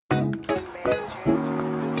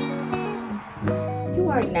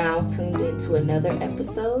are now tuned into another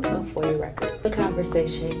episode of For Your Records, the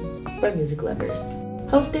conversation for music lovers.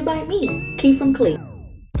 Hosted by me, Key from Clee.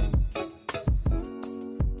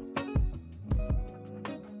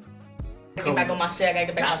 Get back on my shit. I gotta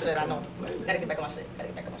get back on my shit. I know. Gotta get back on my shit.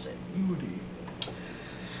 You did.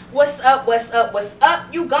 What's up,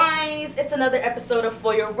 you guys? It's another episode of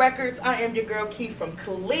For Your Records. I am your girl, Key from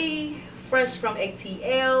Clee, fresh from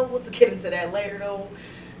ATL. We'll get into that later, though.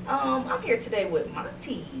 I'm here today with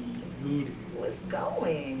Monty. You did. What's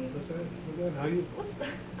going? What's that? How you?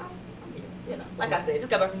 I'm here. You know, like I said, just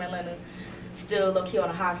got back from Atlanta. Still low key on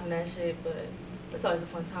a high from that shit, but it's always a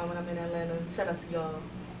fun time when I'm in Atlanta. Shout out to y'all.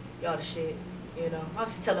 Y'all the shit. You know, I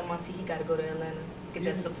was just telling Monty he gotta go to Atlanta. Get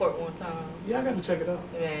that support one time. Yeah, I got to check it out.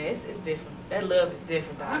 Man, it's different. That love is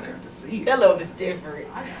different. I got to see it. That love is different.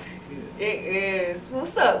 I got to see it. It is.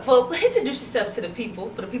 What's up, folks? Introduce yourself to the people,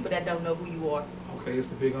 for the people that don't know who you are. Okay, it's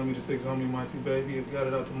the big homie, the six homie, Monty Baby. If you got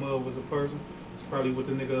it out the mud was a person, it's probably what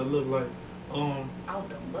the nigga look like. Out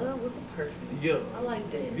the mud was a person. Yeah. I like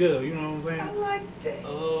that. Yeah, you know what I'm saying? I like that.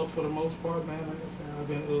 For the most part, man, like I said, I've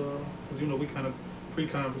been, cause you know, we kind of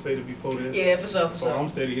pre-conversated before that. Yeah, for sure. So I'm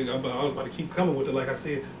steady here. I was about to keep coming with it, like I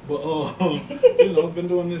said. But, you know, I've been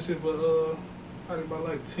doing this shit for, probably about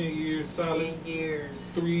like 10 years solid. 10 years.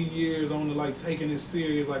 3 years on the, like, taking it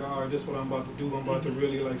serious. Like, all right, this is what I'm about to do. I'm about to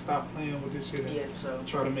really, like, stop playing with this shit and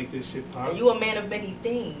try to make this shit pop. And you a man of many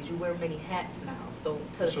things. You wear many hats now. So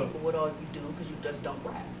tell Sure. people what all you do, because you just don't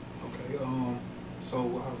rap. Okay,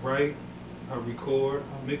 so I write, I record,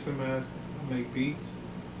 I mix and master, I make beats,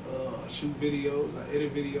 I shoot videos, I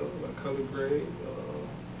edit videos, I color grade,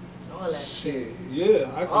 All that shit.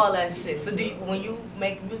 Yeah, All that shit. So when you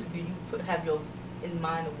make music, do you have your in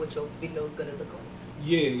mind of what your video is gonna look like?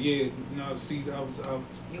 Yeah. Now see, You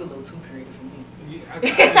a little too creative for me.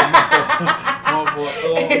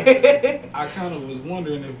 I kind of was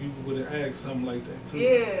wondering if you would have asked something like that too.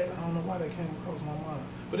 Yeah. I don't know why that came across my mind,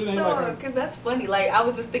 but it ain't because that's funny. Like I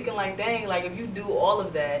was just thinking, like, dang, like if you do all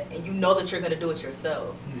of that and you know that you're gonna do it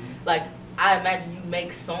yourself, like I imagine you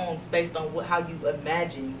make songs based on how you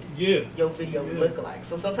imagined your video would look like.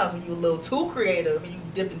 So sometimes when you're a little too creative and you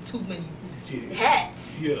dip in too many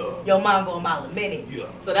hats, your mind go a mile a minute.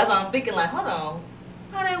 Yeah. So that's why I'm thinking, like, hold on,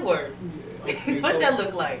 how that work? Yeah. Okay, What that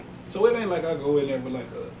look like? So it ain't like I go in there with like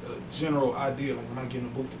a general idea, like when I get in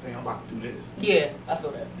the booth today, I'm about to do this. Yeah, I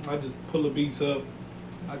feel that. I just pull the beats up.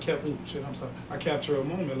 I capture a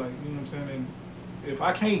moment, like, you know what I'm saying? And if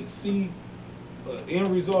I can't see the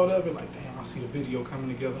end result of it, like, damn, I see the video coming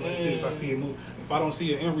together like this, I see it move. If I don't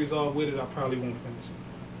see an end result with it, I probably won't finish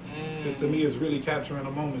it. Because to me, it's really capturing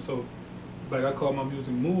a moment. So, like, I call my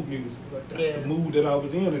music mood music. Like, that's the mood that I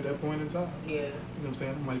was in at that point in time. Yeah. You know what I'm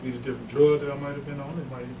saying? It might be the different drug that I might have been on. It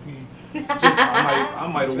might be just, I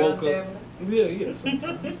might have woke up. Yeah,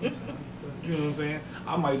 sometimes. You know what I'm saying?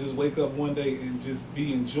 I might just wake up one day and just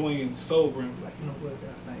be enjoying sober and be like, you know what,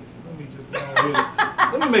 God, thank you. Let me just go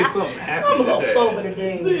ahead. Let me make something happy. I'm a little sober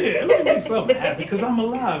today. Yeah, let me make something happy because I'm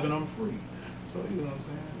alive and I'm free. So, you know what I'm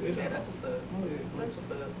saying? Yeah, that's what's up. Yeah. That's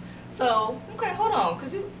what's up. So, okay, hold on,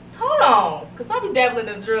 cause I be dabbling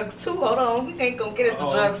in drugs too. Hold on, we ain't gonna get into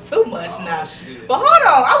drugs too much now. Shit. But hold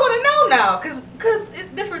on, I wanna know now, cause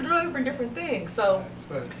different drugs bring different things. So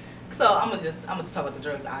I'm gonna just talk about the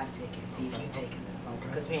drugs I've taken. See if you taking them.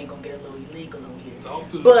 Okay. Cause we ain't gonna get a little illegal on here. Talk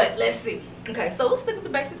to But let's see. Okay, so let's stick with the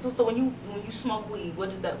basics. So when you smoke weed,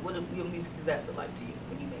 what your music does that feel like to you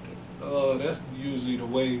when you make it? That's usually the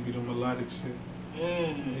wavy, the melodic shit.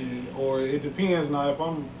 Mm. Yeah, or it depends now if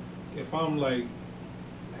I'm like,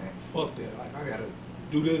 man, fuck that, like I gotta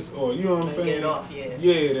do this, or you know what I'm saying? Get it off,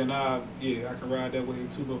 then I can ride that wave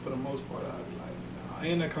too, but for the most part I'll be like, nah,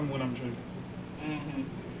 ain't that come when I'm drinking too.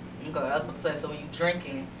 Okay, I was about to say, so when you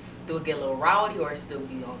drinking, do it get a little rowdy or it still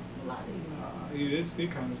be on melodic?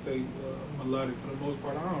 It kind of stay melodic for the most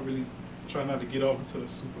part. I don't really try not to get off into the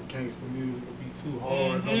super gangster music or be too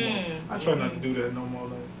hard no more. I try not to do that no more.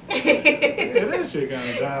 Like, yeah, that shit kind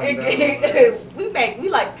of down. We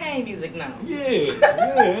like pain music now. Yeah,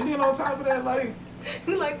 and then on top of that, like,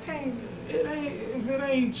 we like pain music. If it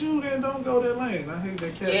ain't you, then don't go that lane. I hate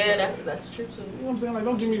that cat. Yeah, that's true too. You know what I'm saying? Like,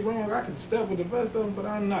 don't get me wrong, I can step with the best of them, but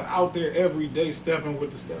I'm not out there every day stepping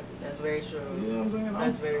with the steppers. That's very true. You know what I'm saying?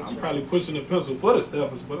 That's very true. I'm probably pushing the pencil for the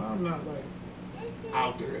steppers, but I'm not like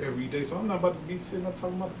out there every day. So I'm not about to be sitting up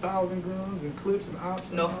talking about 1,000 guns and clips and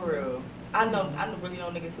ops. No, for real. I really know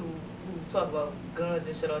niggas who talk about guns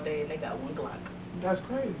and shit all day and they got one Glock. That's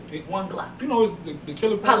crazy. One Glock. You know, it's the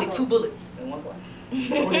killer. Probably 2 bullets in one Glock.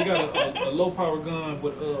 Or they got a low power gun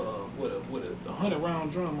with a 100-round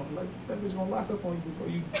drum. I'm like, that bitch gonna lock up on you before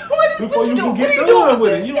you. What is before you can get done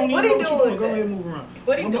with it. You don't even know what you're doing. Go ahead and move around.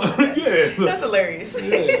 What are you doing? Yeah. That's hilarious.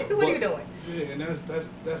 Yeah, what are you doing? Yeah, and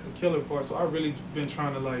that's the killer part. So I really been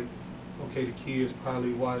trying to like, okay, the kids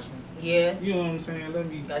probably watching. Yeah. You know what I'm saying? Let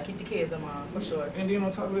me gotta keep the kids in mind for sure. And then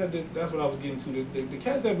on top of that, that's what I was getting to. The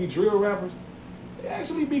cats that be drill rappers, they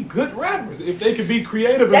actually be good rappers if they can be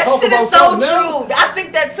creative and talk about something. That shit is so true. I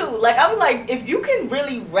think that too. Like I was like, if you can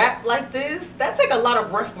really rap like this, that take a lot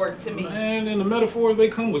of breath work to me. Man, and the metaphors they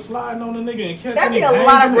come with sliding on the nigga and catching. That be a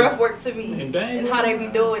lot of breath work to me. And how they be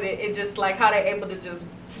doing it, it just like how they able to just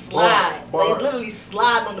slide. They literally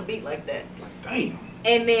slide on the beat like that. Like damn.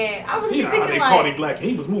 And then I was thinking how they caught him black.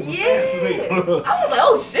 He was moving fast as hell. I was like,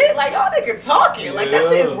 oh shit, like y'all niggas talking. Like that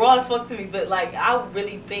shit is raw as fuck to me. But like I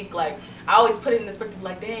really think like I always put it in perspective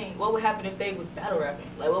like, dang, what would happen if they was battle rapping?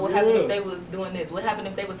 Like what would happen if they was doing this? What happened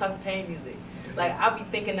if they was talking pain music? Like I be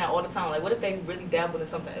thinking that all the time. Like what if they really dabbled in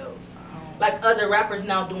something else? Like other rappers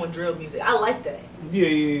now doing drill music. I like that. Yeah.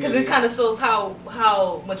 Because it kind of shows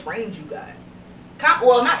how much range you got.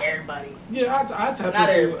 Well, not everybody. Yeah, I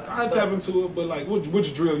tap into it, but like,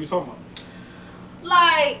 which drill you talking about?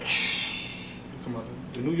 Like, you talking about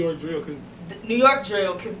the New York drill? The New York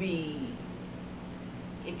drill can be,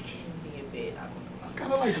 it can be a bit. I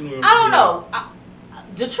kind of like the New York. I don't know.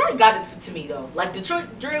 Detroit got it to me though. Like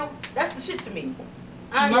Detroit drill, that's the shit to me.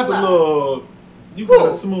 Not the little. You got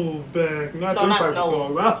a smooth back, not them type of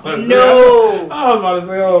songs. I was about to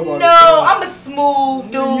say, I'm a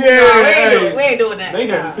smooth dude. Yeah, we ain't doing that. They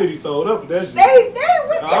got the city sold up with that shit.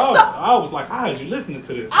 I was like, how is you listening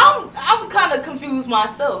to this? I'm kind of confused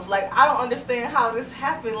myself. Like, I don't understand how this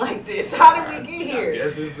happened like this. How did we get here? I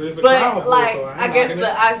guess it's a but crowd. Like, so I guess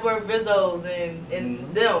the Iceberg Rizzos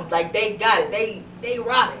and them, like, they got it. They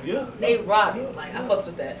ride it. Yeah. They ride it. Like, I fucks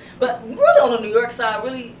with that. But really on the New York side,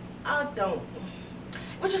 really, I don't.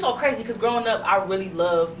 Which is so crazy because growing up, I really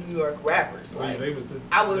loved New York rappers. Like, they was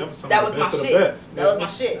that was my shit. That was my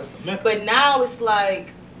shit. That's the method. But now it's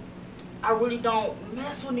like, I really don't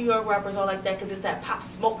mess with New York rappers all like that because it's that Pop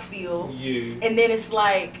Smoke feel. Yeah. And then it's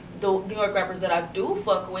like the New York rappers that I do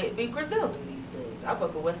fuck with be Griselda these days. I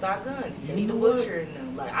fuck with Westside Gunn, Benny the Butcher, and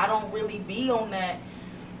them. Like I don't really be on that.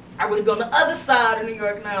 I really be on the other side of New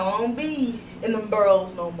York now. I don't be in them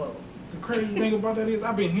boroughs no more. The crazy thing about that is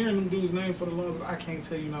I've been hearing them dudes' names for the longest. I can't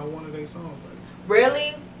tell you not one of their songs. Like,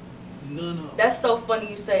 really? None of them. That's so funny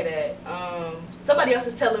you say that. Somebody else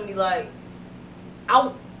was telling me like,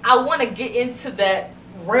 I want to get into that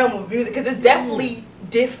realm of music because it's definitely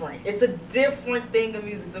different. It's a different thing of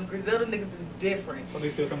music. The Griselda niggas is different. So they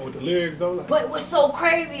still come up with the lyrics though. Like, but what's so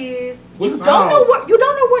crazy is you sound? don't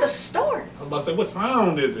know where to start. I was about to say, what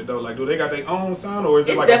sound is it though? Like, do they got their own sound or is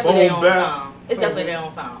it it's like a boom bap? Sound. It's definitely their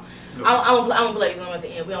own sound. No. I'm gonna play them at the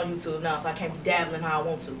end. We on YouTube now, so I can't be dabbling how I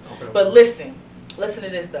want to. Okay. But listen to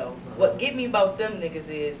this though. What get me about them niggas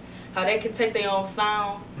is how they can take their own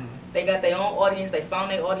sound. Mm-hmm. They got their own audience. They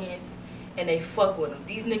found their audience, and they fuck with them.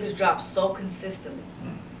 These niggas drop so consistently,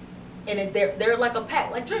 and they're like a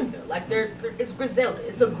pack, like Dreamville. Like it's Griselda.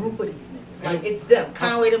 It's a group of these niggas. Like it's them.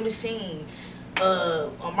 Conway the Machine,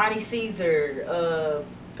 Armani Caesar,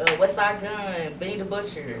 Westside Gunn, Benny the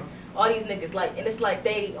Butcher. Yeah. All these niggas, like, and it's like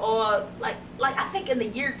they all, like I think in the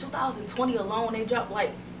year 2020 alone, they dropped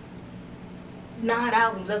like 9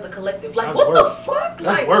 albums as a collective. Like, that's what work. The fuck?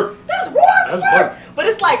 That's like, work. That's raw as work. But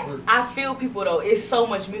it's like, I feel people though, it's so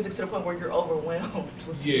much music to the point where you're overwhelmed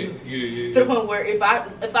with music. Yeah. To the point where if I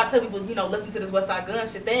tell people, you know, listen to this Westside Gunn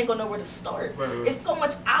shit, they ain't gonna know where to start. Right. It's so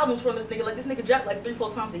much albums from this nigga. Like, this nigga dropped like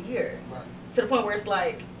 3-4 times a year. Right. To the point where it's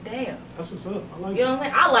like, damn. That's what's up. I like it. You know what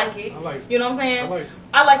I'm saying? I like it. I like it. You know what I'm saying? I like it.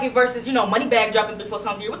 I like it versus, you know, Moneybagg dropping 3-4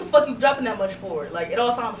 times a year. What the fuck you dropping that much for? Like, it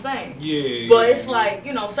all sounds the same. Yeah. But it's like,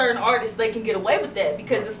 you know, certain artists, they can get away with that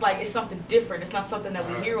because it's like, it's something different. It's not something that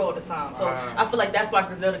we hear all the time. So I feel like that's why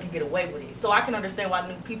Griselda can get away with it. So I can understand why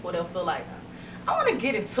new people, they'll feel like, I want to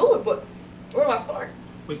get into it, but where do I start?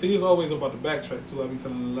 But see, it's always about the backtrack too. I be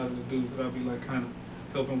telling a lot of the dudes that I be like kind of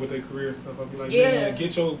helping with their career and stuff. I'll be like, man,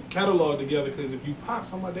 get your catalog together because if you pop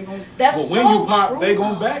somebody, they gon' you pop, they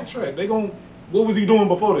gon' backtrack. They gon' what was he doing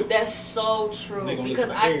before that? That's so true. Because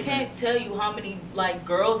I can't tell you how many like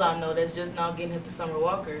girls I know that's just now getting hip to Summer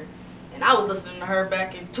Walker. And I was listening to her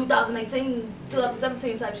back in 2018,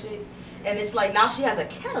 2017 type shit. And it's like now she has a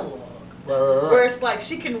catalog. Right. Where it's like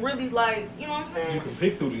she can really like, you know what I'm saying? You can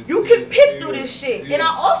pick through this. You can pick through this shit. Yeah. And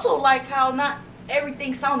I also like how not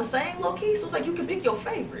everything sound the same low key, so it's like you can pick your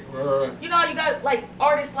favorite. Right. You know, you got like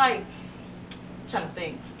artists like trying to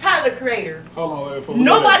think. Tyler the Creator. Hold on,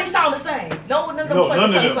 nobody sound the same. None of them.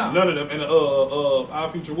 None of them. And Our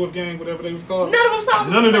Future Wolfgang, whatever they was called. None of them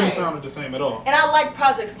sounded the same. None of them sounded the same at all. And I like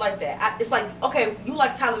projects like that. It's like, okay, you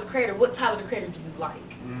like Tyler the Creator. What Tyler the Creator do you like?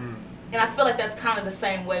 And I feel like that's kind of the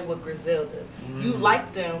same way with Griselda. You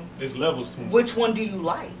like them. There's levels to them. Which one do you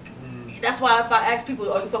like? That's why if I ask people,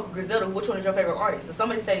 oh, you fuck with Griselda, which one is your favorite artist? If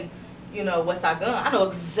somebody say, you know, Westside Gun, I know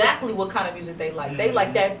exactly what kind of music they like. They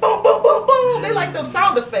like that boom, boom, boom, boom. They like the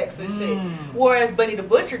sound effects and shit. Whereas Benny the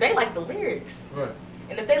Butcher, they like the lyrics. Right.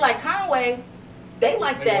 And if they like Conway, they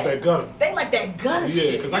like that gutter. They like that gutter shit.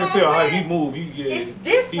 Yeah, because I can tell how he move. It's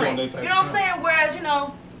different. He on that type you know what I'm saying? Whereas, you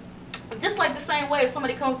know, just like the same way, if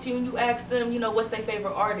somebody comes to you and you ask them, you know, what's their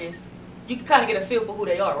favorite artist, you can kind of get a feel for who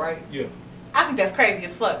they are, right? Yeah. I think that's crazy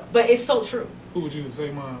as fuck, but it's so true. Who would you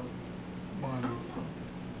say mine is? I don't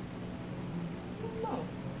know.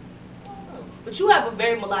 But you have a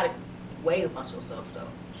very melodic way about yourself, though.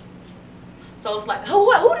 So it's like,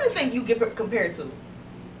 who do you think you get compared to?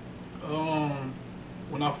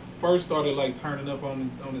 When I first started like turning up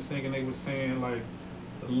on the singing, they was saying like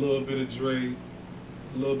a little bit of Drake,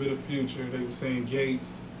 a little bit of Future. They were saying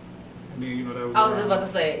Gates, and then you know that was. I was just about to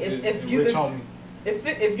say if you Rich Homie. I was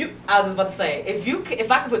just about to say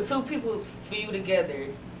if I could put two people for you together,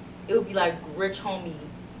 it would be like Rich Homie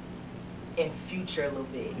and Future a little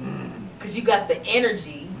bit, cause you got the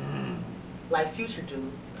energy like Future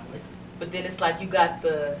do, but then it's like you got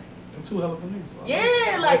the. And two hell of a niggas.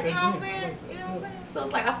 Yeah, like you know what I'm saying. You know what I'm saying. So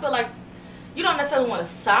it's like I feel like you don't necessarily want to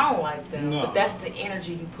sound like them, but that's the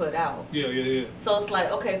energy you put out. Yeah. So it's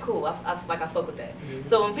like, okay, cool. I fuck with that. Yeah.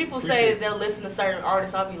 So when people say that they'll listen to certain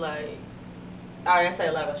artists, I'll be like, all right, that say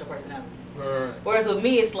a lot about your personality. Right. Whereas with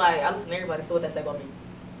me, it's like I listen to everybody. So what that say about me?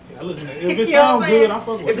 Yeah, I listen to if it sounds good, I fuck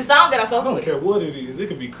with it. If it sounds good, I fuck with it. I don't care what it is. It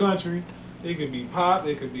could be country, it could be pop,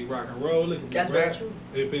 it could be rock and roll, it could be that's rap. Very true.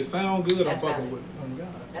 If it sounds good, I'm fucking with it. Oh God.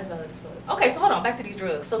 That's valid as fuck. Okay, so hold on, back to these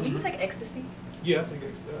drugs. So do you take ecstasy? Yeah, I take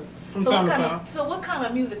ecstasy from time to time. So what kind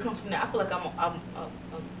of music comes from that? I feel like I'm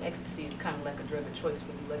ecstasy is kind of like a drug of choice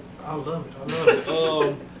for you. Like I love it.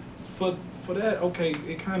 For that, okay,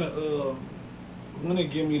 it kind of when they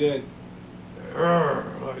give me that,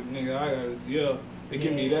 like nigga, they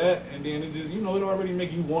give me that, and then it just it already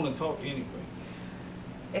make you want to talk anyway.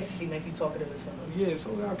 Ecstasy make you talkative as fuck. Yeah, so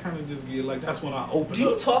I kind of just get like that's when I open up. Do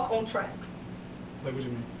you talk on tracks? Like what you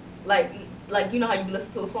mean? Like you know how you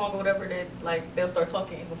listen to a song or whatever that like they'll start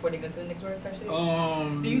talking before they get to the next verse type shit?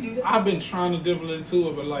 Do you do that? I've been trying to dibble into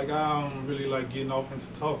it, but like I don't really like getting off into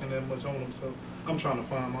talking that much on them, so I'm trying to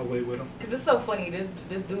find my way with them. Cause it's so funny, this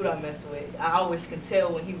dude I mess with, I always can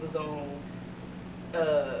tell when he was on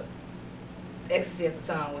Ecstasy at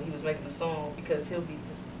the time when he was making the song, because he'll be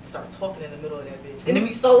just start talking in the middle of that bitch, and it'd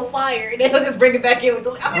be so fire, and then he'll just bring it back in with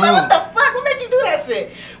the. I mean, like, what the fuck? What made you do that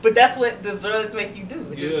shit? But that's what the drugs make you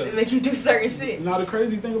do. It make you do certain shit. Now the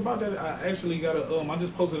crazy thing about that, I actually got I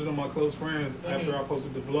just posted it on my close friends after I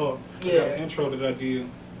posted the vlog. Yeah. I got an intro that I did.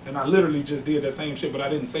 And I literally just did that same shit, but I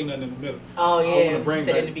didn't say nothing in the middle. Oh, yeah. I want to bring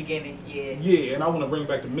back in the beginning. Yeah. Yeah, and I want to bring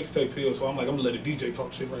back the mixtape feel, so I'm like, I'm going to let the DJ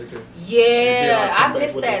talk shit right there. Yeah, I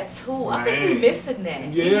miss that too. Man. I think we missing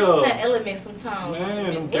that. Yeah. We missing that element sometimes.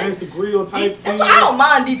 Man, them gangsta grill type things. That's why I don't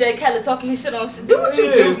mind DJ Khaled talking his shit on shit. Do what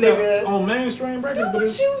you do, nigga. On mainstream records, but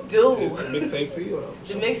what you do. It's the mixtape feel, though.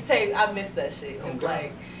 The mixtape, I miss that shit. Just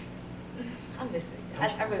like, I miss it.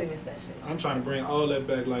 I really miss that shit. I'm trying to bring all that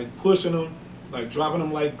back, like pushing them. Like dropping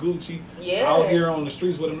them like Gucci. Yeah. Out here on the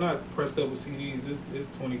streets with them not pressed up with CDs. It's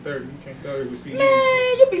 2030. You can't go here with CDs.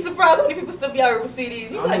 Man, you'd be surprised how many people still be out here with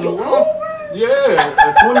CDs. You like, you cool, bro? Yeah.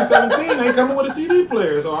 In 2017, they coming with a CD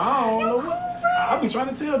player, so I don't know. Cool, bro? I be trying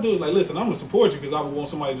to tell dudes like, listen, I'm gonna support you because I would want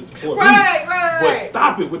somebody to support me. Right. But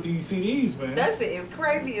stop it with these CDs, man. That shit is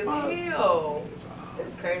crazy as hell.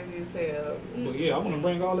 It's crazy as hell. But yeah, I want to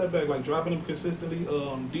bring all that back, like dropping them consistently.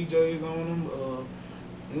 DJs on them.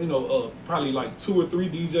 Probably like 2 or 3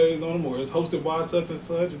 DJs on them, or it's hosted by such and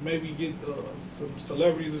such. Maybe get some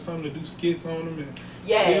celebrities or something to do skits on them. And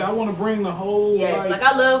yeah, I want to bring the whole. Yes, like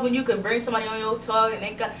I love when you can bring somebody on your talk and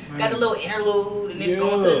they got a little interlude and then go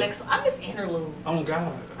on to the next. I miss interludes. Oh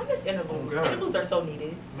God. I miss interludes. Oh, God. Interludes are so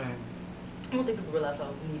needed. Man. I don't think people realize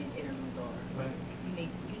how needed interludes are. Man. You need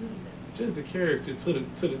that. Just the character to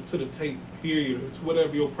the tape period, or to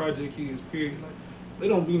whatever your project is period. Like there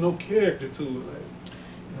don't be no character to it. Like.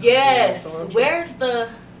 Yes. Where's the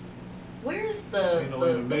ain't no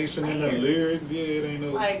animation in the lyrics. Yeah, it ain't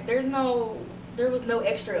no. Like there's no There was no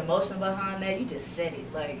extra emotion behind that. You just said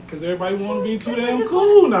it, like. Because everybody want to be too damn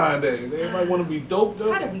cool nowadays. Everybody want to be doped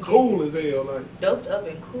up and cool as hell. Like doped up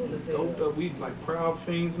and cool as hell. Doped up, we like proud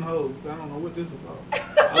fiends and hoes. I don't know what this is about.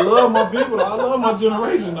 I love my people. I love my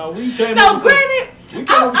generation. Now we came up with some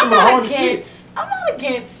of the hardest shit. I'm not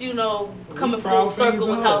against, coming full circle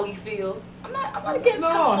with how we feel. I'm not against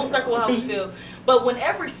coming full circle with how we feel. But when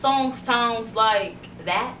every song sounds like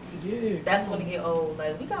that, that's when it get old.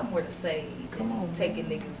 Like, we got more to say than taking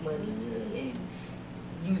niggas' money and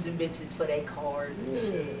using bitches for their cars and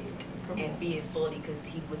shit. And being salty because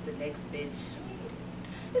he with the next bitch.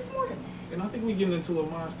 It's more than that. And I think we getting into a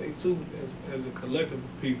mind state too, as a collective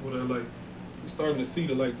of people that like we starting to see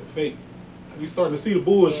the fake. We starting to see the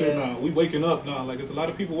bullshit now. We waking up now. Like, there's a lot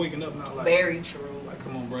of people waking up now. Like, very true. Like,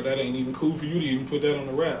 come on, bro, that ain't even cool for you to even put that on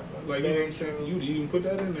the rap. Like, very you know what I'm saying? You to even put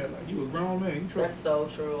that in there. Like, you a grown man. That's so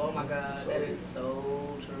true. Oh my God, that is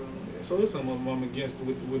so true. Yeah, so it's something I'm against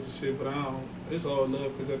with the shit, but I don't. It's all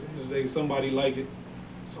love because at the end of the day, somebody like it,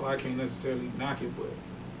 so I can't necessarily knock it. But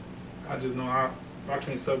I just know I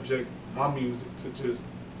can't subject my music to just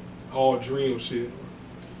all drill shit.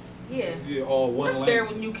 Yeah. Yeah, all one. That's language. fair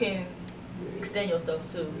when you can extend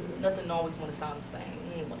yourself too. Nothing always want to sound the same.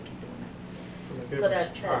 You ain't want to keep doing that. So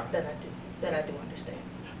that I do understand.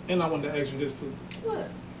 And I wanted to ask you this too. What?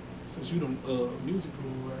 Since you the music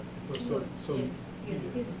guru, right? But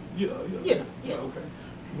yeah. Okay.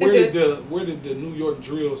 Where did the New York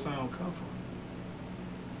drill sound come from?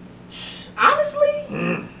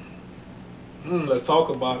 Honestly, let's talk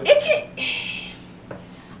about it.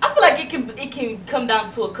 I feel like it can come down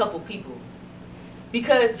to a couple people.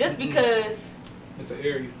 Because because it's an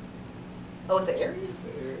area. Oh, it's an area? It's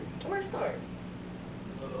an area. Where it start?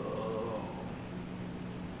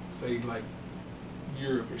 Say like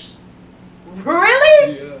Europe-ish.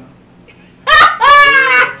 Really? Yeah.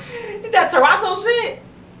 That Toronto shit?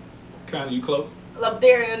 Kinda, you close. Up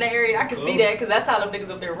there in the area, I can see that because that's how them niggas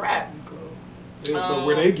up there rap. Yeah, but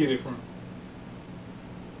where they get it from?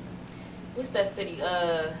 What's that city?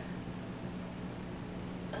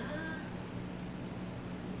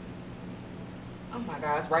 Oh my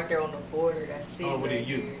God, it's right there on the border. That city. Oh, with a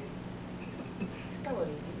U. It's not with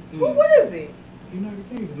a U. Well, what is it? United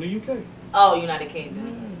Kingdom, the UK. Oh, United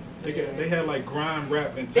Kingdom. They had like grime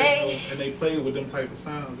rap and techno, and they played with them type of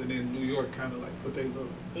sounds, and then New York kind of like put their little.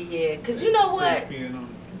 Yeah, because you know what?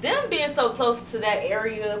 Them being so close to that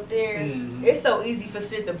area up there, it's so easy for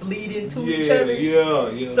shit to bleed into each other.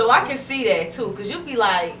 Yeah. So I can see that too, because you'll be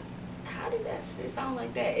like, how did that shit sound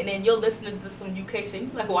like that? And then you're listening to some UK shit,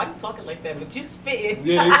 and you're like, why you talking like that? But you spitting.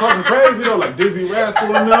 Yeah, they talking crazy though, like Dizzy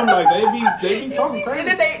Rascal and them, like they be talking crazy. And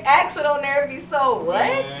then they accent on there be so what?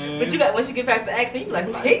 Man. But once you get past the accent, you be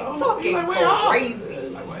like, they talking crazy.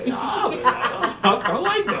 I kind of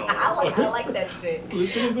like that. I like that shit.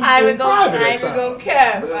 I ain't gonna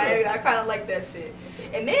cap. I kind of like that shit.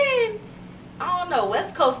 And then I don't know.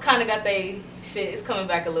 West Coast kind of got they shit. It's coming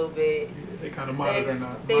back a little bit. They kind of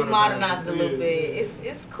modernized. They modernized a little bit.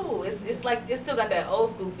 It's cool. It's like it still got that old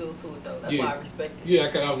school feel to it though. That's why I respect it. Yeah, I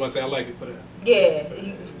was about to say I like it for that. Yeah,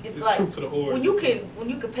 it's like true to the origin. When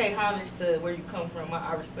you can pay homage to where you come from,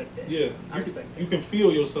 I respect that. Yeah, I respect that. You can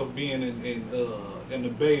feel yourself being in the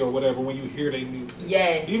Bay or whatever when you hear their music.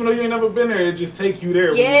 Yes. Even though you ain't never been there, it just take you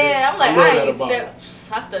there. Yeah, I'm like I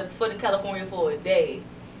stepped foot in California for a day.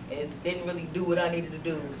 And didn't really do what I needed to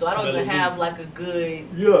do, so I don't even have like a good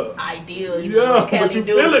idea. But you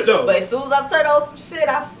feel it though. But as soon as I turn on some shit,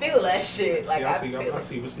 I feel that shit. Like I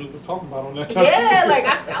see what Snoop was talking about on that. Yeah, like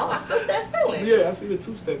I felt that feeling. Yeah, I see the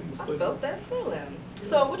two-step. I felt that feeling.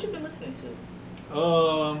 So what you been listening to?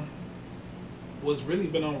 What's really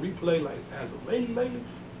been on replay like as of lately?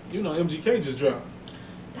 You know, MGK just dropped.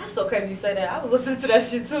 That's so crazy you say that. I was listening to that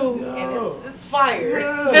shit too, and it's fire.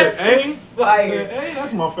 Yeah, that's fire. Hey,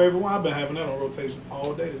 that's my favorite one. I've been having that on rotation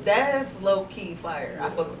all day. That's low key fire. I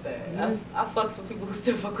fuck with that. I fucks with people who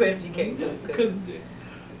still fuck with MGK too. Because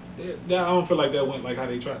I don't feel like that went like how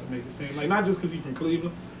they tried to make it seem. Like not just because he's from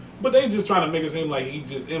Cleveland, but they just trying to make it seem like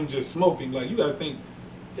him just smoking. Like you gotta think,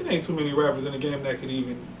 it ain't too many rappers in the game that could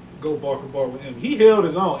even go bar for bar with him. He held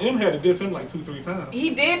his own. M had to diss him like 2-3 times.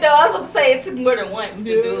 He did though. I was about to say it took more than once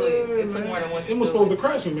to do it. It took more than once. It was supposed to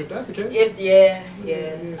crash him if that's the case.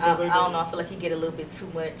 So I don't know. I feel like he get a little bit too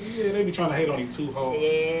much. Yeah, they be trying to hate on him too hard.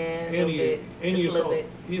 Yeah,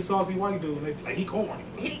 he a saucy white dude. And they be like he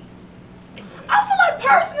corny. I feel like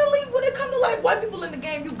personally, when it comes to like white people in the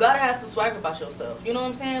game, you gotta have some swag about yourself. You know what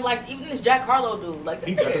I'm saying? Like even this Jack Harlow dude, like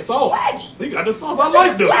he got the sauce. Swaggy. He got the sauce. I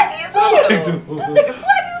like dude. Swaggy as hell. That nigga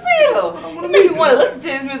swaggy as as hell. You make me want to listen to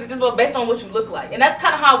his music just based on what you look like. And that's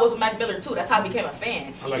kind of how it was with Mac Miller too. That's how I became a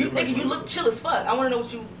fan. You think you look chill as fuck. I want to know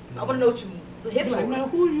what you hit like, man,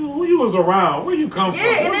 who you was around? Where you come from?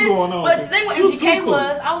 What's going on? But the thing with MGK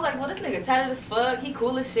was, I was like, well, this nigga tatted as fuck. He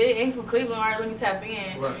cool as shit. Ain't from Cleveland. All right, let me tap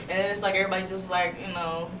in. Right. And then it's like everybody just like,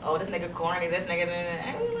 oh, this nigga corny. This nigga.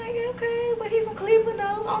 And we like, okay, but he from Cleveland though.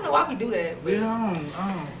 I don't know why we do that. But yeah,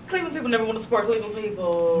 I don't. Cleveland people never want to support Cleveland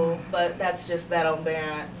people, but that's just that on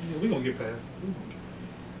balance. Yeah, we gonna get past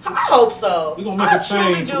it. I hope so. We gonna make a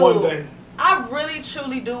change one day. I really,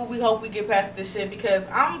 truly do. We hope we get past this shit because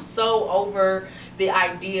I'm so over the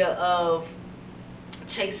idea of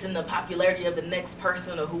chasing the popularity of the next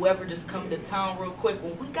person or whoever just come to town real quick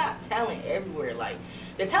when we got talent everywhere. Like,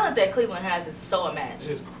 the talent that Cleveland has is so unmatched.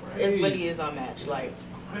 It's crazy. It really is unmatched. Like,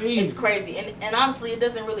 it's crazy. And honestly, it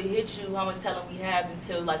doesn't really hit you how much talent we have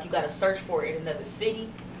until, like, you got to search for it in another city.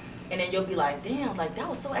 And then you'll be like, damn, like, that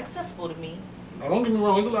was so accessible to me. Now, don't get me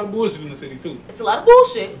wrong, there's a lot of bullshit in the city too. It's a lot of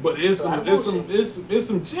bullshit. But it's some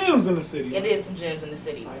gems in the city. It is some gems in the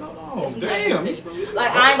city. Oh, damn. Like,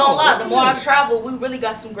 I ain't gonna lie, the more I travel, we really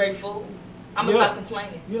got some great food. I'm gonna stop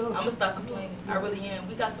complaining. Yeah. I'm gonna stop complaining. I really am.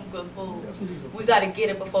 We got some good food. We gotta get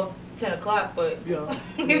it before 10 o'clock, but we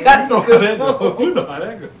got some good food. You know how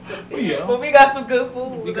that goes. But we got some good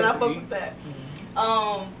food, and I fuck with that.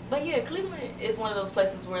 But yeah, Cleveland is one of those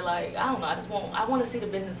places where, like, I don't know, I want to see the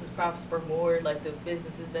businesses prosper more, like the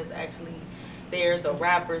businesses that's actually theirs, the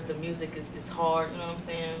rappers, the music is hard, you know what I'm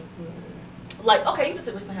saying? Like, okay, you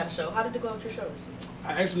just recently had a show. How did it go with your show recently?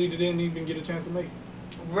 I actually didn't even get a chance to make it.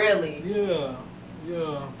 Really? Yeah.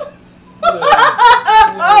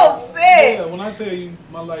 Oh, shit! Yeah, when I tell you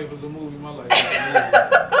my life is a movie, my life is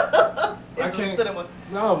a movie. I can't,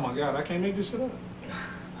 oh my God, I can't make this shit up.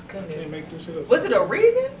 I can't make this shit up. Was it a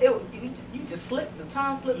reason? You just slipped? The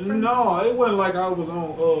time slipped? No, it wasn't like I was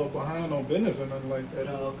on behind on business or nothing like that.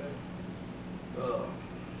 Oh, okay.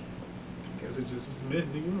 I guess it just was meant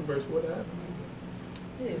in the universe what happened.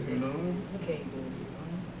 Yeah, you know? What can you do?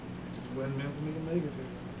 It just wasn't meant for me to make it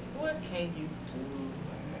there. What can you do?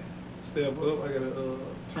 Step up, I gotta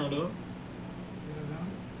turn up. You know?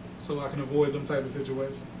 So I can avoid them type of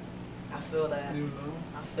situations. I feel that. You know?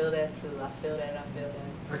 I feel that too. I feel that.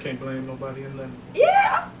 I can't blame nobody or nothing.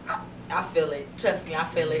 Yeah, I feel it. Trust me, I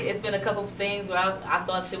feel it. It's been a couple of things where I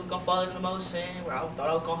thought shit was gonna fall into motion, where I thought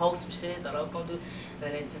I was gonna host some shit, thought I was gonna do,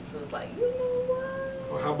 and it just was like, you know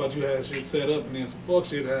what? Or how about you had shit set up and then some fuck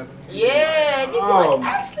shit happened? Yeah, and you like,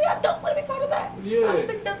 actually, I don't want to be part of that. Yeah. So I don't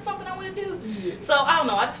think that's something I want to do. Yeah. So I don't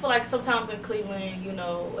know. I just feel like sometimes in Cleveland, you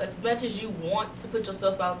know, as much as you want to put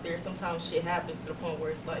yourself out there, sometimes shit happens to the point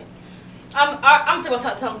where it's like, I'm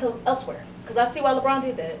telling elsewhere. Because I see why LeBron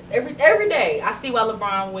did that. Every day, I see why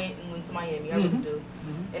LeBron went to Miami. I really do.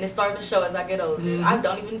 Mm-hmm. And it's starting to show as I get older.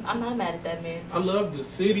 Mm-hmm. I'm not mad at that, man. I love the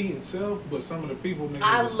city itself, but some of the people make me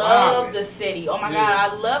despise it. I love the city. Oh my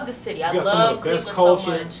God, I love the city. I love Cleveland so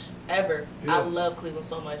much. Ever. Yeah. I love Cleveland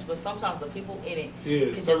so much. But sometimes the people in it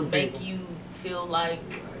can just make you feel like,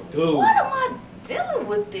 dude, what am I dealing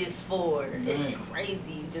with this for? Man. It's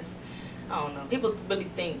crazy. Just, I don't know. People really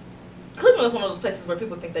think Cleveland is one of those places where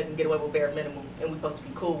people think they can get away with bare minimum and we're supposed to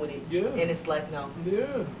be cool with it. Yeah. And it's like, no.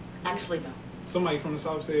 Yeah. Actually, no. Somebody from the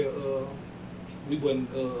South said we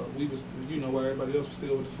wasn't, we was, you know, while everybody else was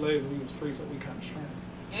still with the slaves, we was free, so we kind of shrank.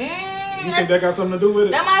 You think that got something to do with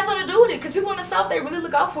it? That might have something to do with it, because people in the South, they really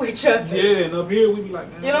look out for each other. Yeah, and up here, we be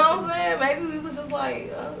like, man. You know what I'm saying? Maybe we was just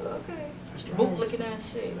like, okay. Boot looking at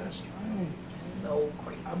shit. That's strange. So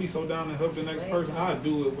crazy. I be so down to help the next person, I'd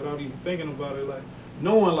do it without even thinking about it, like,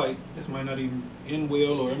 knowing like this might not even end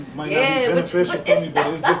well or it might not be beneficial for me, but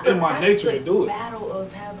it's just in my nature to do it. That's the battle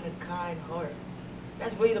of having a kind heart.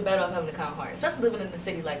 That's really the battle of having a kind heart, especially living in a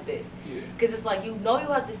city like this. Because it's like, you know, you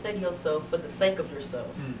have to say to yourself for the sake of yourself,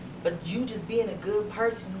 but you just being a good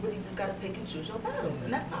person, you really just got to pick and choose your battles,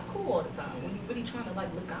 and that's not cool all the time. When you're really trying to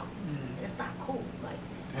like look out, it's not cool. Like,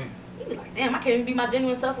 you be like, damn, I can't even be my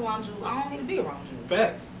genuine self around you. I don't need to be around you.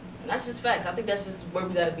 Facts. And that's just facts. I think that's just where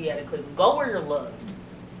we got to be at in Cleveland. Go where you're loved.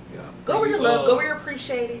 Yeah. Go where you're loved. Go where you're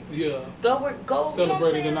appreciated. Yeah. Go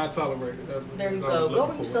celebrated and not tolerated. That's what there you go. Go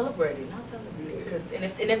where you celebrated, not tolerated. Because and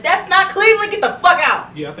if that's not Cleveland, get the fuck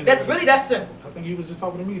out. Yeah, I think that's really that simple. I think he was just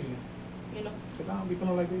talking to me then. You know. Because I don't be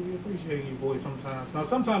feeling like they be appreciating you, boy. Sometimes. Now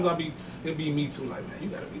sometimes it'll be me too. Like, man, you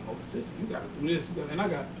gotta be more consistent. You gotta do this. And I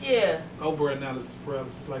got over analysis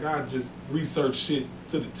paralysis. Like I just research shit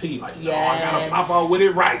to the T. Like, no, I gotta pop out with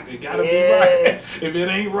it right. It gotta be right. If it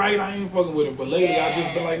ain't right, I ain't fucking with it. But lately, I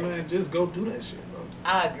just been like, man, just go do that shit, bro.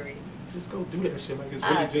 I agree. Just go do that shit. Like it's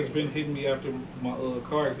really just been hitting me after my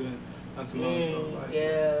car accident not too long ago. Like, like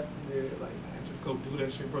man, just go do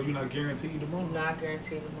that shit, bro. You're not guaranteed tomorrow. Not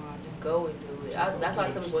guaranteed tomorrow. Just go and do it. That's why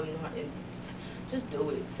I tell people, just do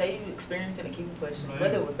it. Say you experienced it and keep it pushing. Man.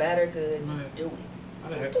 Whether it was bad or good, just do it. I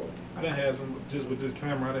done had some, just with this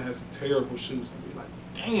camera, I done had some terrible shoots and be like,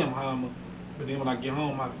 damn, how am I? But then when I get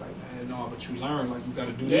home, I be like, man, no, but you learn, like, you got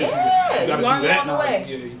to do this. Yeah, you got to learn do that along the way.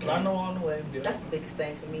 Yeah, you learn along the way. Yeah. That's the biggest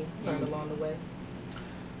thing for me, learn along the way.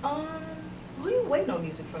 Who you waiting on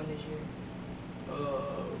music from this year?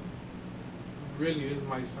 Really, this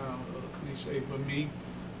might sound cliche for me.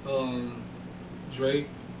 Drake.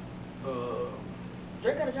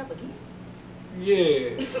 Drake got to drop again?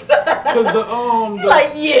 Yeah, because the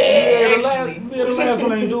the last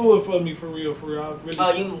one ain't do it for me for real.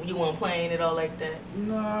 I really you weren't playing it all like that?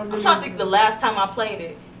 Nah, really. I'm trying to think the last time I played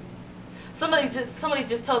it. Somebody just told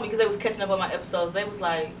me because they was catching up on my episodes. They was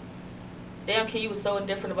like, "Damn, Kid, you was so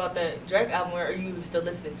indifferent about that Drake album. Or are you even still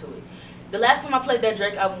listening to it?" The last time I played that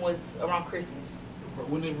Drake album was around Christmas.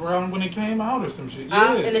 When it came out or some shit.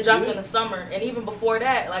 Yeah, and it dropped in the summer. And even before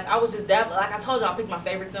that, like I was just dabbling. Like I told you, I picked my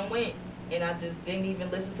favorites and went. And I just didn't even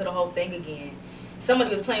listen to the whole thing again.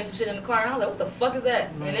 Somebody was playing some shit in the car, and I was like, what the fuck is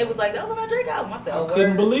that? Man. And it was like, that was on that Drake album. I said, oh, I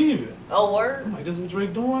couldn't believe it. Oh, word. I'm like, this is what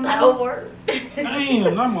Drake doing now? Oh, word.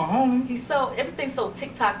 Damn, not my homie. Everything's so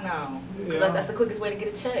TikTok now. Yeah. Like, that's the quickest way to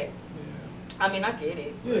get a check. Yeah. I mean, I get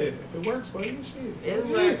it. Yeah, if it works, but shit. It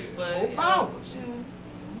works, but. More powers. Yeah.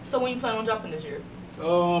 So when you plan on dropping this year?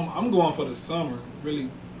 I'm going for the summer, really.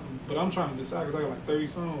 But I'm trying to decide, because I got like 30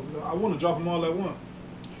 songs. I want to drop them all at once.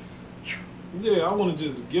 Yeah, I want to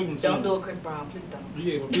just give them to Don't do it, Chris Brown. Please don't.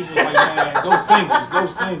 Yeah, but people's like, man, go singles.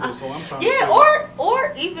 So I'm trying. Yeah,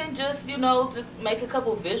 or even just just make a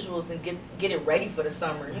couple visuals and get it ready for the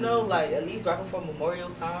summer. You know, like at least right before Memorial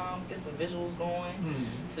time, get some visuals going,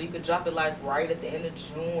 so you could drop it like right at the end of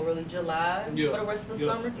June or early July for the rest of the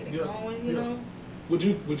summer. Get it going. You know. Would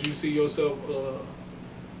you see yourself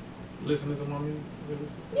listening to my music?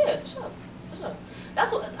 Yeah, for sure.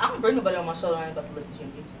 That's what I don't bring nobody on my show that I ain't about to listen to your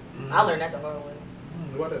music. I learned that the hard way.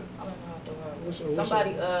 What that? I learned that the hard way. What's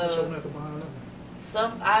your method behind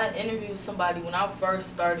that? I interviewed somebody when I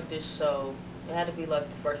first started this show. It had to be like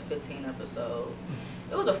the first 15 episodes.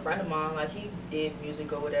 It was a friend of mine, like he did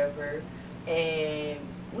music or whatever, and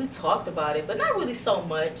we talked about it, but not really so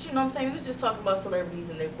much. You know what I'm saying? We was just talking about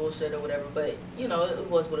celebrities and their bullshit or whatever. But it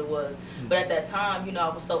was what it was. But at that time, I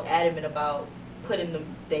was so adamant about putting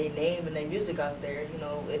their name and their music out there.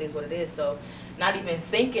 It is what it is. So not even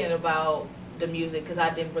thinking about the music, because I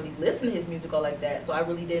didn't really listen to his music all like that. So I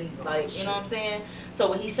really didn't you know what I'm saying? So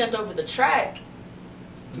when he sent over the track,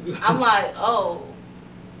 I'm like, oh.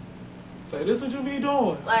 Say, this what you be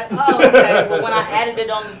doing. Like, oh, okay. But when I added it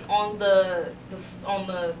on the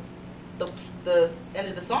end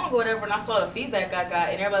of the song or whatever, and I saw the feedback I got,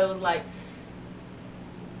 and everybody was like,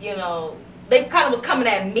 they kind of was coming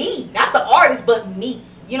at me, not the artist, but me.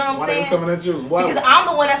 You know what I'm saying? Why they was coming at you? Why? Because I'm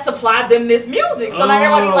the one that supplied them this music. So like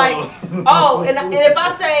everybody's like, oh, and if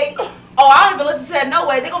I say, oh, I don't even listen to that, no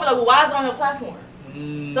way, they're gonna be like, well, why is it on your platform?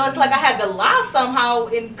 So it's like I had to lie somehow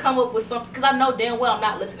and come up with something, because I know damn well I'm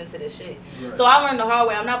not listening to this shit. Right. So I learned the hard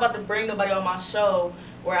way. I'm not about to bring nobody on my show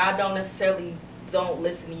where I don't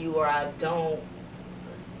listen to you, or I don't.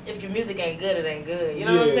 If your music ain't good, it ain't good. You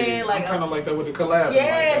know what I'm saying? Like, I'm kind of like that with the collab.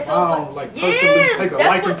 Yeah, like, so I don't personally take a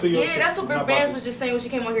liking to your shit. Yeah, that's what Britt Bands was just saying when she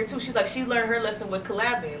came on here too. She's like, she learned her lesson with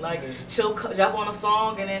collabing. Like, she'll drop on a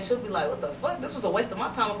song and then she'll be like, what the fuck? This was a waste of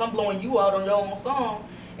my time if I'm blowing you out on your own song.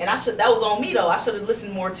 And that was on me though. I should have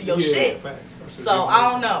listened more to your shit. Facts. So I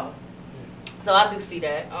don't know. So I do see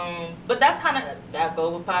that. But that's kind of that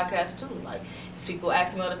go with podcasts too. Like, people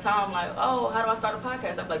ask me all the time, like, oh, how do I start a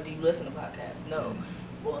podcast? I'm like, do you listen to podcasts? No.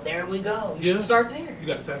 Well, there we go. You should start there. You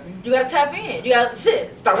gotta tap in. You gotta tap in. You gotta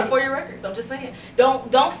start with For Your Records. I'm just saying.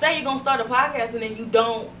 Don't say you're gonna start a podcast and then you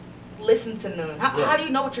don't listen to none. How do you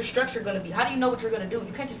know what your structure gonna be? How do you know what you're gonna do?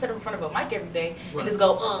 You can't just sit up in front of a mic every day and just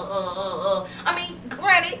go I mean,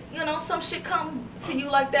 granted, some shit come to you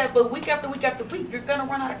like that, but week after week after week, you're gonna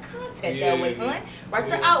run out of content that way, hun. Write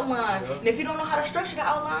the outline, and if you don't know how to structure the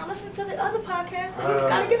outline, listen to the other podcasts. So you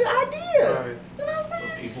gotta get an idea. Right. You know what I'm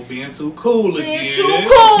saying? People being too cool again. Being too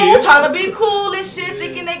cool, trying to be cool and shit,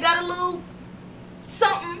 thinking they got a little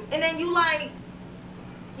something, and then you like.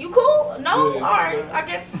 You cool? No? Alright, I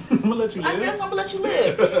guess I'm gonna let you live. I guess I'm gonna let you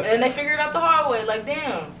live. And then they figure it out the hard way. Like,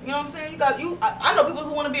 damn, you know what I'm saying? I know people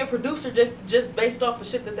who want to be a producer just based off of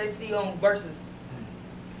shit that they see on Versus.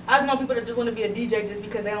 I just know people that just want to be a DJ just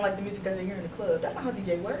because they don't like the music that they hear in the club. That's not how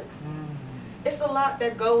DJ works. it's a lot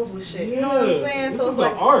that goes with shit. You know what I'm saying? This so is it's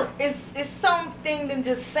like art. It's something than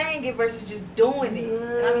just saying it versus just doing it.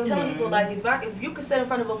 And I be telling people like if you could sit in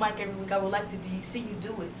front of a mic every week, I would like to see you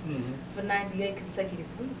do it for 98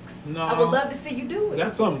 consecutive weeks. No, I would love to see you do it.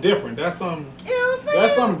 That's something different. That's something. You know what I'm saying?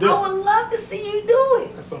 That's something different. I would love to see you do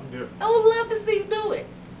it. That's something different. I would love to see you do it.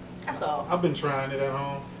 That's all. I've been trying it at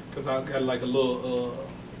home because I got like a little.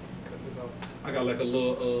 I got like a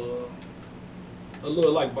little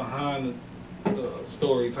like behind the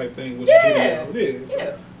story type thing with the video.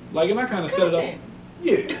 Yeah. Like, and I kind of set it up.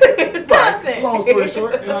 Yeah. Content. Long story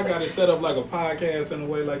short, and I got it set up like a podcast in a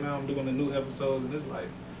way. Like now I'm doing the new episodes, and it's like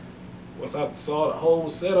once I saw the whole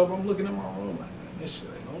setup, I'm looking at my room like, man, this shit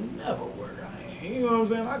ain't gonna never work. You know what I'm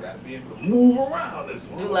saying? I gotta be able to move around this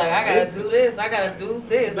one. You like, I gotta do this, I gotta do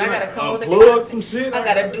this, I gotta come with the plug some shit. I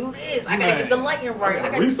gotta do this, I gotta get the lighting right. I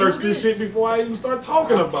gotta research this shit before I even start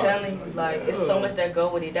talking about it. I'm telling you, like, it's so much that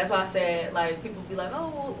go with it. That's why I said, like, people be like,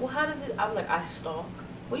 oh, well, how does it? I was like, I stalk.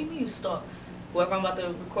 What do you mean you stalk? Whoever I'm about to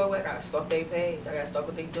record with, I gotta stalk their page. I gotta stalk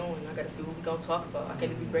what they doing. I gotta see what we gonna talk about. I can't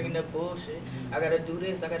just be bringing up bullshit. I gotta do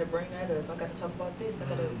this. I gotta bring that up. I gotta talk about this. I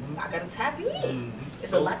gotta tap in.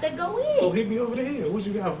 It's a lot that go in. So hit me over the head. What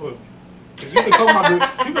you got for me? Cause you've been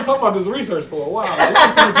talking about this research for a while. Like,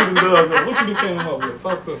 let's see what you done. What you came up with?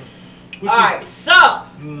 Talk to me. All right, so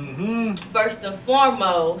first and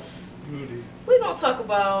foremost, we're gonna talk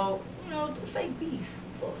about the fake beef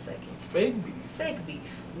for a second. Fake beef. Fake beef.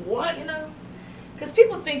 What? Because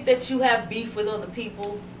people think that you have beef with other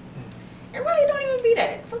people. It really don't even be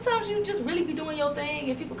that. Sometimes you just really be doing your thing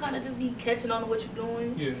and people kind of just be catching on to what you're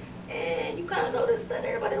doing. Yeah. And you kind of notice that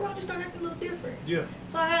everybody around you start acting a little different. Yeah.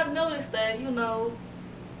 So I have noticed that,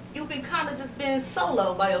 you've been kind of just being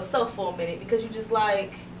solo by yourself for a minute because you just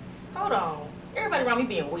like, hold on, everybody around me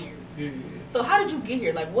being weird. Yeah. So how did you get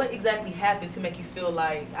here? Like, what exactly happened to make you feel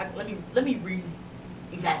like, let me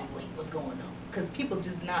re-evaluate what's going on? Because people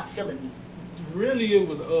just not feeling me. Really, it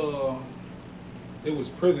was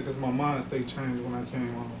prison because my mind state changed when I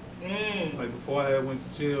came home. Like, before I went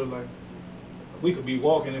to jail, like, we could be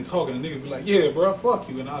walking and talking, and niggas be like, yeah, bro, fuck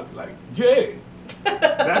you. And I'd be like, yeah.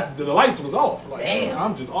 The lights was off. Like, damn.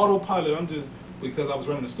 I'm just autopilot. I'm just, because I was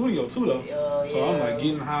running the studio too, though. So I'm like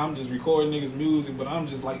getting high. I'm just recording niggas' music, but I'm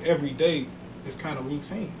just like, every day, it's kind of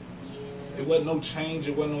routine. It wasn't no change.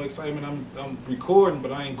 It wasn't no excitement. I'm recording,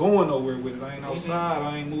 but I ain't going nowhere with it. I ain't outside.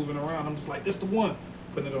 I ain't moving around. I'm just like, this the one.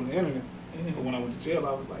 Putting it on the internet. But when I went to jail,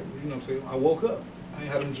 I was like, you know what I'm saying? I woke up. I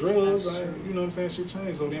ain't had them drugs. You know what I'm saying? Shit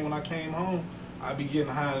changed. So then when I came home, I'd be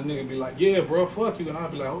getting high and a nigga be like, yeah, bro, fuck you. And I'd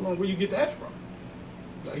be like, hold on, where you get that from?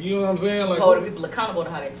 Like, you know what I'm saying? Like, holding people accountable to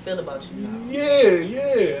how they feel about you now.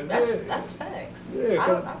 Yeah. That's facts. Yeah,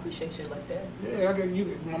 so I appreciate shit like that. Yeah,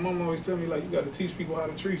 my mom always tell me, like, you got to teach people how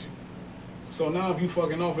to treat you. So now if you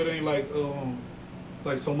fucking off, it ain't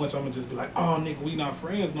like so much I'm going to just be like, oh, nigga, we not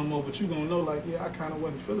friends no more. But you going to know, like, yeah, I kind of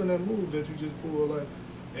wasn't feeling that move that you just pulled. Like,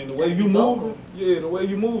 and the way you moving,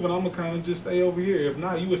 I'm going to kind of just stay over here. If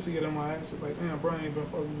not, you would see it in my ass. It's like, damn, Brian ain't been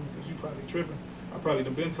fucking with me because you probably tripping. I probably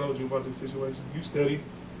done been told you about this situation. You steady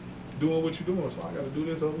doing what you doing, so I got to do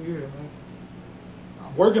this over here, man.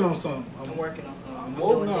 I'm working on something. I'm working on something. I'm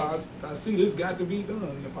working on I see this got to be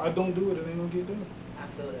done. If I don't do it, it ain't going to get done. I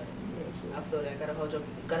feel that. I feel that.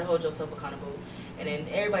 Gotta hold yourself accountable, and then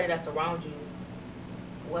everybody that's around you.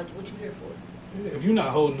 What you here for? Yeah, if you're not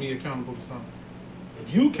holding me accountable to something,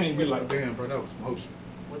 if you can't be like, damn, bro, that was some motion.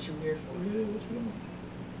 What you here for? Yeah, what you doing?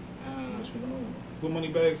 What you doing? What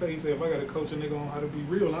Moneybagg say? He said, if I gotta coach a nigga on how to be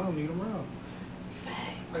real, I don't need him around.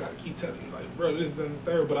 Facts. I gotta keep telling you, like, bro, this, that, and the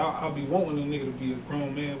third. But I'll be wanting a nigga to be a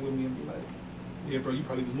grown man with me and be like, yeah, bro, you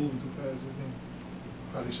probably was moving too fast just then.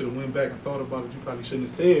 Probably should have went back and thought about it. You probably shouldn't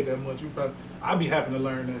have said that much. I'd be happy to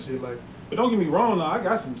learn that shit. Like, but don't get me wrong. Now I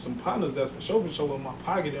got some partners that's for sure in my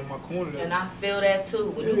pocket, in my corner. And I feel that too.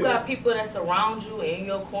 When you got people that's around you in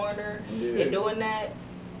your corner and doing that,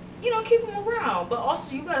 keep them around. But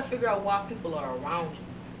also you gotta figure out why people are around you.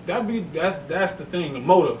 That's the thing. The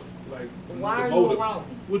motive. Like, why are you around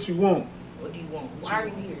me? What you want? What do you want? Why are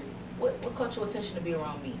you here? What caught your attention to be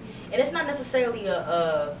around me? And it's not necessarily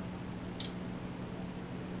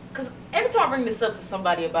because every time I bring this up to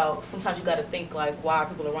somebody about, sometimes you got to think, like, why are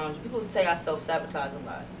people around you? People say I self-sabotage a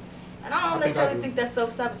lot. And I don't necessarily think that's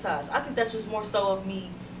self-sabotage. I think that's just more so of me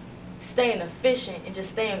staying efficient and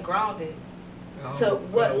just staying grounded to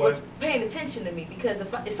what's paying attention to me. Because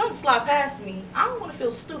if something slide past me, I don't want to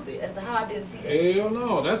feel stupid as to how I didn't see it. Hell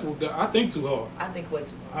no. I think too hard. I think way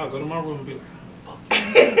too hard. I'll go to my room and be like, fuck.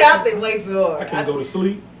 I think way too hard. I can't go to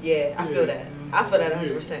sleep. Yeah, I feel that. I feel that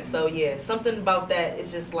 100%. So yeah, something about that is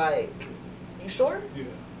just like, you sure? Yeah.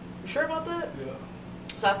 You sure about that? Yeah.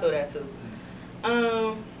 So I feel that too.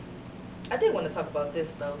 I did want to talk about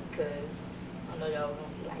this though, because I know y'all gonna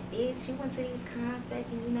be like, bitch, you went to these concerts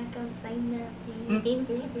and you're not gonna say nothing.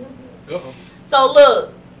 So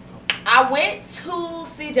look, I went to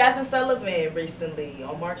see Jazmine Sullivan recently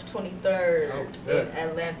on March 23rd in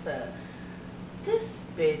Atlanta. This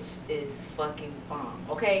bitch is fucking bomb,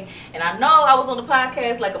 okay? And I know I was on the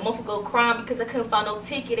podcast like a month ago crying because I couldn't find no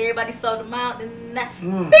ticket. Everybody sold them out. And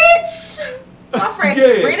bitch! My friend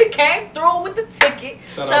Sabrina came through with the ticket.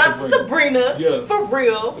 Shout out to Sabrina. Yeah. For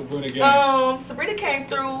real. Sabrina came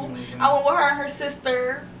through. I went with her and her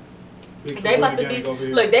sister. They about to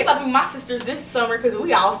be my sisters this summer because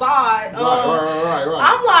we outside. Right.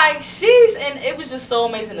 I'm like, sheesh, and it was just so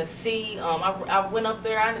amazing to see. I went up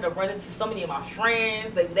there. I ended up running to so many of my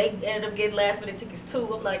friends. They ended up getting last minute tickets too.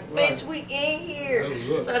 I'm like, bitch, we in here.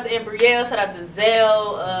 Shout out to Embrielle. Shout out to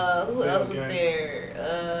Zell. Who else was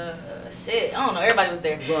there? Shit, I don't know. Everybody was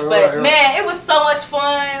there, man, it was so much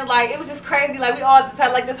fun. Like, it was just crazy. Like, we all just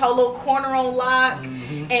had like this whole little corner on lock,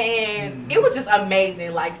 and it was just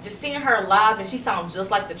amazing. Like, just seeing her live, and she sounds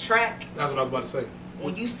just like the track. That's what I was about to say.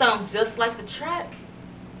 When you sound just like the track,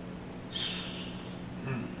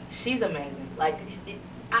 she's amazing. Like,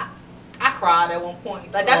 I cried at one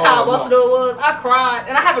point. Like, that's how emotional it was. I cried,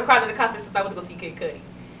 and I haven't cried at a concert since I went to go see Kid Cudi.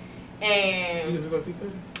 And you went to go see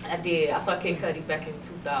Cudi? I did. I saw Kid Cudi back in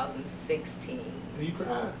 2016. And you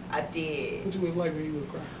cried? I did. What you was like when you was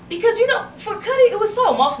crying? Because, you know, for Cudi, it was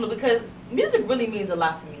so emotional because music really means a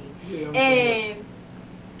lot to me. Yeah, and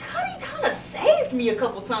Cudi kind of saved me a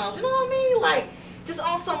couple times. You know what I mean? Like, just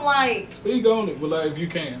on some, like... Speak on it, but, like, if you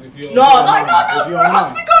can. If you no, I'll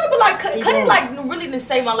speak on it, but, like, Cudi, like, really didn't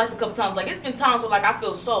save my life a couple times. Like, it's been times where, like, I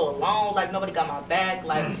feel so alone. Like, nobody got my back.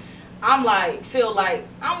 Like, I'm, like, feel like...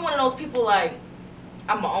 I'm one of those people, like...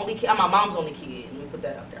 I'm my only kid. I'm my mom's only kid. Let me put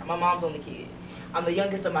that out there. I'm my mom's only kid. I'm the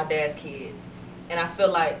youngest of my dad's kids. And I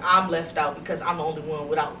feel like I'm left out because I'm the only one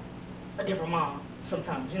without a different mom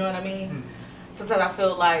sometimes. You know what I mean? Sometimes I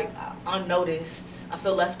feel like unnoticed. I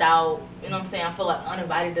feel left out. You know what I'm saying? I feel like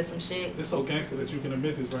uninvited to some shit. It's so gangster that you can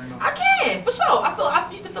admit this right now. I can, for sure. I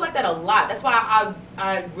used to feel like that a lot. That's why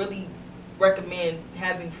I really recommend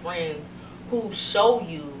having friends who show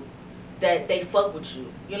you that they fuck with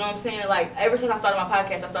you. You know what I'm saying? Like, ever since I started my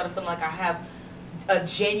podcast, I started feeling like I have a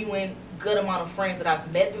genuine, good amount of friends that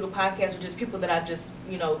I've met through the podcast, or just people that I've just,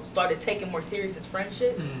 you know, started taking more serious as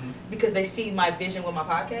friendships because they see my vision with my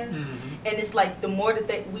podcast. And it's like, the more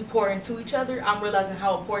that we pour into each other, I'm realizing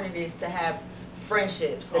how important it is to have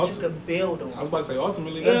friendships that you can build on. I was about to say,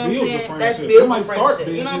 ultimately, that builds a friendship. That builds it might start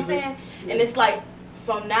business. You know what I'm saying? And it's like,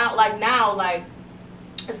 from now,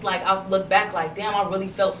 it's like I look back like, damn, I really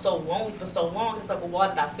felt so lonely for so long. It's like, well, why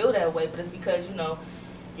did I feel that way? But it's because, you know,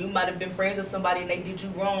 you might have been friends with somebody and they did you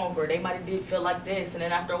wrong, or they might have did feel like this, and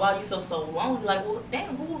then after a while you feel so lonely, like, well,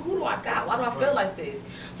 damn, who do I got? Why do I feel like this?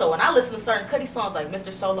 So when I listen to certain Cudi songs like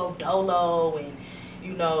Mr. Solo Dolo and,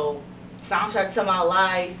 you know, Soundtrack to My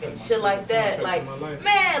Life and shit like that, like,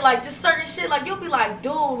 man, like, just certain shit, like, you'll be like,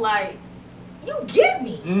 dude, like, you get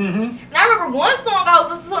me. And I remember one song I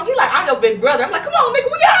was listening to him, he like, I'm your big brother. I'm like, come on,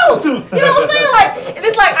 nigga, we out. You know what I'm saying? Like, and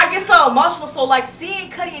it's like, I get so emotional. So, like,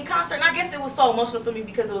 seeing Cudi in concert, and I guess it was so emotional for me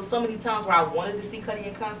because it was so many times where I wanted to see Cudi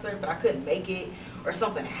in concert, but I couldn't make it, or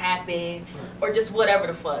something happened, or just whatever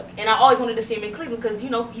the fuck. And I always wanted to see him in Cleveland because,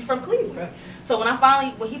 you know, he's from Cleveland. So when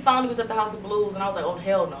he finally was at the House of Blues, and I was like, oh,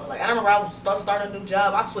 hell no. Like, I remember I was starting a new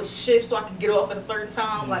job. I switched shifts so I could get off at a certain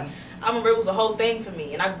time. Like, I remember it was a whole thing for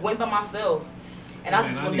me, and I went by myself. And I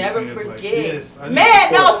just will never forget. Like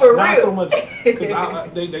man, no, for real. Not so much, because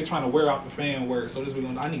they trying to wear out the fan word. So this week,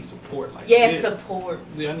 I need support like this. Support.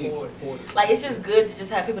 Yeah, I need support. Like, it's just good to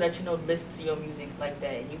just have people that, you know, listen to your music like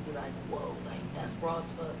that. And you be like, whoa, like, that's raw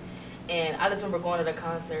as fuck. And I just remember going to the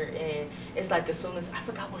concert, and it's like, as soon as, I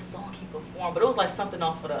forgot what song he performed, but it was like something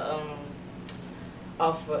off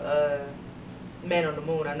of Man on the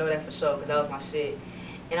Moon. I know that for sure, because that was my shit.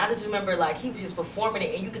 And I just remember, like, he was just performing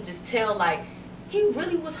it, and you could just tell, like, he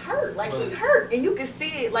really was hurt. Like, he hurt. And you could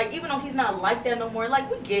see it. Like, even though he's not like that no more,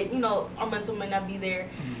 like, we get, you know, our mental may not be there.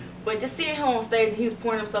 But just seeing him on stage and he was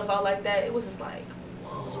pouring himself out like that, it was just like,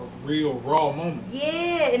 whoa. It was a real raw moment.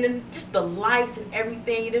 Yeah. And then just the lights and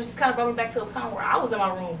everything. It just kind of brought me back to a time where I was in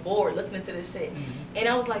my room bored listening to this shit. And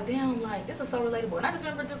I was like, damn, like, this is so relatable. And I just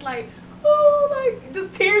remember just like, oh, like,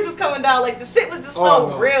 just tears just coming down. Like, the shit was just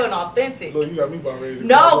so real and authentic. Look, you got me about ready to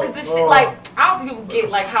no, because this shit, like, I don't think people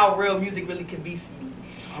get, like, how real music really can be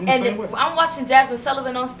for me. I'm watching Jazmine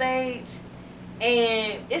Sullivan on stage,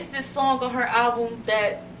 and it's this song on her album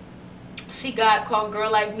that she got called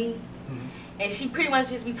Girl Like Me. And she pretty much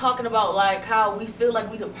just be talking about, like, how we feel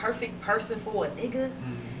like we the perfect person for a nigga.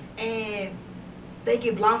 And they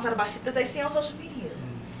get blindsided by shit that they see on social media.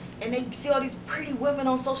 And they see all these pretty women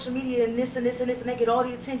on social media and this and this and this, and they get all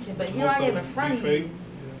the attention. But here I am in front of you,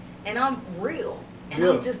 and I'm real, and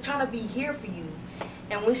I'm just trying to be here for you.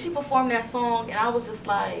 And when she performed that song, and I was just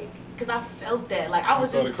like, because I felt that, like I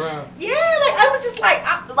was just, crying. Yeah, like I was just like,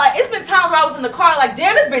 it's been times where I was in the car, like,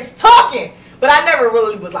 damn, this bitch talking, but I never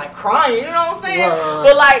really was like crying, you know what I'm saying? Right.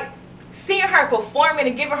 But like seeing her performing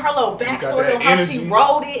and giving her little backstory of how she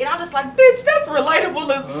wrote it, and I'm just like, bitch, that's relatable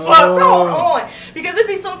as fuck. Hold on, because it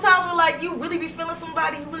be sometimes where like you really be feeling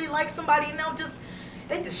somebody, you really like somebody, and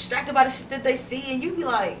they distracted by the shit that they see, and you be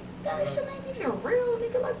like, damn, this shit ain't even real,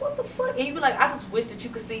 nigga. Like, what the fuck? And you be like, I just wish that you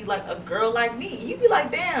could see like a girl like me. And you be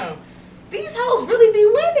like, damn, these hoes really be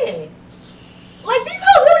winning. Like, these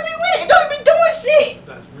hoes really be winning and don't even be doing shit.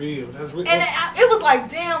 That's real. That's real. And it was like,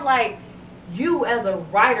 damn, like, you as a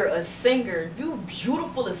writer, a singer, you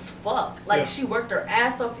beautiful as fuck. Like, she worked her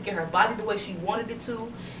ass off to get her body the way she wanted it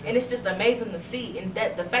to. And it's just amazing to see. And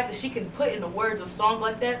that the fact that she can put in the words a song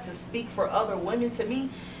like that to speak for other women, to me,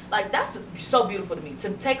 like, that's so beautiful to me. To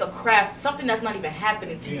take a craft, something that's not even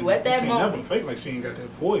happening to you at that moment. Never fake like she ain't got that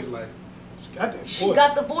voice. Like, she got that voice. She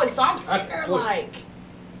got the voice. So I'm sitting there like,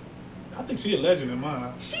 I think she a legend in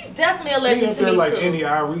mine. She's definitely a legend to me, like too. India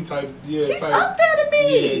Arie type. Yeah, she's up there to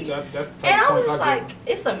me. Yeah, that's the type and of I was just I like,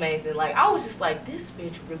 it's amazing. Like, I was just like, this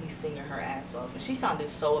bitch really singing her ass off, and she sounded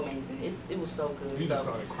so amazing. It was so good. You just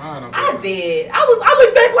started crying. I did. I looked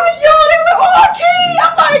back like, yo, they was like, oh, King.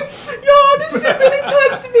 I'm like, yo, this shit really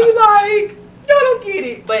touched me. Like, y'all don't get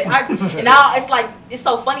it. But and now it's like, it's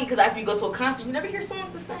so funny because after you go to a concert, you never hear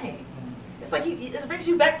songs the same. It's like it brings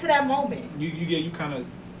you back to that moment. You kind of.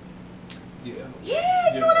 Yeah,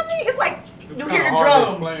 you know what I mean? It's like you hear the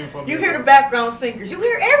drums, you hear the background singers, you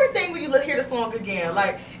hear everything when you hear the song again.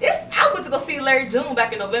 Like, I went to go see Larry June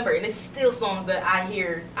back in November, and it's still songs that I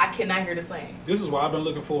cannot hear the same. This is why I've been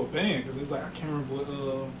looking for a band, because it's like, I can't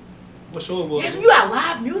remember what show it was. Yes, you got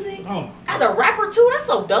live music? Oh. As a rapper too? That's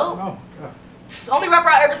so dope. Oh, God. The only rapper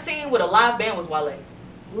I ever seen with a live band was Wale.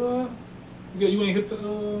 What? You ain't hip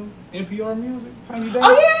to NPR music? Tiny Desk?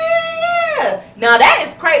 Oh, yeah. Now, that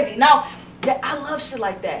is crazy. Now, I love shit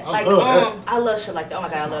like that. I love shit like that. Oh my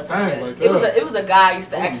God, I love Tiny Desk. It was a guy I used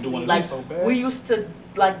to actually like. So we used to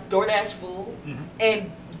like DoorDash food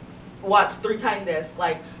and watch 3 Tiny Desks.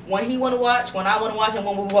 Like, when he want to watch, when I want to watch, and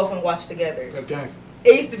when we both want to watch together. That's gangster.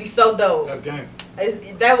 It used to be so dope. That's gangster.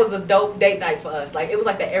 That was a dope date night for us. Like, it was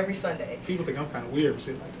like that every Sunday. People think I'm kind of weird and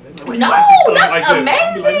shit like that. No, that's like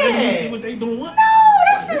amazing. Like, let me see what they doing. No,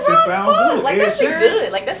 that shit sound good. Like, that shit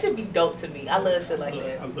good. Like, that should be dope to me. I love shit like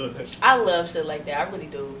that. I love that shit. I love shit like that. I really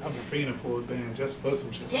do. I've been feeling for a band just for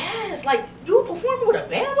some shit. Yes, like, you performing with a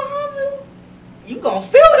band behind you? You gonna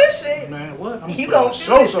feel this shit. Man, what? You gonna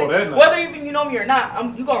feel this shit. That night. Whether even you know me or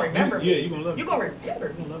not, you gonna remember me. Yeah, you gonna love me. You gonna remember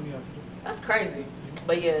me. You gonna love me after that. That's crazy.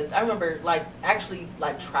 But yeah, I remember like actually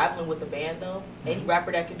like traveling with the band though. Any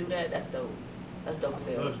rapper that can do that, that's dope. That's dope as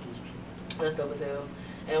hell. That's dope as hell.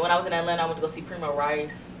 And when I was in Atlanta, I went to go see Primo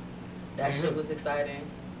Rice. That shit was exciting.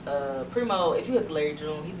 Primo, if you have Larry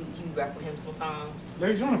June, he rap with him sometimes.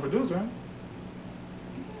 Larry June a producer, right?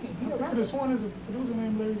 I could have sworn there's a producer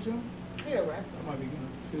named Larry June. He a rapper. I might be getting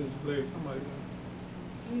confused with Larry somebody.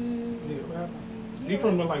 He a rapper. He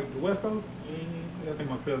from like the West Coast? I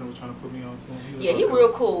think my cousin was trying to put me on to him. He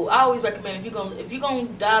real cool. I always recommend if you gonna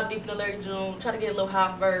dive deep into Larry June, try to get a little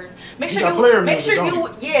high first. Make sure you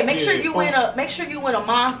in a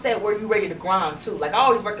mindset where you ready to grind too. Like, I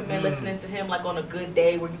always recommend listening to him like on a good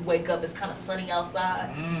day where you wake up, it's kind of sunny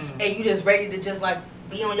outside, and you just ready to just like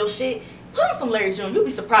be on your shit. Put on some Larry June. You'll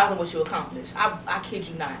be surprised at what you accomplish. I kid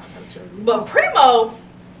you not. But Primo,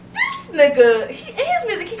 this nigga, in his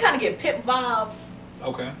music, he kind of get pimp vibes.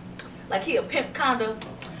 Okay. Like, he a pimp kinda.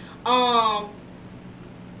 And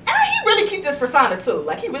he really keeps this persona too.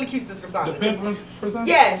 Like, he really keeps this persona. The pimp persona?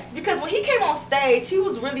 Yes, because when he came on stage, he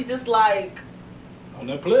was really just like on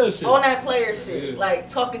that player shit. Yeah. Like,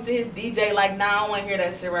 talking to his DJ like, nah, I don't wanna hear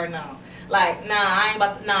that shit right now. Like,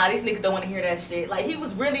 nah, these niggas don't wanna hear that shit. Like, he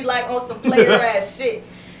was really like on some player ass shit.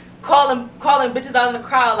 Calling bitches out in the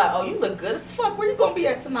crowd like, oh, you look good as fuck. Where you gonna be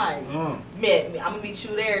at tonight? I'm gonna meet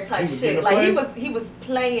you there type shit. Like, he was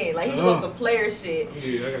playing. Like, he was on some player shit.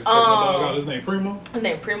 Yeah, I gotta check my dog out. His name Primo? His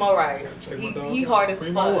name Primo Rice. He hard as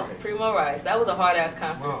fuck. Primo Rice. That was a hard ass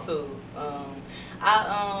concert too.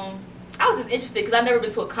 I was just interested because I've never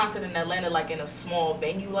been to a concert in Atlanta like in a small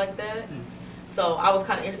venue like that. So it was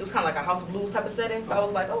kind of like a House of Blues type of setting. So I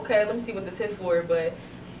was like, okay, let me see what this hit for. But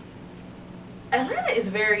Atlanta is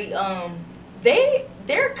very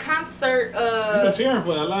Their concert. You've been cheering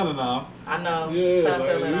for Atlanta now. I know. Yeah, shout out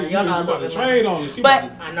to Atlanta. Y'all know I love Atlanta. Trade on it.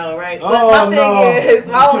 But I know, right? But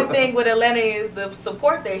my only thing with Atlanta is the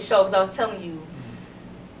support they show. Because I was telling you,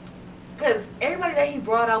 because everybody that he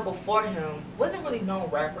brought out before him wasn't really known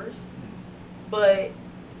rappers, but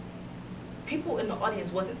people in the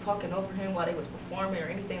audience wasn't talking over him while they was performing or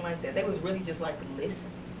anything like that. They was really just like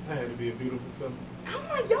listening. That had to be a beautiful feeling. I'm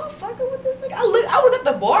like, y'all fucking with this nigga. I was at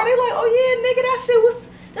the bar. They like, oh yeah, nigga,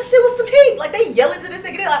 that shit was some heat. Like they yelling to this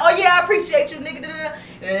nigga. They like, oh yeah, I appreciate you, nigga. And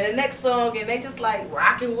then the next song, and they just like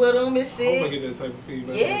rocking with him and shit. I hope I get that type of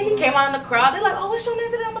feedback. Yeah, he came out in the crowd. They like, oh, what's your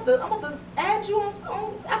name today? I'm about to add you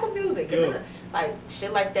on Apple Music. Yeah. Like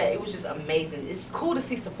shit like that. It was just amazing. It's cool to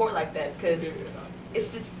see support like that because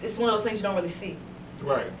it's one of those things you don't really see.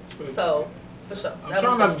 Right. So. For sure. I'm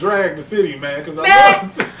trying not to drag the city, man, because and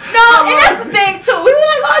that's the thing too. We were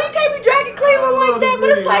like, oh, you can't be dragging Cleveland like that, but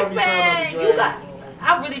it's like, man, you got.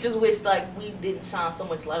 I really just wish like we didn't shine so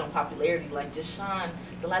much light on popularity, like just shine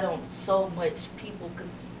the light on so much people,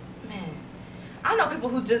 because man, I know people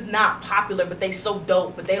who just not popular, but they so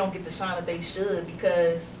dope, but they don't get the shine that they should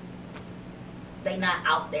because they not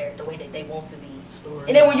out there the way that they want to be.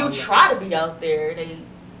 And then when you try to be out there, they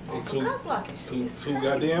some cock blocking shit. Too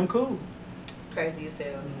goddamn cool. Crazy as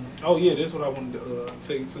hell. Oh yeah, that's what I wanted to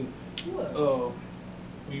tell you too. What?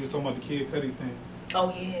 When you was talking about the Kid Cudi thing. Oh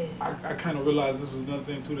yeah. I kind of realized this was another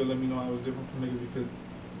thing too that let me know I was different from niggas, because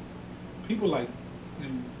people like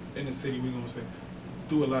in the city, we gonna say,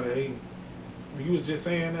 do a lot of hating. When you was just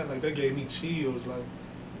saying that, like that gave me chills. Like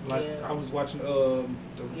I was watching the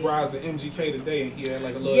rise of MGK today, and he had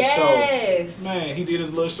like a little show. Man, he did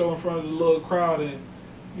his little show in front of the little crowd, and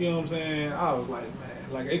you know what I'm saying. I was like, man.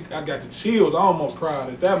 Like, I got the chills. I almost cried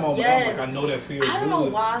at that moment. I'm like, I know that feels good. I don't know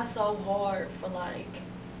why it's so hard for, like,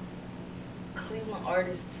 Cleveland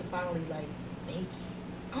artists to finally, like, make it.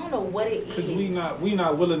 I don't know what it is. Because we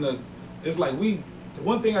not willing to, it's like the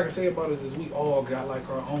one thing I can say about us is we all got, like,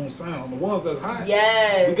 our own sound. The ones that's hot.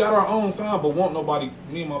 Yes. We got our own sound, but won't nobody,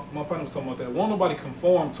 me and my partner was talking about that, won't nobody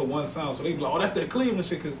conform to one sound. So they be like, oh, that's that Cleveland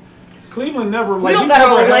shit, because Cleveland never, like, we don't got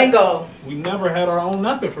our own lingo. We never had our own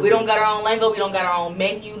nothing for We don't got our own lingo. We don't got our own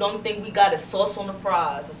menu. The only thing we got is sauce on the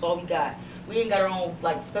fries. That's all we got. We ain't got our own,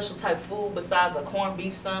 like, special type food besides a corned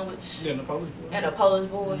beef sandwich. Yeah, and a Polish boy. And a Polish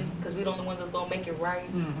boy, because we the only ones that's going to make it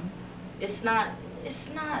right. Mm-hmm.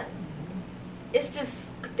 It's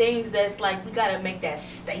just things that's, like, we got to make that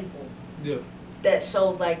staple. Yeah. That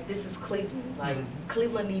shows, like, this is Cleveland. Like,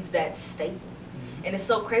 Cleveland needs that staple. And it's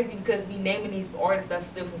so crazy because we naming these artists that's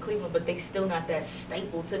still from Cleveland, but they still not that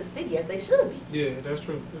staple to the city as they should be. Yeah, that's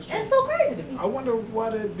true. That's true. And it's so crazy to me. I wonder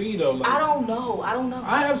why that be though. Like, I don't know.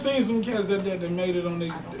 I have seen some cats that made it on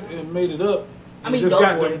and made it up. I mean, just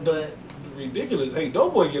Doughboy, got the ridiculous. Hey,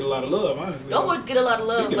 Doughboy get a lot of love, honestly. Doughboy get a lot of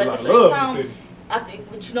love, but at the same time, I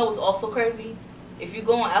think. But you know what's also crazy? If you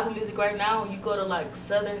go on Apple Music right now and you go to like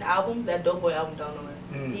Southern albums, that Doughboy album don't know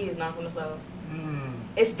it. He is not from the South.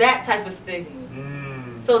 It's that type of stigma.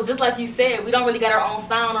 So just like you said, we don't really got our own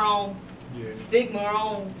sound, our own stigma, our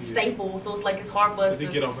own staple. So it's like it's hard for us to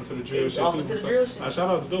get off into the drill shit too. I shout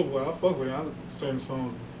out to Doughboy. I fuck with it. I certain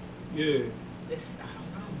songs. Yeah.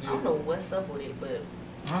 I don't know what's up with it, but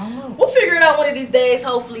I don't know. We'll figure it out one of these days,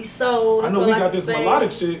 hopefully. So I know we got this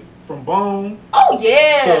melodic shit from Bone. Oh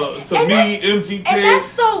yeah. To me, MGK. And that's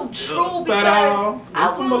so true because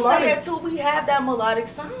I will say that too. We have that melodic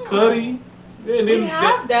sound. Cudi. Yeah, we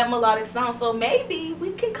have that melodic sound, so maybe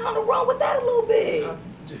we can kind of run with that a little bit.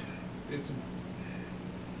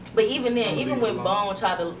 But even then, even when Bone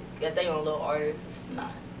tried to get their own little artists, it's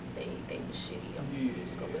not. They was shitty. I'm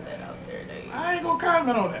just gonna put that out there. I ain't gonna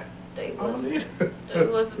comment on that. They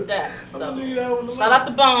wasn't that. So shout out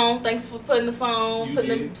to Bone. Thanks for putting us on,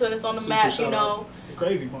 putting us on the map. You know,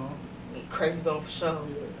 Crazy Bone. Crazy Bone for sure.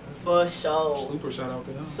 For sure. Super shout out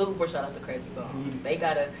to them. Super shout out to Crazy Bone. They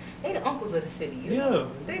the uncles of the city. Yeah.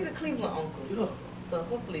 They the Cleveland uncles. Yeah. So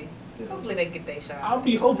hopefully they get their shine. I'll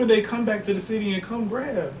be hoping they come back to the city and come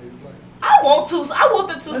grab me. Like, I want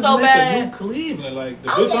them to so bad. The new Cleveland, like the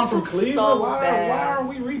bitch I'm from Cleveland. So why are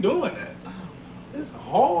we redoing that? It's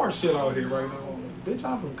hard shit out here right now. Bitch,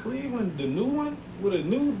 I'm from Cleveland, the new one with a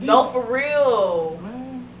new. No, for real.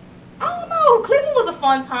 Man. I don't know. Cleveland was a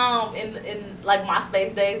fun time in like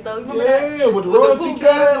MySpace days, though. You remember that? Yeah, with the royalty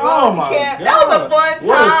camp. Oh my God, that was a fun time.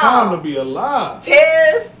 What a time to be alive.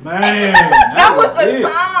 Tez. Man, that was a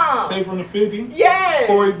time. Take from the 50. Yes.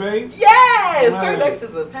 Corey Bates. Yes. Corey Bates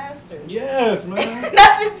is a pastor. Yes, man.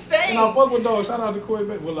 That's insane. And I fuck with Dog. Shout out to Corey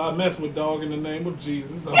Bates. Well, I mess with Dog in the name of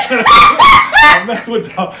Jesus. I mess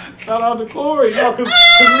with Dog. Shout out to Corey. Yo, cause me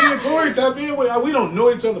and Corey tap in with. We don't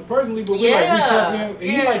know each other personally, but we tap in.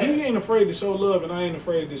 He ain't afraid to show love, and I ain't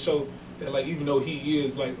afraid to show that. Like, even though he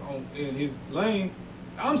is like in his lane,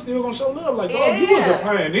 I'm still gonna show love. Like, oh, he was a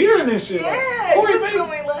pioneer in this shit. Yeah, like, Corey Bates,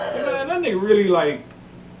 showing love. Man, that nigga really like.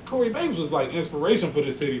 Corey Bates was like inspiration for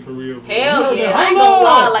the city for real. Hell yeah, I ain't gonna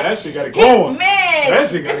lie. Like, that shit got it going. Man, that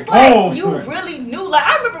shit got it going. Like you really knew. Like,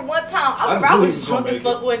 I remember one time, I was drunk as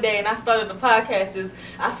fuck one day, and I started the podcast.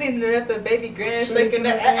 I seen it at the Baby Grand shaking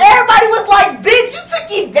that. Everybody was like, "Bitch, you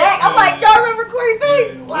took it back." I'm like, y'all remember Corey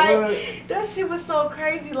Bates? Yeah, like, that shit was so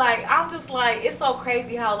crazy. Like, I'm just like, it's so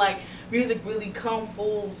crazy how like music really come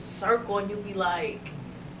full circle, and you be like,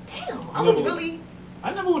 damn, I was really.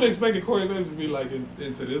 I never would have expected Corey Bates to be like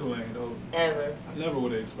into this lane though. Ever. I never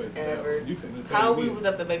would have expected ever. That. You couldn't have how we was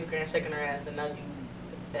at the Baby Grand shaking her ass, and now you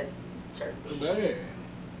at church. Man.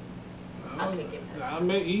 I can't get past. I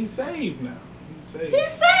mean, he's saved now. He's saved.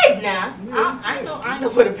 He's saved now. Yeah, I know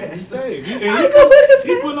what a pass. He's saved.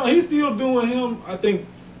 He's still doing him. I think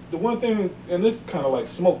the one thing, and this kind of like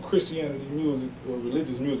smoke Christianity music or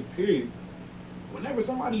religious music period. Whenever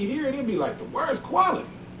somebody hear it, it'd be like the worst quality.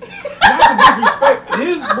 Not to disrespect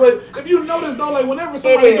his, but if you notice though, like whenever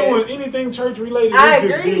somebody doing anything church related, it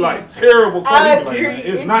just be like terrible quality. I agree. Like,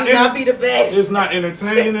 it's it not do not be the best. It's not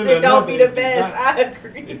entertaining. It don't be the best. I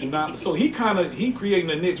agree. It do not. So he creating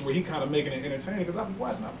a niche where he kind of making it entertaining because I be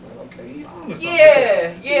watching. I be like, okay, he on to something.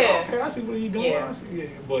 Yeah. Okay, I see what he doing. Yeah. I see. Yeah,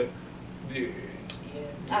 but yeah.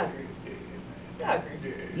 I agree. I agree.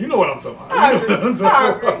 Yeah, you know what I'm talking about. I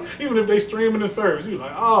agree. Even if they streaming the service, you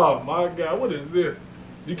like, oh my God, what is this?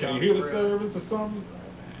 You can't hear the service or something?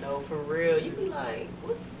 No, for real. You be like,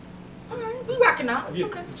 what's... Alright, we rocking out. It's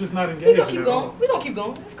okay. It's just not engaging. We gonna keep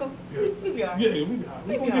going. It's cool. Yeah. We be alright. Yeah,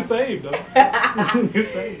 we gonna get saved, though. We gonna get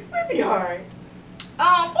saved. We be alright.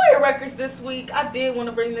 For your records this week, I did want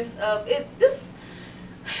to bring this up.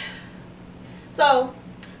 So,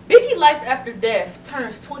 Biggie Life After Death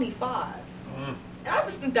turns 25. And I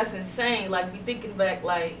just think that's insane. Like, be thinking back,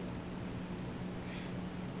 like,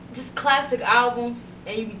 just classic albums,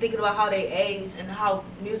 and you be thinking about how they age and how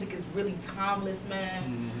music is really timeless, man.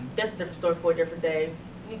 Mm-hmm. That's a different story for a different day.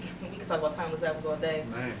 We can talk about timeless albums all day.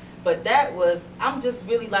 Man. But I'm just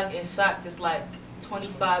really like in shock. This like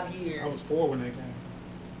 25 years. I was 4 when they came.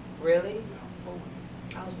 Really?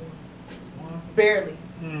 Yeah, I was 1. 1? Barely.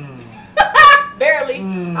 Barely.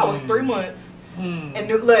 I was 3 months. And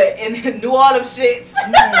knew all them shits.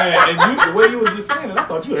 Man, and the way you was just saying it, I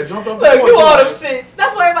thought you had jumped up. Knew all them shits.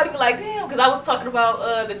 That's why everybody be like, damn, because I was talking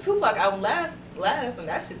about the Tupac album last, and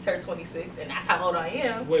that shit turned 26, and that's how old I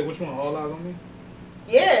am. Wait, which one? All Eyes on Me?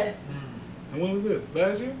 Yeah. And when was this?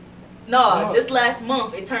 Last year? No, just last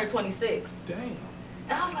month it turned 26. Damn. And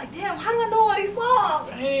I was like, damn, how do I know all these songs?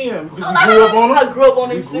 Damn, because we grew up on them. I grew up on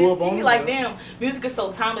them shit. You be like, damn, music is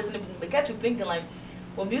so timeless, and it got you thinking like,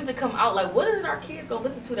 when music come out, like, what are our kids gonna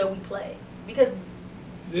listen to that we play? Because a lot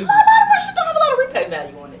of our shit don't have a lot of replay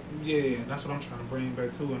value on it. Yeah, that's what I'm trying to bring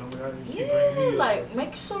back to. And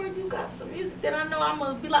Make sure you got some music that I know I'm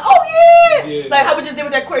gonna be like, oh yeah, like how we just did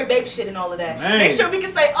with that Corey Bates shit and all of that. Man. Make sure we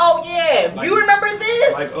can say, oh yeah, like, you remember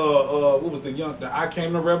this? Like what was the I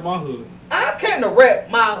Came to Rep My Hood. I Came to Rep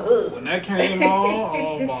My Hood. When that came on,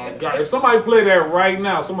 oh my God! If somebody play that right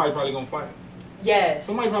now, somebody probably gonna fight. Yes.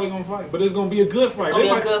 Somebody probably gonna fight, but it's gonna be a good fight. It's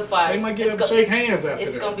gonna be a good fight. They might get up and shake hands after that.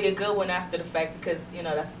 It's gonna be a good one after the fact because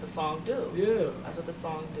that's what the song do. Yeah. That's what the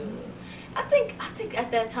song do. I think at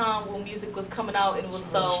that time when music was coming out and it was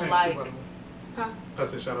so like, I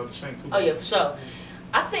said shout out to Shank too. Oh yeah, for sure.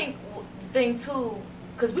 I think the thing too,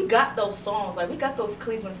 because we got those songs, like we got those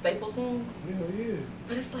Cleveland staple songs. Yeah.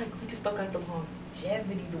 But it's like we just don't got the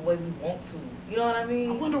longevity the way we want to. You know what I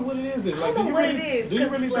mean? I wonder what it is. I don't know what it is. Do you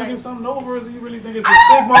really think it's something over, or do you really think it's a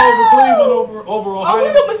stigma over Cleveland, over Ohio?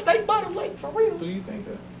 Oh, we a mistake by the lake, for real. Do you think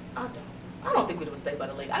that? I don't think we're a mistake by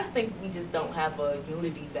the lake. I just think we just don't have a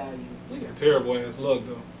unity value. We got terrible ass luck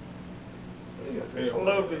though. We got terrible. A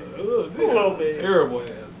little bit. Terrible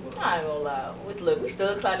ass luck. I ain't gonna lie. Look, we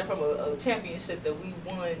still excited from a championship that we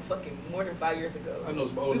won fucking more than 5 years ago. I know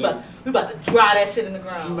some old niggas. We about to dry that shit in the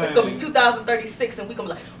ground. Man. It's gonna be 2036 and we gonna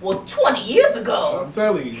be like, well, 20 years ago. I'm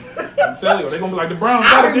telling you. They gonna be like the Browns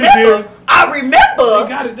got it this year. I remember. They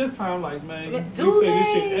got it this time. Like, man, we say this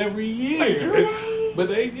shit every year. Like, do they? But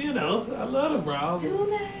they, you know, I love the Browns. Do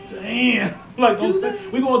they? Damn. Like,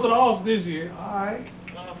 we going to the office this year. All right.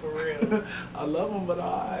 Oh, for real. I love them, but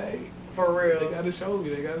all right. For real. They got to show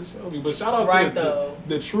me. But shout out to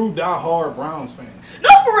the true die-hard Browns fan. No,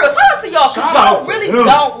 for real. Shout out to y'all, because y'all really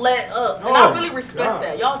don't let up. And I really respect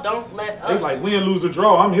that. Y'all don't let up. They like win, lose, or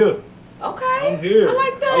draw. I'm here. Okay. I'm here. I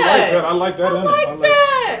like that. I like that. I like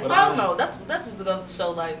that. So I don't know. That's what goes to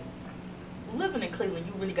show, like, living in Cleveland,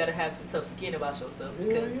 you really got to have some tough skin about yourself.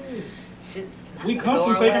 Because shit's not we come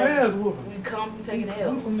from taking ass whooping. We come from taking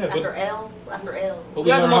L's. After L. But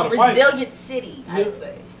we are the most resilient city, I'd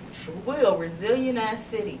say. Resilient ass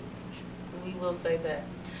city. We will say that.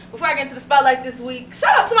 Before I get into the spotlight this week,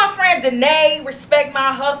 shout out to my friend Danae. Respect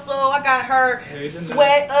my hustle. I got her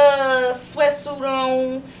sweatsuit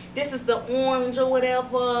on. This is the orange or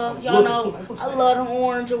whatever. Y'all know I love the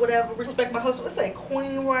orange or whatever. Respect my hustle. It's a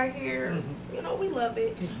queen right here. Mm-hmm. You know, we love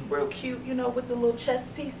it. Mm-hmm. Real cute, you know, with the little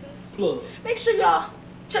chest pieces. Plug. Make sure y'all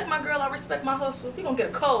check my girl. I respect my hustle. We gonna get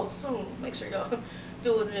a code soon. Make sure y'all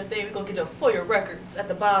do it in a thing. We're gonna get your For Your Records at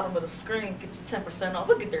the bottom of the screen. Get you 10% off.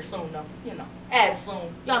 We'll get there soon though. You know, add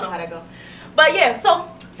soon. Y'all know how that go. But yeah, so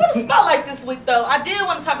for the spotlight this week though, I did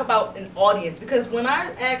want to talk about an audience, because when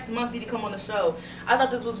I asked Monty to come on the show, I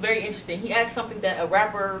thought this was very interesting. He asked something that a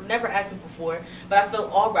rapper never asked me before, but I feel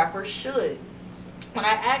all rappers should. When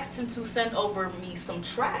I asked him to send over me some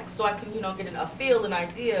tracks so I can, you know, get a feel, an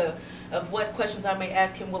idea of what questions I may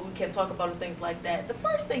ask him, what we can talk about, and things like that, the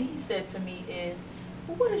first thing he said to me is,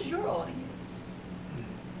 well, what is your audience?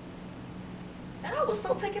 And I was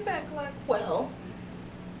so taken back, like, well,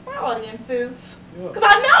 my audience is, because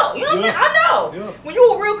I know, you know what I'm saying? I know. Yeah. When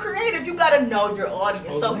you're a real creative, you got to know your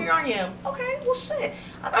audience. So here I am. Okay, well, shit.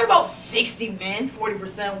 I got about 60 men,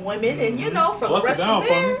 40% women, and, you know, from the rest from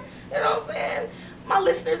there, you know what I'm saying? My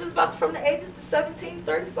listeners is about from the ages to 17 to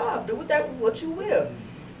 35. Do with that what you will.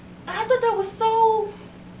 And I thought that was so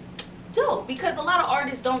dope, because a lot of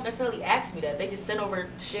artists don't necessarily ask me that. They just send over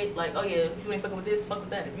shit like, oh yeah, if you ain't fucking with this, fuck with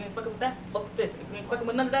that. If you ain't fucking with that, fuck with this. If you ain't fucking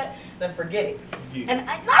with none of that, then forget it. Yeah. And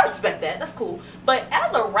I respect that. That's cool. But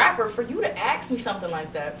as a rapper, for you to ask me something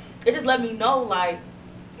like that, it just let me know, like,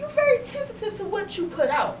 you're very tentative to what you put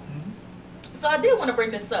out. Mm-hmm. So I did want to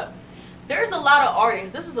bring this up. There's a lot of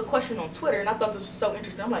artists. This was a question on Twitter, and I thought this was so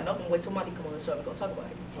interesting. I'm like, no, I'm gonna wait till Monty come on the show and go talk about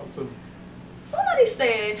it. Talk to me. Somebody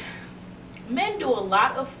said, men do a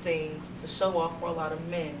lot of things to show off for a lot of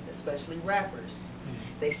men, especially rappers.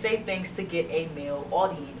 Mm-hmm. They say things to get a male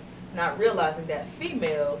audience, not realizing that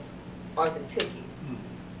females are the ticket. Mm-hmm.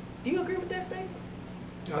 Do you agree with that statement?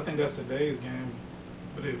 I think that's today's game.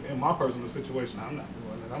 But in my personal situation, I'm not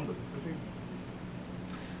doing that. I'm looking for people.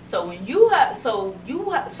 So when you have, so you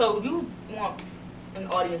want an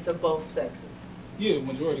audience of both sexes? Yeah,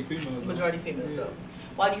 majority females. Majority females, though.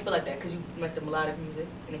 Why do you feel like that? Because you make the melodic music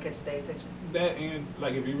and it catches their attention. That, and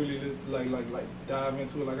like if you really just like dive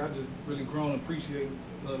into it, like I just really grown appreciation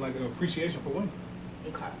for women.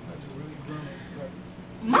 Okay. I just really grown.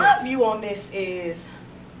 My view on this is,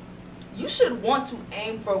 you should want to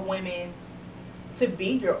aim for women to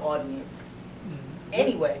be your audience. Mm-hmm.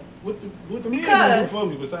 Anyway. What the men gonna do for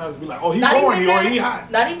me besides be like, oh, he horny or he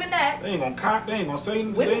hot? Not even that. They ain't gonna cop. They ain't gonna say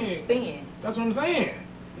anything. Women spin. That's what I'm saying.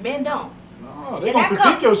 Men don't. No, they gonna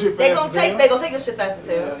critique your shit fast as hell. They gonna take your shit fast as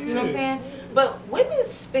hell. You know what I'm saying? But women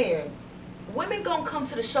spin. Women gonna come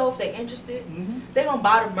to the show if they interested. Mm-hmm. They gonna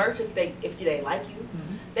buy the merch if they like you.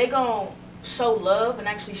 Mm-hmm. They gonna show love and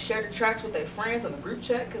actually share the tracks with their friends on the group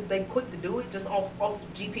chat because they quick to do it just off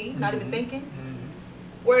GP, mm-hmm. not even thinking. Mm-hmm.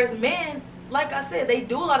 Whereas men, like I said, they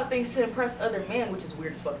do a lot of things to impress other men, which is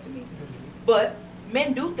weird as fuck to me. Mm-hmm. But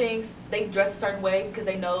men do things, they dress a certain way because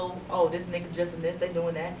they know, oh, this nigga dressing this, they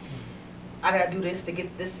doing that. Mm-hmm. I gotta do this to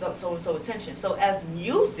get this so-and-so attention. So as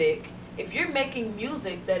music, if you're making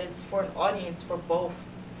music that is for an audience for both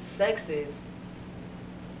sexes,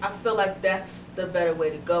 I feel like that's the better way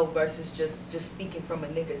to go versus just speaking from a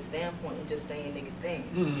nigga standpoint and just saying nigga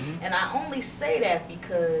things. Mm-hmm. And I only say that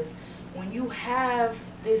because when you have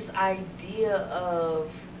this idea of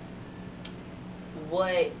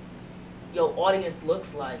what your audience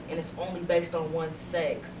looks like and it's only based on one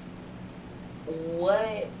sex,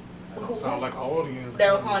 what... That don't sound like an audience. That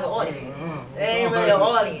don't sound like an audience. It ain't really an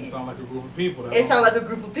audience. It sound like a group of people. It sound like a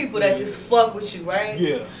group of people that just fuck with you, right?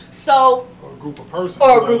 Yeah. So... Or a group of persons.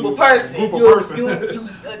 Or a group of persons.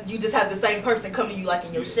 You just have the same person come to you like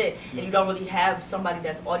in your shit, and you don't really have somebody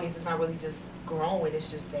that's audience. It's not really just growing. It's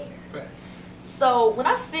just there. Right. So when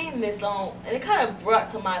I seen this on, and it kind of brought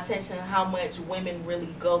to my attention how much women really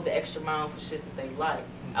go the extra mile for shit that they like.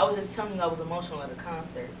 Mm-hmm. I was just telling you I was emotional at a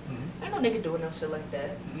concert. Mm-hmm. Ain't no nigga doing no shit like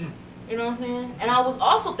that. Mm-hmm. You know what I'm saying? And I was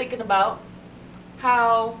also thinking about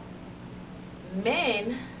how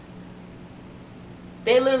men,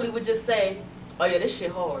 they literally would just say, oh yeah, this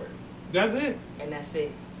shit hard. That's it. And that's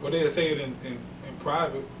it. Or they'll say it in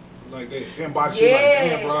private. Like they inbox you like,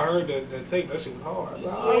 damn, bro, I heard that tape, that shit was hard.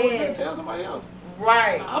 Like, I wouldn't tell somebody else.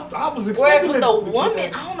 Right. I was expecting whereas with the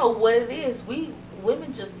woman, I don't know what it is.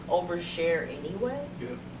 Women just overshare anyway. Yeah.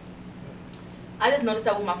 I just noticed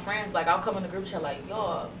that with my friends. Like, I'll come in the group chat like,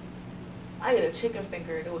 y'all, I ate a chicken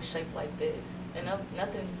finger that was shaped like this. And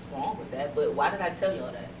nothing's wrong with that. But why did I tell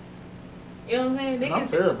y'all that? You know what I'm saying? Niggas, I'm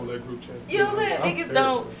terrible at group chats. You know what I'm saying? Niggas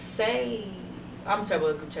don't say. I'm terrible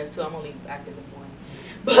at group chats too. I'm only active in one.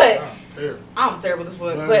 But I'm terrible at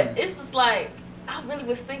one. But it's just like, I really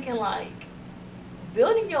was thinking like,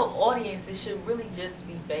 building your audience, it should really just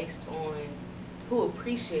be based on who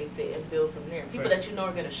appreciates it and build from there. People that you know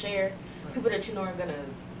are going to share. People that you know are going to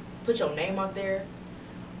put your name out there.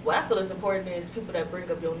 What I feel is important is people that bring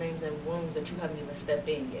up your names in rooms that you haven't even stepped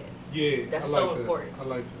in yet. Yeah, that's so important. I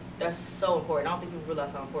like that. That's so important. I don't think people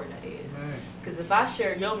realize how important that is. Because if I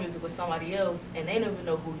share your music with somebody else and they don't even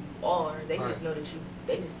know who you are, they just know that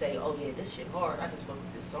they just say, oh yeah, this shit hard. I just fuck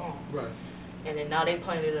with this song. Right. And then now they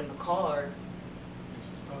playing it in the car.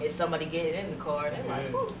 It's somebody getting in the car and they're like,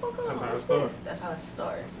 who the fuck on? That's how it starts. That's how it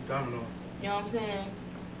starts. That's the domino. You know what I'm saying?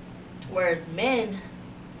 Whereas men,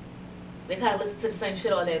 they kind of listen to the same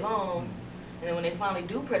shit all day long. And then when they finally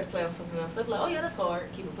do press play on something else, they're like, oh yeah, that's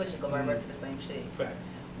hard. Keep it pushing, go right back to the same shit. Facts.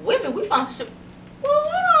 Women, we find some shit. Well,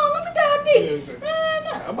 hold on, let me dive deep.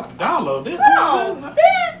 I'm about to download this. Hold on,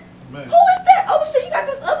 man. Who is that? Oh shit, he got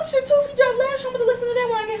this other shit too. If you drop last, I'm gonna listen to that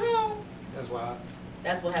when I get home. That's why.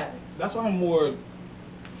 That's what happens. That's why I'm more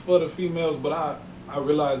for the females, but I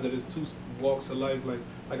realize that it's two walks of life.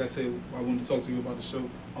 Like I said, I wanted to talk to you about the show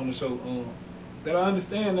on the show. That I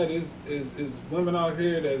understand that is women out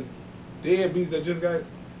here that's deadbeats that just got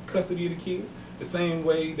custody of the kids. The same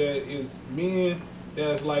way that is men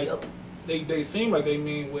that's like they seem like they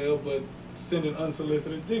mean well, but sending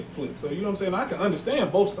unsolicited dick flicks. So you know what I'm saying? I can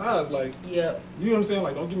understand both sides. Like, you know what I'm saying?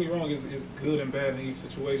 Like, don't get me wrong, it's good and bad in each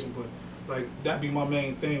situation, but like that be my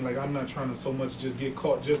main thing. Like, I'm not trying to so much just get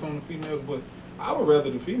caught just on the females, but I would rather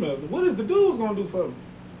the females. What is the dudes gonna do for me?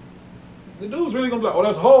 The dude's really gonna be like, oh,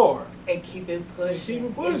 that's hard. And keep it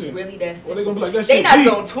pushing. It's really that simple. Or they gonna be like, that They shit not deep,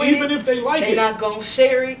 gonna tweet even it. if they like They it. not gonna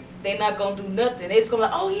share it. They not gonna do nothing. They just gonna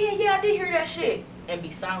be like, oh yeah, I did hear that shit, and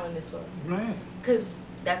be silent as well. Man. Cause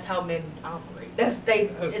that's how men operate.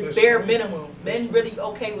 It's bare minimum. Men really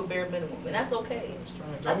okay with bare minimum, and that's okay.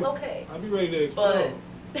 That's okay. I'll be ready to explore.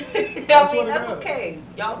 But I mean, that's okay.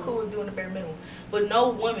 Y'all cool with doing the bare minimum. But no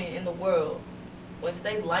woman in the world, once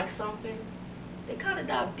they like something, they kind of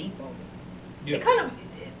dive deep on it. Yeah.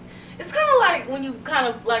 It's kind of like when you kind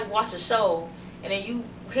of like watch a show and then you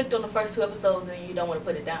hooked on the first 2 episodes and you don't want to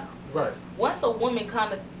put it down. Right. Once a woman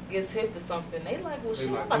kind of gets hip to something, they like, well, shit,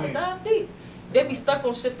 I'm about to dive deep. They be stuck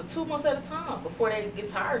on shit for 2 months at a time before they get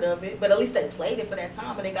tired of it. But at least they played it for that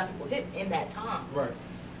time and they got people hip in that time. Right.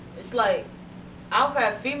 It's like, I've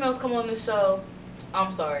had females come on this show.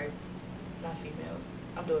 I'm sorry, not females.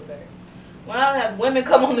 I'm doing better. When I have women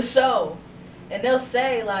come on the show and they'll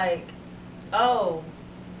say like, oh,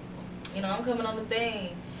 you know, I'm coming on the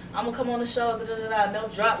thing. I'm gonna come on the show, and they'll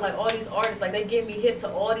drop like all these artists, like they get me hit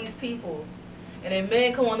to all these people. And then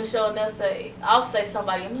men come on the show and they'll say, I'll say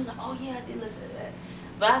somebody, and they're like, oh yeah, I did listen to that.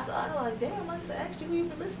 But I'm like, damn, I just asked you who you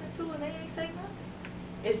been listening to and they ain't say nothing.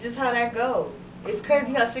 It's just how that goes. It's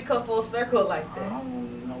crazy how shit come full circle like that. I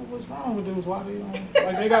don't know what's wrong with dudes. Why they don't,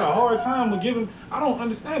 like they got a hard time with giving. I don't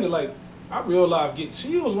understand it. Like, I real life get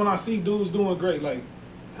chills when I see dudes doing great. Like,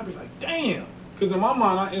 I be like, damn. Because in my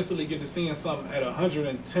mind, I instantly get to seeing something at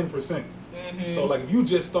 110%. Mm-hmm. So, like, if you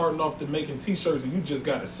just starting off to making T-shirts and you just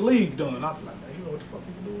got a sleeve done, I be like, man, you know what the fuck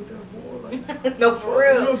you can do with that, boy? Like, no, for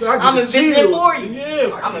real. You know what I'm envisioning for you. Yeah.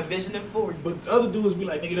 Like, I'm envisioning for you. But other dudes be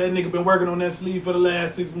like, nigga, that nigga been working on that sleeve for the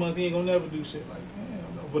last 6 months. He ain't gonna never do shit. Like,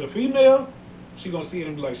 damn, no. But a female, she gonna see it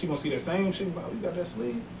and be like, she gonna see that same shit. Like, oh, you got that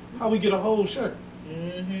sleeve? How we get a whole shirt?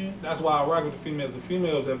 Mm-hmm. That's why I rock with the females. The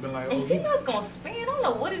females have been like, oh, and females gonna spin. I don't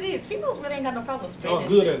know what it is. Females really ain't got no problem spinning. Y'all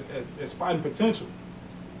good at spotting potential.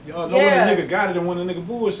 Y'all know when a nigga got it and when a nigga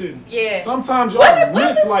bullshitting. Yeah. Sometimes y'all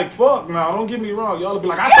miss like fuck. Now, don't get me wrong. Y'all be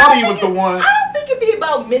like, I thought he was the one. I don't think it be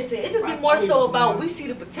about missing. It just be more so about we see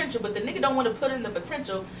the potential, but the nigga don't want to put in the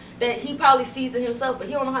potential that he probably sees in himself, but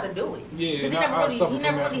he don't know how to do it. Yeah. Because he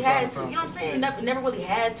never really had to. You know what I'm saying? Never really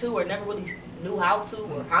had to, or never really knew how to,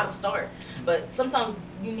 or how to start. But sometimes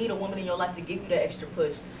you need a woman in your life to give you that extra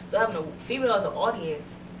push. So having a female as an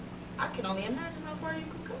audience, I can only imagine how far you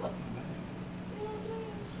can go.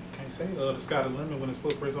 Can't say the sky the limit when it's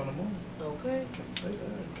footprints on the moon. Okay. Can't say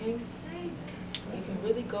that. Can't say that. You can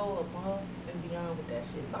really go above and beyond with that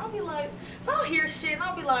shit. So I'll be like, so I'll hear shit and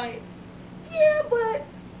I'll be like, yeah, but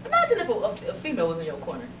imagine if a female was in your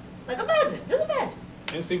corner. Like, just imagine.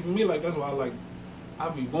 And see, for me, like, that's why I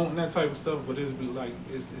be wanting that type of stuff, but it's be like,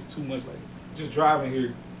 it's too much. Like, just driving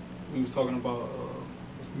here, we was talking about,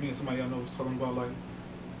 me and somebody I know was talking about, like,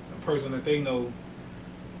 a person that they know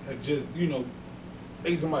had just,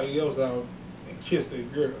 ate somebody else out and kissed their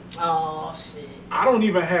girl. Oh, shit. I don't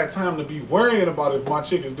even have time to be worrying about if my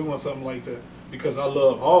chick is doing something like that because I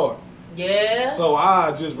love hard. Yeah. So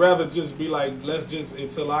I just rather just be like, let's just,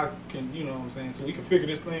 until I can, you know what I'm saying, until we can figure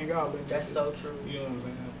this thing out. That's so true. You know what I'm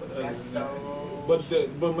saying? But that's so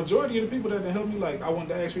but majority of the people that help me, like, I wanted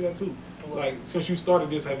to ask you that too. What? Like, since you started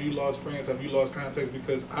this, have you lost friends? Have you lost contacts?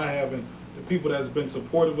 Because I haven't. The people that's been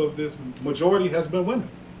supportive of this, majority has been women.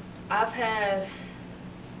 I've had.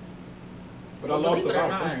 But I lost a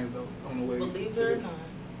lot of friends, though, on the way to this. Believe it or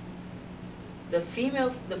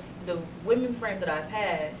not, the women friends that I've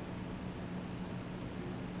had,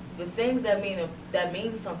 the things that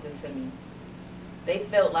mean something to me, they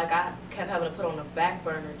felt like I kept having to put on the back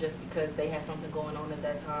burner just because they had something going on at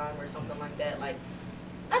that time or something like that. Like,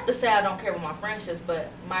 not to say I don't care about my friendships,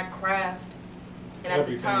 but my craft, and at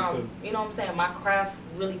the time, you know what I'm saying, my craft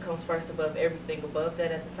really comes first above everything above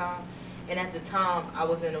that at the time. And at the time, I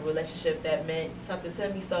was in a relationship that meant something to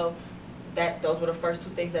me, so those were the first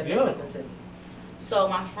two things that meant something to me. So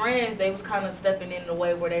my friends, they was kind of stepping in a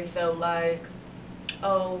way where they felt like,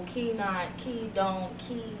 oh, Key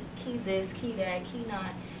this, Key that,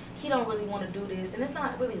 Key don't really want to do this. And it's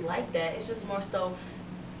not really like that. It's just more so,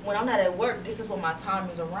 when I'm not at work, this is what my time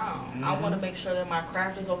is around. Mm-hmm. I want to make sure that my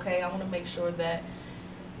craft is okay. I want to make sure that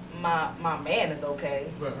my man is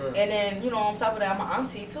okay. Right. And then, on top of that, I'm an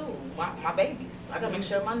auntie too. My babies. I got to make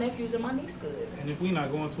sure my nephews and my niece good. And if we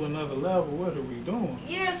not going to another level, what are we doing?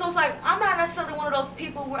 Yeah, so it's like, I'm not necessarily one of those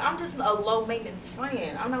people where I'm just a low maintenance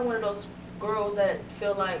friend. I'm not one of those girls that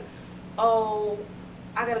feel like, oh,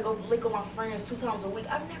 I gotta go lick on my friends 2 times a week.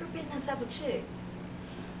 I've never been that type of chick.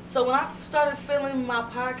 So when I started filling my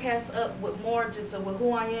podcast up with more just with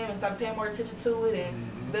who I am and started paying more attention to it and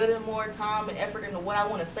building more time and effort into what I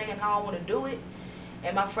want to say and how I want to do it,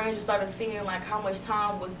 and my friends just started seeing like how much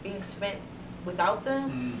time was being spent without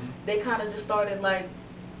them, they kind of just started like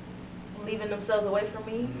leaving themselves away from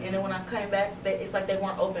me. And then when I came back, it's like they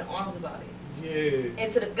weren't open arms about it. Yeah.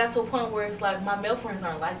 And got to a point where it's like my male friends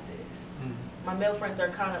aren't like this. My male friends are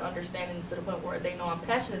kind of understanding to the point where they know I'm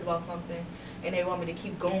passionate about something and they want me to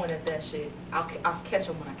keep going at that shit. I'll catch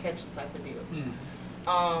them when I catch them type of deal.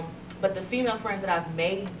 But the female friends that I've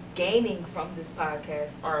made gaining from this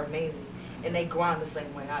podcast are amazing, and they grind the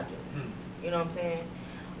same way I do. You know what I'm saying?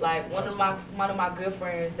 Like one of my good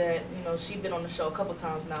friends that, she's been on the show a couple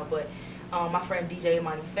times now, but my friend DJ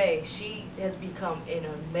Imani Faye, she has become an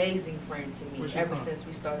amazing friend to me ever since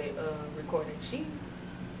we started recording. She's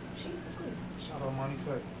good. Shout out Imani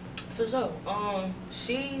Faye. For sure.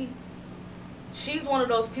 She's one of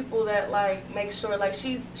those people that like make sure like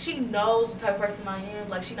she knows the type of person I am.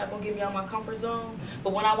 Like she's not gonna get me out of my comfort zone.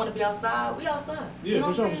 But when I want to be outside, we outside. Yeah, you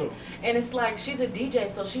know for sure. And it's like she's a DJ,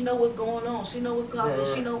 so she know what's going on. She know what's going on. Right.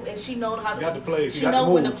 She know how to play. She know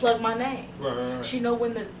when to plug my name. Right. She know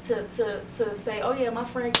when to say, oh yeah, my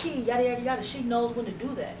friend Key, yada yada yada. She knows when to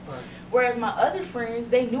do that. Right. Whereas my other friends,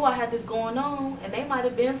 they knew I had this going on, and they might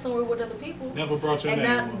have been somewhere with other people. Never brought your name up.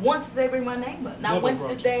 And not once did they bring my name up. Not once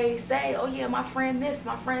did they say, oh yeah, my friend this,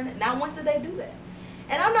 my friend that. Not once did they do that.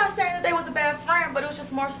 And I'm not saying that they was a bad friend, but it was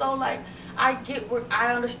just more so like, I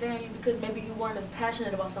understand you because maybe you weren't as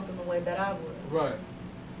passionate about something the way that I was. Right.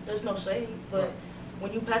 There's no shade, but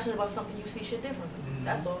when you're passionate about something, you see shit differently.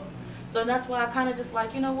 That's all. So that's why I kind of just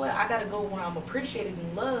like, you know what, I got to go where I'm appreciated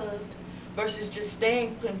and loved versus just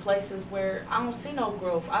staying in places where I don't see no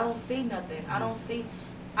growth. I don't see nothing. I don't see it.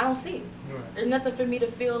 Right. There's nothing for me to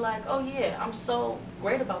feel like, oh yeah, I'm so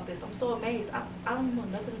great about this. I'm so amazed. I don't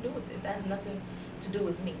want nothing to do with it. That has nothing to do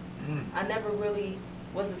with me. I never really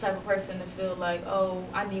was the type of person to feel like, oh,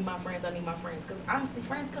 I need my friends. Because honestly,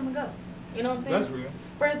 friends come and go. You know what I'm saying? That's real.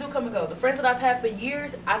 Friends do come and go. The friends that I've had for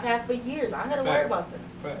years. I don't got to worry about them.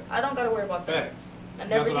 Facts. I don't got to worry about them. Facts. I never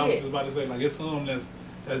did. That's what I was just about to say. Like, it's some that's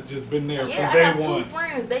just been there from day one. Yeah, I got 2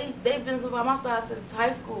 friends. They've been by my side since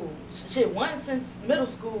high school. One since middle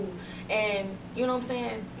school. And, you know what I'm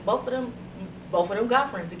saying? Both of them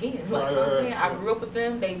got friends again. Like, you know what I'm saying? I grew up with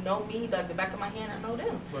them. They know me. Like the back of my hand, I know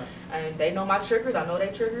them. Right. And they know my triggers. I know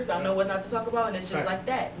their triggers. I know what not to talk about. And it's just like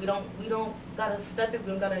that. We don't got to step it.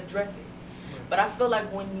 We don't got to address it. Right. But I feel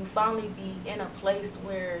like when you finally be in a place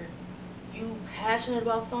where you passionate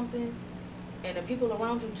about something, and the people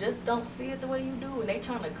around you just don't see it the way you do, and they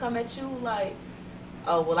trying to come at you like,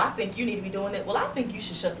 oh, well, I think you need to be doing it. Well, I think you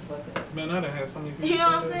should shut the fuck up. Man, I done had so many people. You know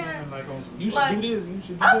what I'm saying? Man, like, you should do this, you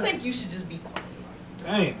should do I that. think you should just be quiet.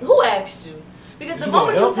 Damn. Who asked you? Because the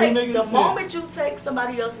moment you take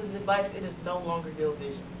somebody else's advice, it is no longer your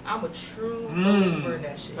vision. I'm a true believer in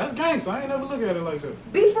that shit. That's gangsta. I ain't never look at it like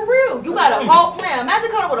that. Be for real. You got a whole plan. Imagine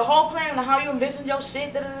coming up with a whole plan on how you envision your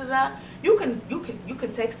shit. You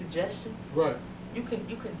can take suggestions. Right. You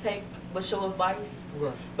can take what's your advice.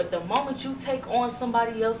 Right. But the moment you take on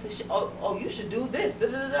somebody else's shit, oh, you should do this.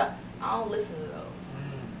 I don't listen to those.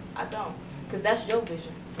 I don't, because that's your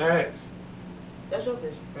vision. Facts. That's your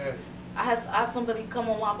vision. Facts. I have somebody come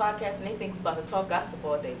on my podcast and they think we about to talk gossip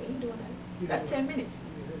all day. We ain't doing that. That's 10 minutes.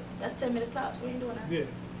 That's 10 minutes tops. We ain't doing that. Yeah.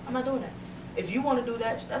 I'm not doing that. If you want to do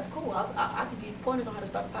that, that's cool. I can give you pointers on how to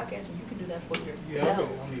start a podcast, and you can do that for yourself. Yeah, I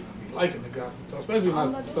don't even be liking the gossip talk, especially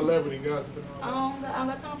when it's celebrity gossip and all that. I don't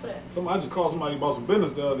got time for that. I just called somebody about some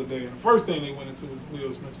business the other day, and the first thing they went into was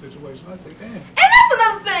Will Smith situation. I say, damn. And that's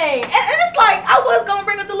another thing. And it's like, I was going to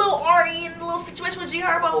bring up the little RE and the little situation with G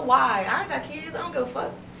Herbo. Why? I ain't got kids. I don't give a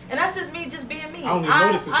fuck. And that's just me just being me. I don't even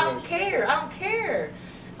know the situation. I don't care.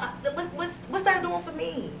 What's that doing for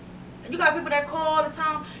me? You got people that call all the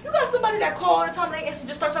time. You got somebody that call all the time. They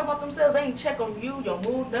just start talking about themselves. They ain't check on you, your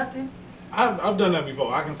mood, nothing. I've done that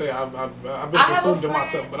before. I can say I've been consumed in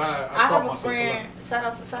myself, but I have a friend. Shout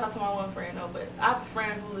out to my one friend though. But I have a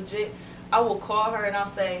friend who legit. I will call her and I'll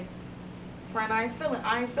say, "Friend, I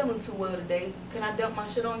ain't feeling too well today. Can I dump my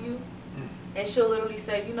shit on you?" And she'll literally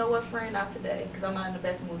say, "You know what, friend, not today, because I'm not in the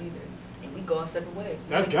best mood either." And we go our separate ways.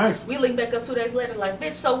 That's gangster. We link back up 2 days later, like,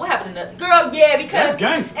 bitch, so what happened to that? Girl, yeah, because. That's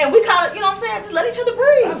gangster. And we kind of, you know what I'm saying, just let each other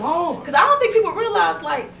breathe. That's hard. Because I don't think people realize,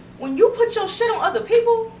 like, when you put your shit on other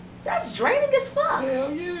people, that's draining as fuck.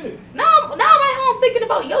 Hell yeah. Now I'm at home thinking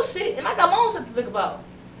about your shit, and I got my own shit to think about.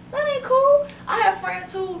 That ain't cool. I have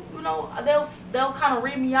friends who, you know, they'll kind of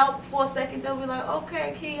read me out for a second. They'll be like,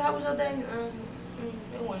 okay, Key, how was your day?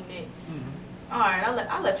 It wasn't it. All right,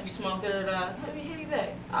 I'll let you smoke. Hit me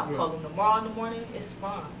back. I'll call them tomorrow in the morning. It's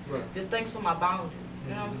fine. Right. Just thanks for my boundaries.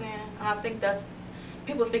 You know what I'm saying? And I think that's,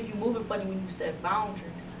 people think you moving funny when you set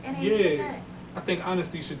boundaries. And ain't that. I think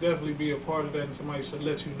honesty should definitely be a part of that, and somebody should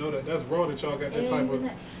let you know that. That's raw that y'all got that type of.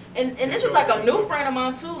 And this is like a new friend of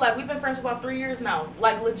mine too. Like, we've been friends for about 3 years now.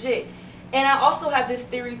 Like, legit. And I also have this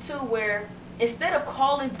theory too, where instead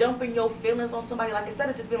of dumping your feelings on somebody, like, instead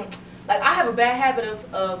of just being like, I have a bad habit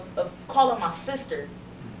of calling my sister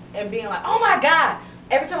and being like, oh my God,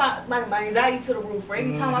 every time my anxiety to the roof, or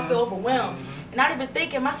every time I feel overwhelmed, and not even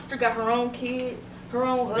thinking, my sister got her own kids, her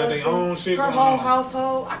own husband, her whole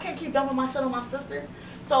household. I can't keep dumping my shit on my sister.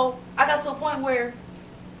 So I got to a point where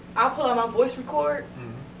I'll pull out my voice record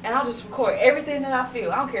and I'll just record everything that I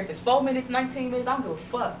feel. I don't care if it's 4 minutes, 19 minutes, I don't give a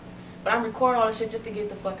fuck. But I'm recording all this shit just to get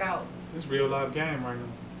the fuck out. It's real live game right now.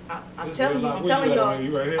 I'm telling y'all.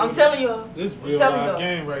 This real live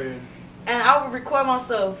game right here. And I would record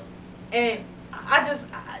myself, and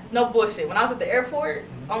no bullshit. When I was at the airport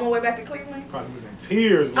on my way back to Cleveland, probably was in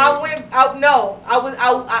tears. I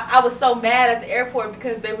was so mad at the airport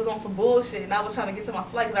because they was on some bullshit, and I was trying to get to my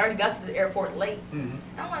flight because I already got to the airport late. And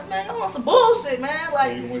I'm like, man, y'all on some bullshit, man.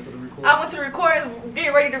 Like, so you went to the recording? I went to the recording,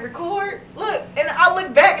 getting ready to record. Look, and I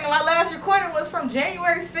look back, and my last recording was from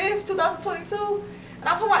January 5th, 2022. And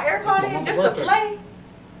I put my AirPod in just to play.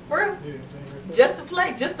 For real? Yeah, just to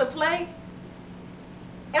play.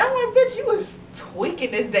 And I'm like, bitch, you was tweaking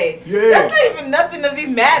this day. Yeah. That's not even nothing to be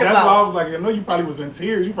mad about. That's why I was like, I know you probably was in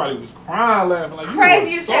tears. You probably was crying, laughing. Like,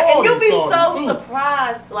 crazy as hell. And you'll be so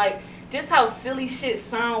surprised, like, just how silly shit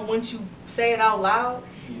sound once you say it out loud.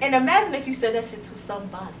 Yeah. And imagine if you said that shit to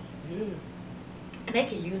somebody. Yeah. And they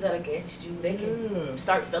can use that against you. They can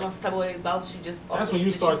start feeling some type of way about you. That's when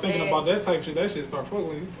you start thinking about that type of shit. That shit start fucking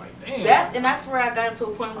with you. Like, damn. That's where I got to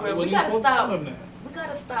a point where we gotta stop. We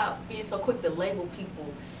gotta stop being so quick to label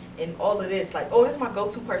people and all of this. Like, oh, this is my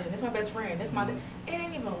go-to person. This is my best friend. This is my. It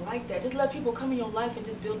ain't even like that. Just let people come in your life and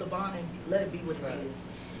just build the bond and let it be what it is.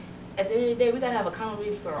 At the end of the day, we gotta have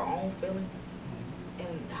accountability for our own feelings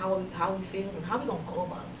and how we feel and how we gonna go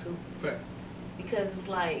about it too. Facts. Because it's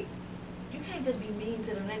like, you can't just be mean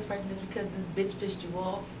to the next person just because this bitch pissed you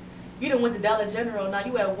off. You done went to Dollar General, now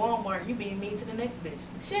you at Walmart, you being mean to the next bitch.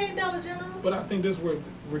 She ain't Dollar General. But I think this is where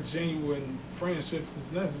genuine friendships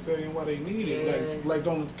is necessary and why they need it. Yes. Like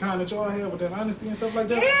on the kind that y'all have with that honesty and stuff like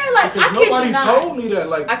that. Yeah, like, because nobody told me that.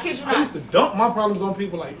 Like, I used to dump my problems on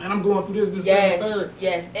people. Like, man, I'm going through this, that, and third.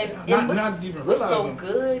 Yes, and not even realizing. What's so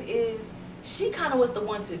good is she kind of was the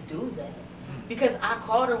one to do that. Because I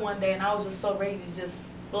called her one day and I was just so ready to just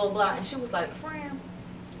blah, blah, and she was like, friend,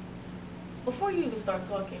 before you even start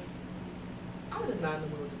talking, I'm just not in the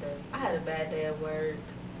mood today. I had a bad day at work,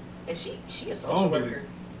 and she a social worker.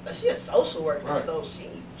 She a social worker, right. So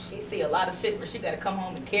she see a lot of shit where she got to come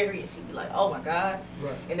home and carry it. She be like, oh my God.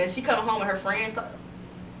 Right. And then she come home and her friends, her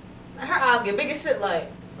eyes get big as shit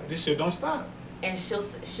like this shit don't stop. And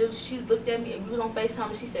she looked at me and we was on FaceTime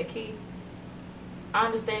and she said, Keith, I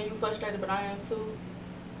understand you frustrated, but I am too.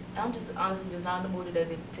 I'm just honestly just not in the mood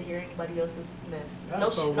today to hear anybody else's mess. No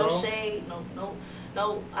shade,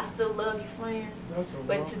 no. I still love you, friend.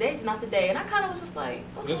 But today's not the day, and I kind of was just like,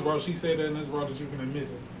 okay. This world, she said that, and this world that you can admit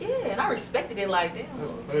it. Yeah, and I respected it like damn.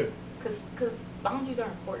 That's bad. Cause boundaries are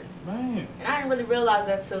important. Man. And I didn't really realize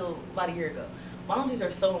that till about a year ago. Boundaries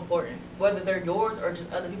are so important, whether they're yours or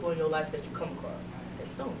just other people in your life that you come across. They're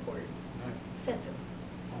so important. Man. Set them.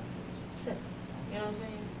 You know what I'm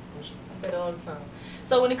saying? I say that all the time.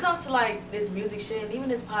 So when it comes to like this music shit, and even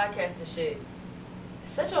this podcasting shit,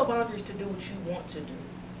 set your boundaries to do what you want to do.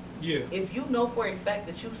 Yeah. If you know for a fact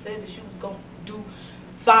that you said that you was gonna do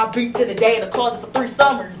 5 beats in a day in the closet for 3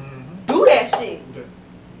 summers, do that shit. Yeah.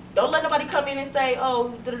 Don't let nobody come in and say,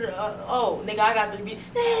 oh, nigga, I got 3 beats.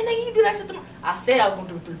 Nah, nigga, you do that shit tomorrow. I said I was gonna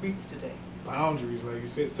do 3 beats today. Boundaries, like you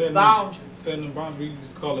said, setting the boundaries. We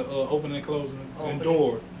used to call it opening and closing and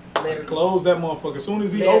door. Literally. Close that motherfucker. As soon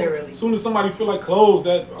as he open, soon as somebody feel like close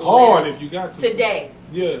that hard, if you got to. Today.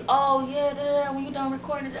 Yeah. Oh yeah, when you done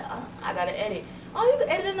recording it, I gotta edit. Oh, you can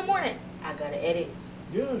edit in the morning. I gotta edit.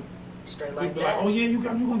 Yeah. Straight like that. Like, oh yeah, you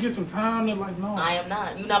gonna get some time to like no. I am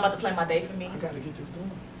not. You not about to plan my day for me. I gotta get this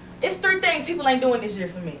done. It's 3 things people ain't doing this year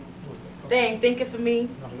for me. What's that? They ain't thinking for me.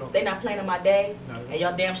 They not planning my day. And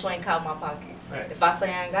y'all damn sure ain't counting my pockets. Facts. If I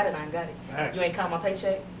say I ain't got it, I ain't got it. Facts. You ain't counting my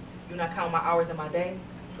paycheck. You not counting my hours in my day.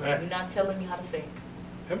 Facts. You're not telling me how to think.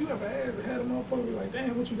 Have you ever had a motherfucker be like,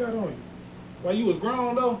 damn, what you got on you? While you was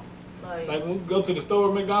grown though? Like when we go to the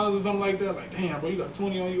store, McDonald's or something like that, like, damn, bro, you got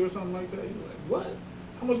 20 on you or something like that. You like, what?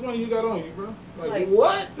 How much money you got on you, bro? Like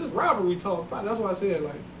what? This robbery talk. That's why I said,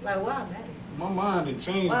 like why I'm at it? My mind didn't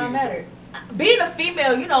change. Why I'm at it? Being a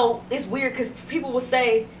female, you know, it's weird because people will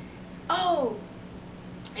say, oh,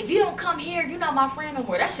 if you don't come here, you're not my friend no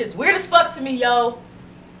more. That shit's weird as fuck to me, yo.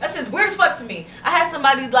 That shit's weird as fuck to me. I had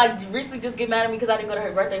somebody like recently just get mad at me because I didn't go to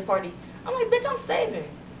her birthday party. I'm like, bitch, I'm saving.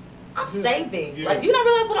 I'm saving. Yeah. Like, do you not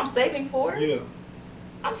realize what I'm saving for? Yeah.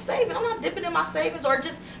 I'm saving. I'm not dipping in my savings or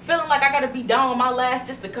just feeling like I gotta be down on my last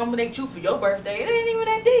just to accommodate you for your birthday. It ain't even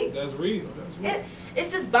that deep. That's real. That's real.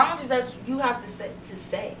 It's just boundaries that you have to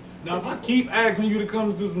say. Now, if I keep asking you to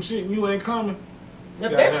come to some shit and you ain't coming, we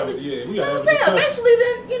gotta have it. Yeah, we gotta have a discussion. Eventually,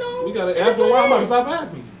 then, you know. We gotta, after a while, I'm about to stop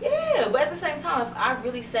asking you. Yeah, but at the same time, if I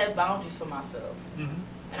really set boundaries for myself,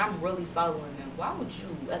 and I'm really following them, why would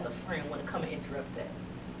you, as a friend, want to come and interrupt that?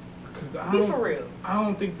 Because be for real. I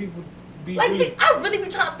don't think people be like, really... I really be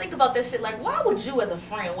trying to think about that shit. Like, why would you, as a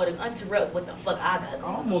friend, want to interrupt what the fuck I got?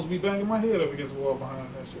 I almost be banging my head up against the wall behind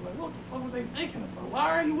that shit. Like, what the fuck was they thinking about?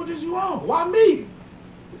 Why are you? What is you on? Why me?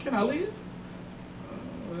 Can I live?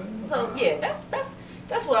 So yeah, that's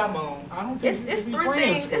what I'm on. I don't think it's 3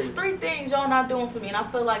 things. It's 3 things y'all not doing for me, and I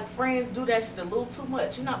feel like friends do that shit a little too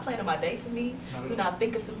much. You're not planning my day for me. You're not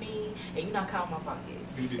thinking for me, and you're not counting my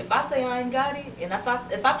pockets. If I say I ain't got it, and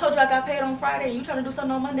if I told you I got paid on Friday, and you trying to do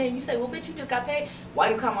something on Monday, and you say, well, bitch, you just got paid, why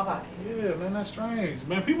you count my pockets? Yeah, man, that's strange.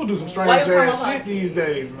 Man, people do some strange ass shit these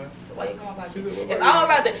days, man. Why you count my pockets?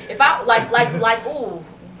 Ooh,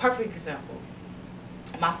 perfect example.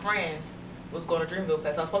 My friends was going to Dreamville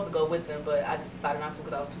Fest. I was supposed to go with them, but I just decided not to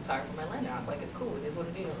because I was too tired from Atlanta. I was like, it's cool. It is what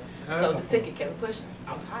it is. So the ticket kept pushing.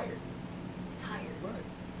 I'm tired. Right.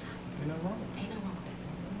 Ain't nothing wrong with that. You know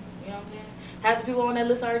what I'm saying? Half the people on that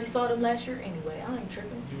list I already saw them last year anyway. I ain't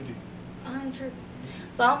tripping. You did. I ain't tripping.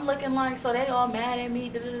 So I'm looking like, so they all mad at me,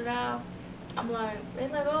 da-da-da-da. I'm like, they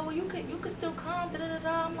like, oh, well, you could still come,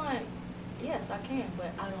 da-da-da-da. I'm like, yes, I can,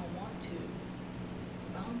 but I don't want to.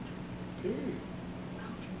 Boundaries.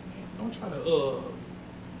 Don't try to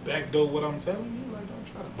backdoor what I'm telling you. Like, don't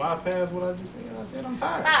try to bypass what I just said. I said I'm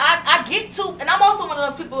tired. I get to, and I'm also one of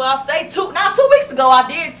those people I'll say two. Now, 2 weeks ago, I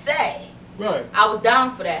did say. Right. I was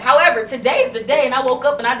down for that. However, today's the day, and I woke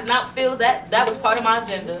up and I did not feel that was part of my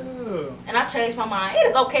agenda. Yeah. And I changed my mind. It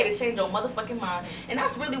is okay to change your motherfucking mind. And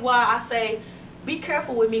that's really why I say, be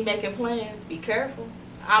careful with me making plans. Be careful.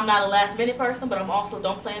 I'm not a last minute person, but I'm also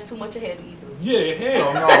don't plan too much ahead either. Yeah,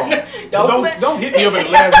 hell no. don't hit me up at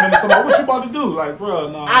the last minute. Somebody, what you about to do? Like, bro,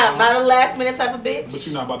 no. I am not a last minute type of bitch. But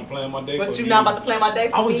you're not about to plan my day. But you're not about to plan my day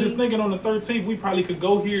for me. I was just thinking on the 13th, we probably could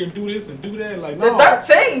go here and do this and do that. Like, no. The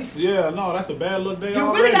 13th? Yeah, no, that's a bad luck day.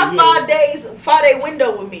 You really got 5 days, 5-day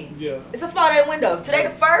window with me. Yeah. It's a 5-day window. Today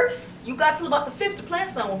the 1st, you got till about the 5th to plan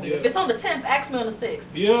something with me. Yeah. If it's on the 10th, ask me on the 6th.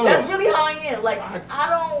 Yeah. That's really how I am. Like, I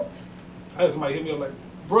don't. I had somebody hit me up like,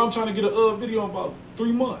 bro, I'm trying to get a video in about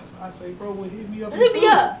 3 months. I say, bro, well, hit me up in 2. Hit me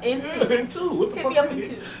up in 2. Yeah, in 2. What the hit fuck me up in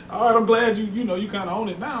 2. All right, I'm glad you kind of own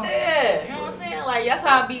it now. Yeah, you know what I'm saying? Like, that's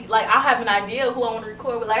how I be, like, I have an idea of who I want to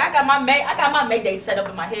record with. Like, I got my May date set up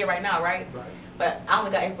in my head right now, right? Right. But I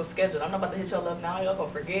only got April scheduled. I'm not about to hit y'all up now. Y'all gonna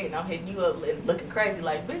forget, and I'm hitting you up and looking crazy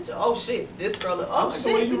like, bitch, oh shit, this girl, I like shit,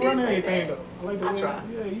 the way you run everything, that. though. I like the way, try.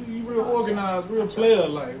 Yeah, you real organized, real player,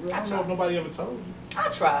 like. I don't know if nobody ever told you. I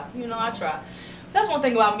try. I try. That's one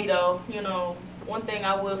thing about me, though. One thing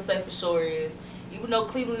I will say for sure is, even though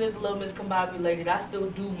Cleveland is a little miscombobulated, I still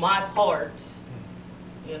do my part.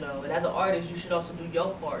 And as an artist, you should also do your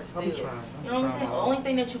part still. I'm trying. You know what I'm saying? The only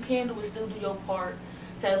thing that you can do is still do your part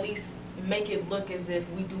to at least make it look as if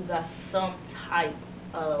we do got some type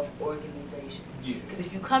of organization. Yeah. Because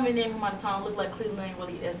if you come in there from out of town, look like Cleveland ain't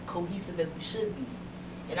really as cohesive as we should be.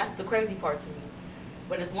 And that's the crazy part to me.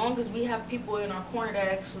 But as long as we have people in our corner that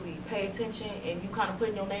actually pay attention and you kind of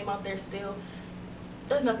putting your name out there still,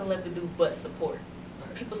 there's nothing left to do but support.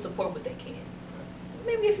 People support what they can.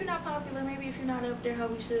 Maybe if you're not popular, maybe if you're not up there how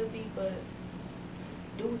we should be, but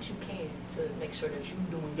do what you can to make sure that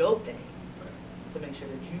you're doing your thing. To make sure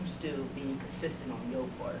that you still being consistent on your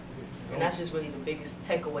part. Yes, and that's just really the biggest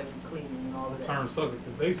takeaway from Cleveland and all of that. Turn sucker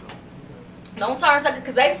because they sucker. Don't turn sucker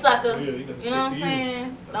because they sucker. Yeah, you know what I'm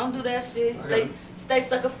saying? Don't do that shit. Stay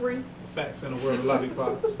sucker free. Facts in the world of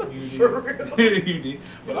lollipops. You did. For real. You did.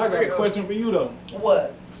 But I got a question for you though.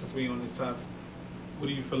 What? Since we on this topic, what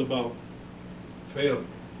do you feel about failure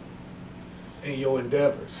in your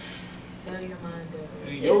endeavors? Failure in my endeavors.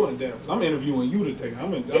 In your endeavors. I'm interviewing you today.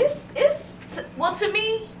 Well, to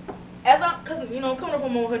me, because coming up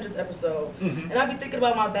on my 100th episode, and I be thinking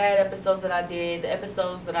about my bad episodes that I did, the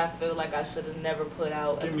episodes that I feel like I should have never put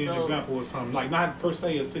out. Give me an example of something, like not per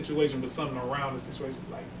se a situation, but something around the situation,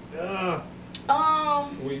 like,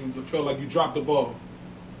 where you feel like you dropped the ball.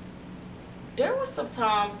 There was some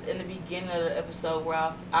times in the beginning of the episode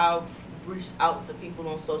where I've reached out to people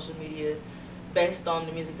on social media based on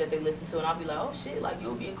the music that they listen to, and I'll be like, oh shit, like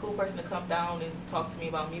you'll be a cool person to come down and talk to me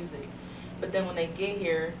about music. But then when they get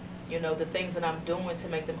here, the things that I'm doing to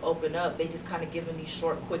make them open up, they just kind of giving me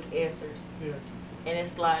short, quick answers. Yeah. And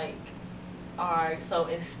it's like, all right, so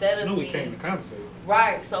instead of we came to conversate.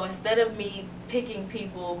 Right, so instead of me picking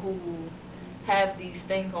people who have these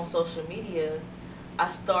things on social media, I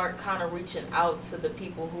start kind of reaching out to the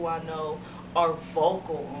people who I know are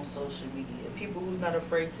vocal on social media. People who's not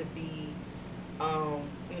afraid to be,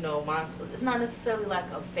 it's not necessarily like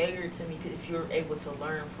a failure to me if you're able to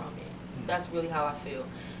learn from it. That's really how I feel.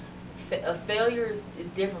 A failure is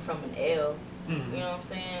different from an L. Mm-hmm. You know what I'm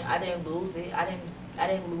saying? I didn't lose it. I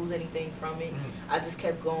didn't lose anything from it. I just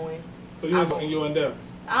kept going. So you're in your endeavors.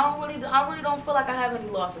 I really don't feel like I have any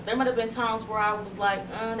losses. There might have been times where I was like,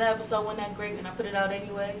 that episode wasn't that great, and I put it out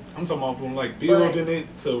anyway. I'm talking about from like building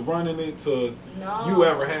it to running it to you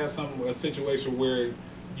ever had a situation where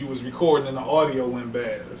you was recording and the audio went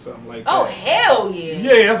bad or something like that. Oh, hell yeah.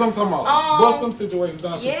 Yeah, that's what I'm talking about. Bust them situations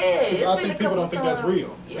down. Yeah. Because I think people don't think that's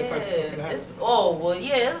real. Yeah. That type of stuff can happen.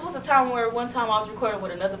 It was a time where one time I was recording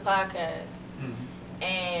with another podcast.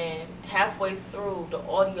 And halfway through, the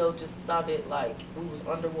audio just sounded like we was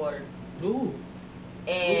underwater. Ooh.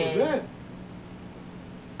 And what was that?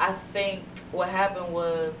 I think what happened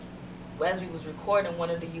was, as we was recording, one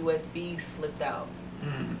of the USBs slipped out.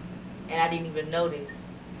 And I didn't even notice.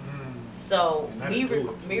 So me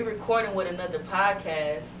recording with another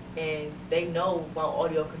podcast, and they know about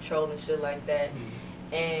audio control and shit like that.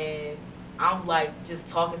 And I'm like just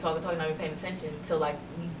talking, not even paying attention until like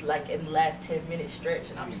in the last 10 minutes stretch,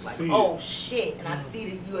 and I'm just like, oh shit, and I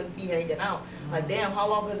see the USB hanging out. Like, damn, how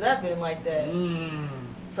long has that been like that?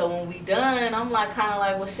 So when we done, I'm like kind of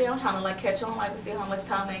like, well shit, I'm trying to like catch on, like to see how much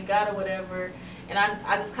time they got or whatever. And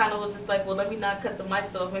I just kind of was just like, well, let me not cut the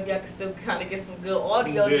mics off. Maybe I can still kind of get some good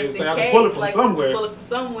audio just in case. Pull it from somewhere. Pull it from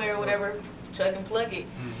somewhere, whatever, check and plug it.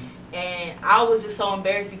 And I was just so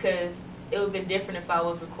embarrassed because it would have been different if I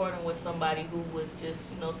was recording with somebody who was just,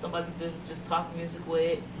 somebody to just talk music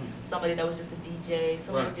with, somebody that was just a DJ,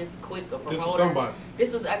 somebody just quick, a promoter. This was somebody.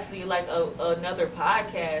 This was actually like another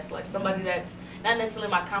podcast, like somebody that's not necessarily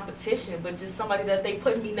my competition, but just somebody that they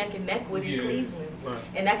put me neck and neck with in Cleveland. Right.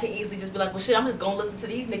 And I can easily just be like, well, shit, I'm just going to listen to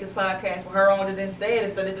these niggas' podcasts with her on it instead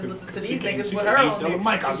of just listening to these niggas with her on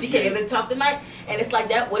it. She can't even talk the mic. And it's like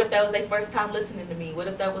that. What if that was their first time listening to me? What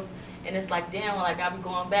if that was... And it's like, damn, like I'll be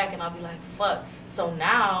going back and I'll be like, fuck. So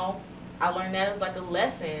now I learned that as like a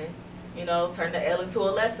lesson, turn the L into a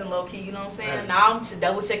lesson, low key, you know what I'm saying? Right. Now I'm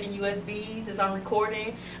double checking USBs as I'm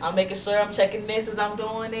recording. I'm making sure I'm checking this as I'm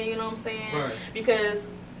doing it, you know what I'm saying? Right. Because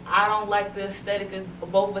I don't like the aesthetic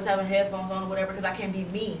of both of us having headphones on or whatever because I can't be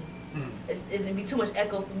me. It'd be too much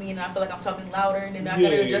echo for me, and I feel like I'm talking louder, and then I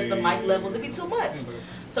gotta adjust the mic levels. It'd be too much.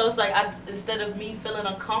 So it's like instead of me feeling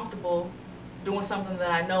uncomfortable doing something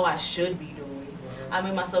that I know I should be doing, I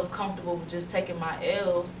made myself comfortable with just taking my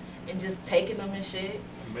L's and just taking them and shit.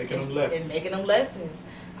 And making them lessons.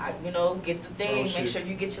 Get the thing. Make sure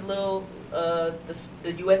you get your little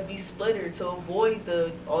the USB splitter to avoid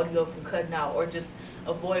the audio from cutting out, or just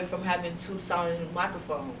avoid from having two sounding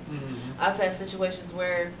microphones. I've had situations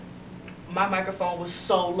where my microphone was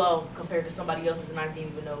so low compared to somebody else's, and I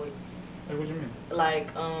didn't even know it. Like, what you mean?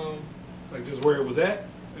 Like just where it was at?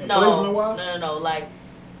 No. Like,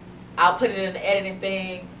 I'll put it in the editing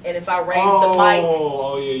thing, and if I raise the mic...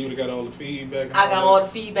 Oh, yeah, you got all the feedback. I got all the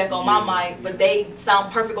feedback on my mic, but they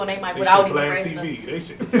sound perfect on their mic without even raising them.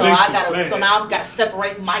 So now I've got to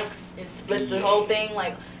separate mics and split the whole thing.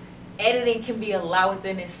 Like, editing can be a lot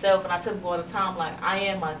within itself, and I tell people all the time, like, I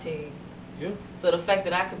am my team. Yeah. So the fact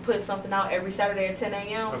that I can put something out every Saturday at 10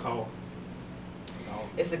 a.m. That's all.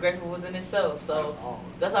 It's a grateful within itself. So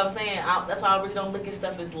that's what I'm saying. That's why I really don't look at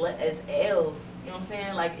stuff as L's. You know what I'm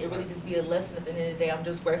saying? Like, it really just be a lesson at the end of the day. I'm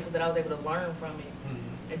just grateful that I was able to learn from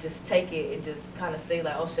it and just take it and just kind of say,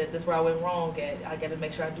 like, oh shit, this is where I went wrong at. I got to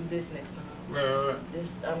make sure I do this next time. Right.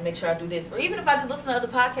 This make sure I do this. Or even if I just listen to other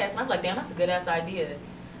podcasts and I'm like, damn, that's a good ass idea.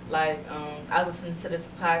 Like, I was listening to this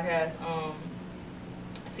podcast.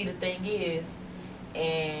 See the Thing Is,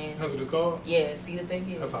 and that's what it's called? Yeah, See the Thing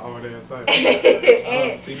Is. That's a hard ass title.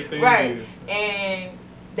 See the Thing Is. And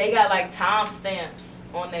they got like timestamps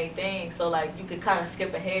on their thing, so like you could kind of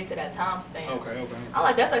skip ahead to that timestamp. Okay. I'm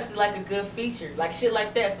like, that's actually like a good feature, like shit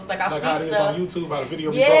like that. So it's like I see how it stuff is on YouTube, how the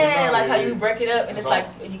video be broken down. Like how you break it up, and it's like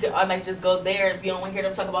you can automatically just go there if you don't want to hear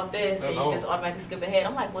them talk about this, and you just automatically skip ahead.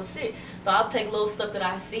 I'm like, well, shit. So I'll take little stuff that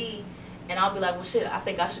I see. And I'll be like, well, shit, I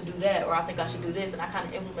think I should do that, or I think I should do this. And I kind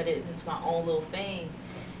of implement it into my own little thing.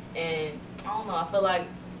 And I don't know, I feel like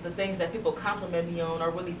the things that people compliment me on are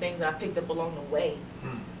really things that I picked up along the way.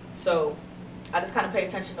 So I just kind of pay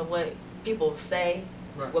attention to what people say,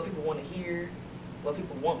 what people want to hear, what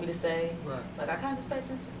people want me to say. Like, I kind of just pay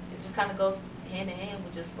attention. It just kind of goes hand in hand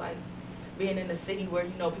with just, like, being in a city where,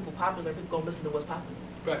 people popular, people going to listen to what's popular.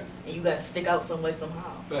 Facts. And you got to stick out some way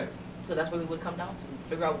somehow. Facts. So that's really what it comes down to.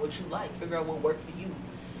 Figure out what you like. Figure out what worked for you.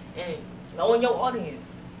 And knowing your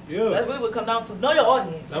audience. Yeah. That's really what it comes down to. Know your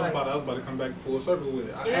audience. I was about to come back full circle with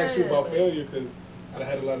it. I asked you about failure because I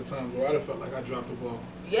had a lot of times where I felt like I dropped the ball.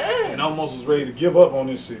 Yeah. And almost was ready to give up on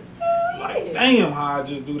this shit. Like, damn, how I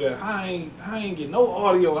just do that. I ain't get no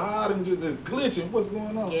audio. How I done just, it's glitching. What's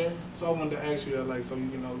going on? Yeah. So I wanted to ask you that, like, so,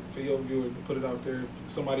 for your viewers to put it out there,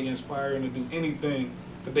 somebody inspiring to do anything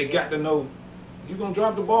that they got to know. You're going to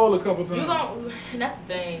drop the ball a couple times. That's the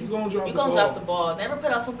thing. You're going to drop the ball. Never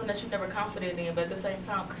put out something that you're never confident in, but at the same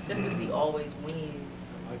time, consistency always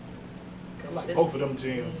wins. I like both of them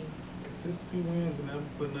gems. Consistency wins, and never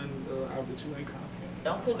put nothing out that you ain't confident.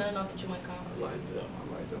 Don't put nothing out that you ain't confident in. I like them. I'm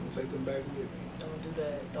going to take them back with me. Don't do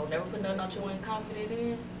that. Don't never put nothing out you ain't confident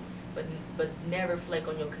in, but never flake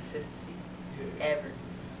on your consistency. Yeah. Ever.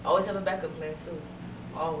 Always have a backup plan, too.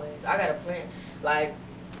 Always. I got a plan. Like,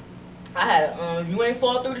 I had you ain't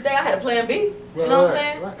fall through today, I had a plan B. You know what I'm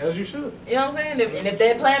saying? Right, as you should. You know what I'm saying? And if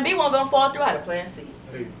that plan B wasn't gonna fall through, I had a plan C.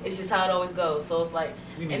 It's just how it always goes. So it's like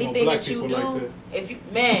anything that you do, like if you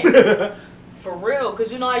for real,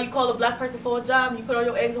 because you know how you call a black person for a job and you put all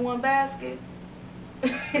your eggs in one basket.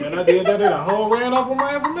 Man, I did that and a whole ran off on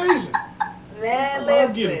my information. Man, I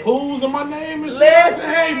was getting pools in my name and shit. I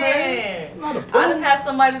said, hey man, I'm not a pool. I done had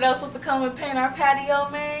somebody that was supposed to come and paint our patio,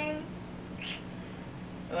 man.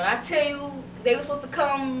 When I tell you, they were supposed to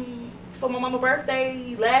come for my mama's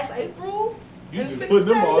birthday last April. You just put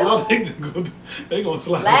them all out, they gonna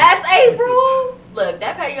slide. Last April? Look,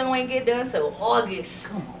 that patio ain't get done till August.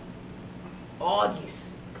 Come on.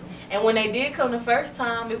 August. And when they did come the first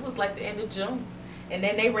time, it was like the end of June. And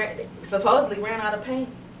then they supposedly ran out of paint.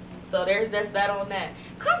 So there's just that on that.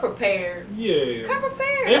 Come prepared. Yeah. Come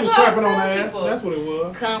prepared. They was trapping on ass. That's what it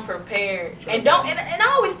was. Come prepared. And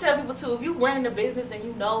I always tell people too, if you run the business and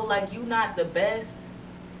you know like you not the best,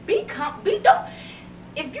 don't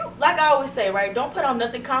if you like I always say, right, don't put on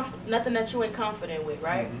nothing that you ain't confident with,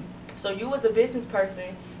 right? Mm-hmm. So you as a business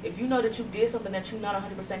person, if you know that you did something that you're not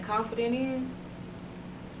 100% confident in,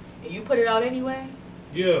 and you put it out anyway,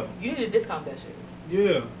 yeah, you need to discount that shit.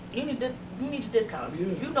 Yeah. You need to discount it. Yeah.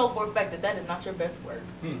 If you know for a fact that is not your best work,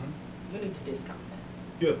 you need to discount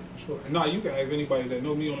that. Yeah, sure. And now you can ask anybody that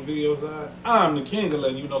know me on the video side. I'm the king of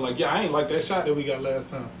letting you know, like, yeah, I ain't like that shot that we got last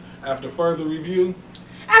time. After further review,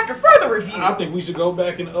 After further review, I think we should go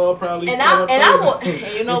back and probably. And I will.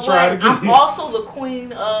 And you know what? I'm also the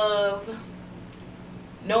queen of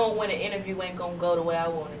knowing when an interview ain't gonna go the way I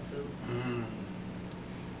want it to. Mm.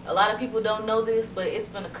 A lot of people don't know this, but it's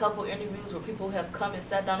been a couple interviews where people have come and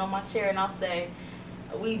sat down on my chair, and I'll say,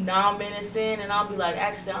 we 9 minutes in, and I'll be like,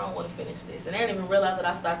 actually, I don't want to finish this. And they don't even realize that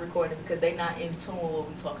I stopped recording because they not in tune with what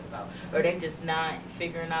we're talking about. Or they just not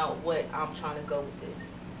figuring out what I'm trying to go with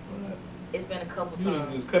this. What? It's been a couple times. You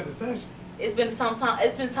didn't just cut the session. It's been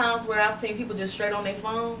times where I've seen people just straight on their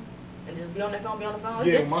phone and just be on their phone, be on the phone.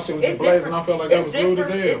 Yeah, my shit was just blazing. I felt like that was rude as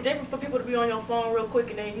hell. It's different for people to be on your phone real quick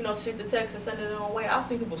and then, you know, shoot the text and send it on away. I've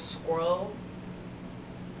seen people scroll.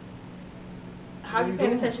 How you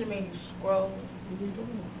paying attention to me? You scroll. What are you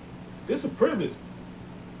doing? This is a privilege.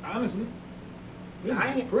 Honestly. This is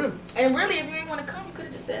a privilege. And really, if you didn't want to come, you could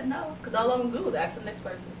have just said no. Because all I'm going to do is ask the next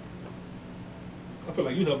person. I feel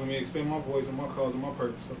like you helping me extend my voice and my cause and my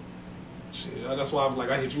purpose. So, shit, that's why I was like,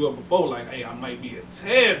 I hit you up before, like, hey, I might be a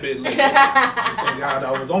tad bit late. Thank God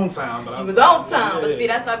I was on time. But I was on time. Yeah. But see,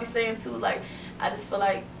 that's what I be saying too. Like, I just feel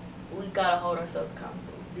like we got to hold ourselves accountable.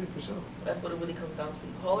 Yeah, for sure. That's what it really comes down to.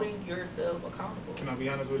 Holding yourself accountable. Can I be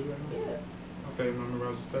honest with you right now? Yeah. Okay, remember I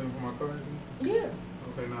was just telling you for my cars? Yeah.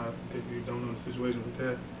 Okay, now, if you don't know the situation with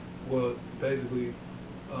that, well, basically,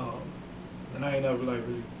 and I ain't never, like,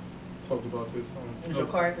 really talked about this. Was your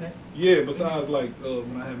car accident? Yeah, besides, like,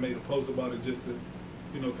 when I had made a post about it just to,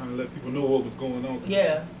 you know, kind of let people know what was going on.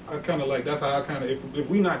 Yeah. I kind of, like, that's how I kind of, if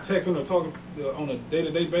we not texting or talking on a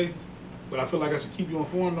day-to-day basis, but I feel like I should keep you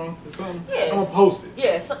informed on something, yeah. I'm going to post it.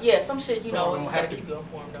 Yeah, some shit, you know, you got to keep you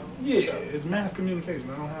informed on. Yeah, sure. It's mass communication.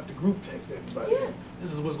 I don't have to group text everybody. Yeah.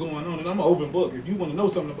 This is what's going on, and I'm an open book. If you want to know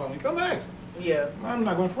something about me, come ask me. Yeah. I'm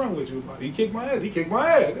not going to front with you about it. He kicked my ass. I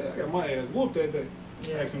got my ass whooped that day.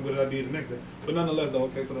 Yeah. Asked him what I did the next day. But nonetheless, though,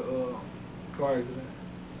 okay, so the car accident,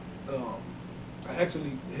 I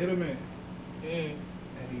actually hit a man, and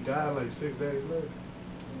he died like 6 days later.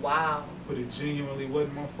 Wow. But it genuinely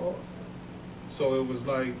wasn't my fault. So it was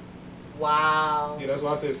like, wow. Yeah, that's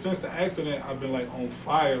why I said since the accident, I've been like on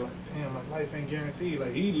fire. Like, damn, like life ain't guaranteed.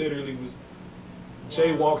 Like he literally was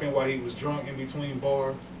jaywalking while he was drunk in between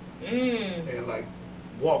bars, and like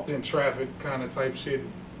walked in traffic kind of type shit,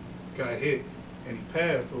 got hit, and he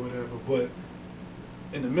passed or whatever. But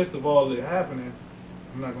in the midst of all of it happening,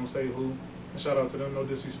 I'm not gonna say who. Shout out to them, no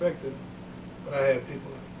disrespect to them, but I had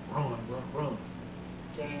people like, run, bro, run.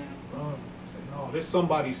 Damn. Run. I said, no, there's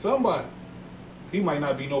somebody. He might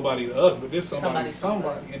not be nobody to us, but there's somebody.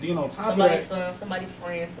 And then on top of that, somebody's son, somebody's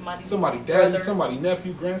friend, somebody daddy, somebody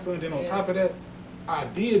nephew, grandson. Then on top of that, I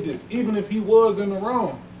did this. Even if he was in the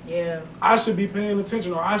wrong, yeah, I should be paying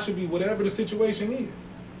attention, or I should be whatever the situation is.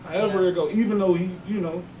 However it go, even though he, you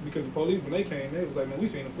know, because the police when they came, they was like, man, we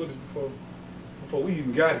seen the footage before we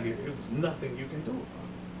even got here. It was nothing you can do about it.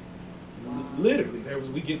 Wow. Literally,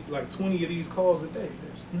 we get like 20 of these calls a day.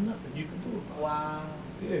 There's nothing you can do about it. Wow.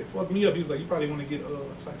 Yeah, fucked me up. He was like, you probably want to get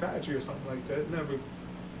psychiatry or something like that.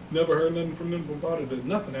 Never heard nothing from them about it or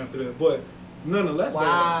nothing after that. But nonetheless,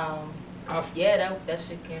 wow. That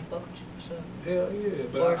shit can't fuck with you for sure. Hell yeah.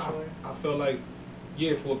 But I felt like,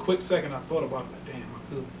 yeah, for a quick second I thought about it, like, damn,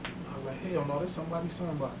 I was like, hell no, there's somebody.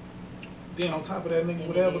 Then on top of that, nigga,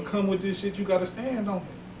 whatever come with this shit, you gotta stand on it.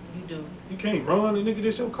 You do. You can't run, and nigga,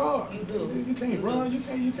 this your car. You do. You can't run. You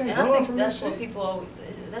can't and run from this shit. What people always.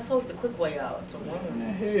 That's always the quick way out to run.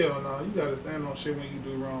 Man, hell no, you gotta stand on shit when you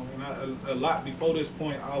do wrong. And a lot before this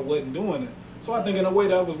point, I wasn't doing it. So I think in a way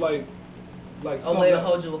that was like a way to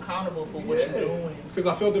hold you accountable for what you're doing. Because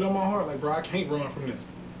I felt it in my heart, like, bro, I can't run from this.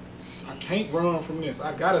 I can't run from this.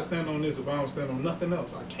 I gotta stand on this if I don't stand on nothing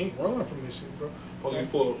else. I can't run from this shit, bro. They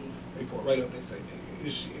pull right up, they say, nigga,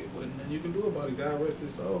 this shit wasn't nothing you can do about it. God rest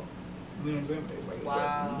his soul. You know what I'm saying? They was like,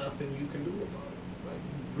 wow. Nothing you can do about it. Like,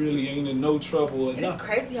 you really ain't in no trouble or nothing. nothing. It's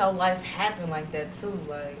crazy how life happened like that too.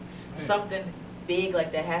 Like something big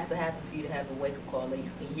like that has to happen for you to have a wake up call. Like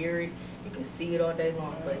you can hear it, you can see it all day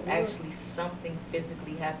long, but actually something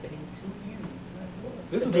physically happening to you.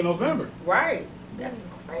 This was in November. Right. That's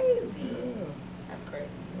crazy. Yeah. That's crazy.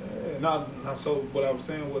 Yeah. Now, so what I was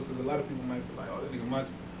saying was because a lot of people might be like, oh, that nigga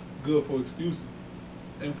Monty good for excuses.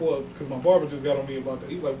 And because my barber just got on me about that.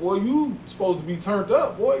 He's like, boy, you supposed to be turned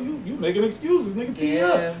up. Boy, you making excuses, nigga, tee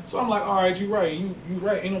up. So I'm like, all right, you right. You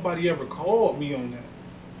right. Ain't nobody ever called me on that.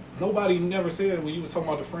 Nobody never said when you was talking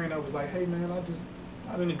about the friend that was like, hey, man,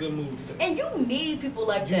 I'm in a good mood today. And you need people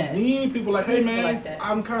like that. You need people like, hey, man,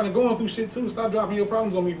 I'm kind of going through shit, too. Stop dropping your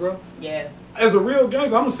problems on me, bro. Yeah. As a real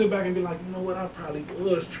gangster, I'm going to sit back and be like, you know what, I probably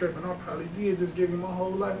was tripping. I probably did just give you my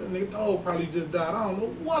whole life. And the dog probably just died. I don't know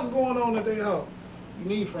what's going on at their house. You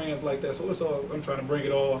need friends like that. So it's all, I'm trying to bring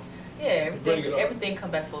it all. Yeah, everything come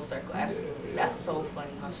back full circle. Absolutely. Yeah. That's so funny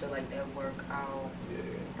how shit like that work out. Yeah.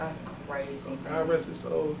 That's crazy. So God rest his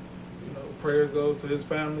soul. You know, prayers goes to his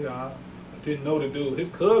family. I didn't know the dude. His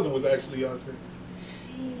cousin was actually out there.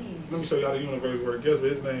 Jeez. Let me show you how the universe works. Guess what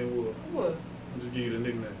his name was? What? I'll just give you the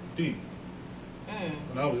nickname. D.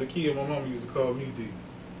 When I was a kid, my mama used to call me D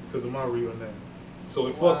because of my real name. So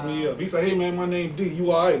it fucked me up. He said, hey man, my name D.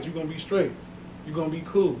 You alright. You gonna be straight. You gonna be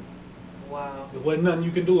cool. Wow. There wasn't nothing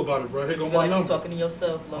you can do about it, bro. Here go my number. You're talking to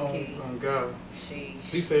yourself, low key. Oh God. Sheesh.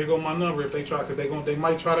 He said, here go my number if they try, because they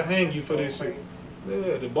might try to hang you for this shit.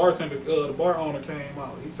 Yeah, the bartender, the bar owner came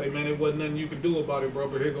out. He said, man, there wasn't nothing you could do about it, bro,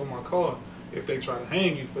 but here go my card if they try to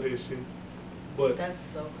hang you for this shit. But that's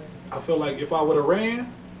so crazy. I feel like if I would have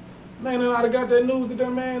ran, man, then I'd have got that news that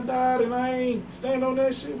that man died and I ain't stand on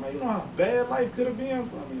that shit, man. You know how bad life could have been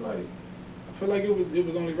for me? Like, I feel like it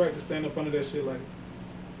was only right to stand up under that shit. Like,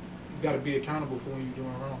 you got to be accountable for when you're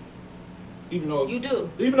doing wrong. Even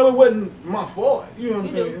though it wasn't my fault, you know what I'm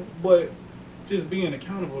saying? But just being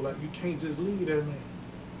accountable, like, you can't just leave that man.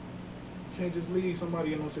 You can't just leave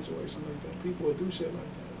somebody in a situation like that. People will do shit like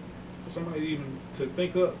that. For somebody even to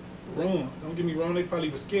think up, run. Don't get me wrong, they probably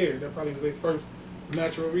was scared. That probably was their first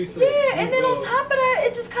natural reset. Yeah, and then on top of that,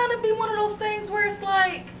 it just kind of be one of those things where it's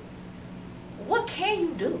like, what can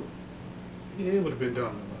you do? Yeah, it would have been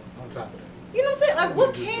done on top of that. You know what I'm saying? Like,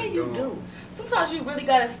 what can you do? Sometimes you really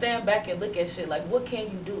gotta stand back and look at shit like, what can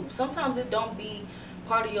you do? Sometimes it don't be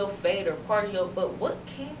part of your fate or part of your, but what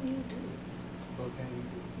can you do? What can you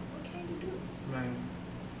do? What can you do? Man.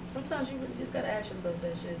 Sometimes you really just gotta ask yourself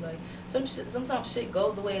that shit. Like, sometimes shit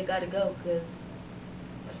goes the way it gotta go, because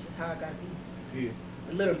that's just how it gotta be. Yeah.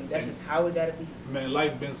 Literally, that's just how it gotta be. Man,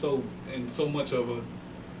 life been so much of a,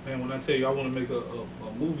 man, when I tell you I want to make a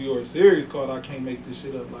movie or a series called I Can't Make This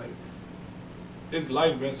Shit Up, like, this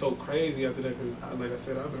life been so crazy after that, because like I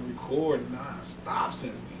said, I've been recording non-stop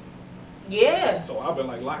since then. Yeah. So I've been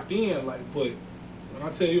like locked in, like, but when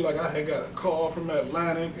I tell you, like, I had got a call from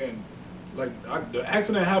Atlantic, and like the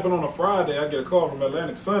accident happened on a Friday, I get a call from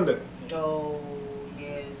Atlantic Sunday. Oh,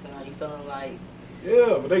 yeah, so now you feeling like...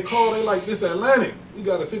 Yeah, but they called, they like, this Atlantic, we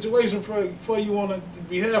got a situation for you on the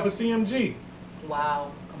behalf of CMG.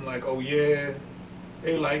 Wow. I'm like, oh yeah.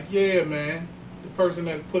 They like, yeah, man. The person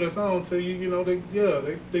that put us on to you, you know,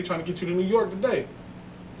 they trying to get you to New York today.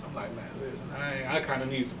 I'm like, man, listen, I kind of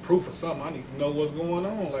need some proof or something. I need to know what's going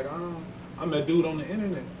on. Like, I'm that dude on the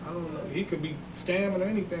internet. I don't know. He could be scamming or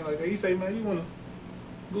anything like that. He say, man, you want to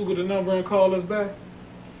Google the number and call us back?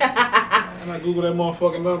 And I Googled that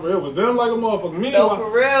motherfucking number. It was them like a motherfucker. No, for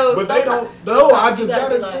real. But they don't know. I just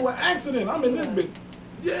got into an accident. I'm in this bitch.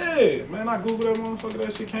 Yeah, man, I Googled that motherfucker.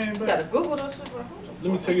 That shit came back. You gotta Google that shit, bro.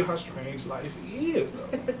 Let me tell you how strange life is, though.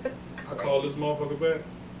 I call this motherfucker back.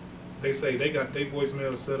 They say they got their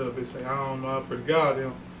voicemail set up. They say, I don't know, I pray to God, they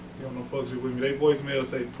don't know fuck shit with me. They voicemail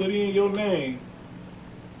say, put in your name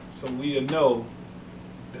so we'll know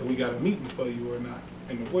that we got a meeting for you or not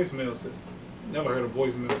in the voicemail system. Never heard of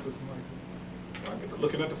voicemail system like that. So I get to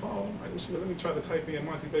looking at the phone. I'm like, shit, let me try to type in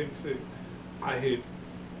Monty Baby 6. I hit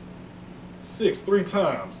 6 3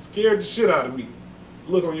 times. Scared the shit out of me.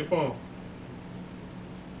 Look on your phone.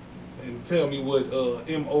 And tell me what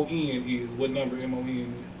MON is, what number MON is.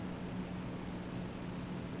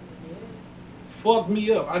 Yeah. Fuck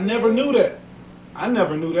me up. I never knew that. I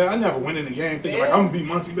never went in the game thinking like, I'm going to be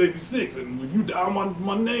Monty Baby 6. And if you dial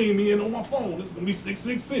my name in on my phone, it's going to be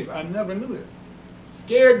 666. I never knew that.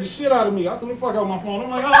 Scared the shit out of me. I threw the fuck out my phone. I'm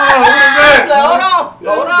like, oh, what is that? Hold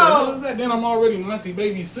on. What the hell is that? Then I'm already Monty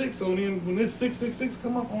Baby 6. So then when this 666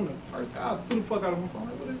 come up on the first guy, I threw the fuck out of my phone.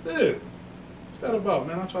 Like, what is this? That about,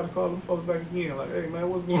 man? I try to call them folks back again. Like, hey, man,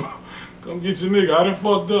 what's going on? Come get your nigga. I done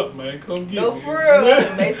fucked up, man. Come get me. No, for real.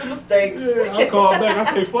 Yeah. Made some mistakes. Yeah, I called back. I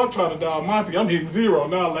say, fuck trying to dial Monty. I'm hitting 0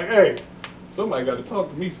 now. Like, hey, somebody got to talk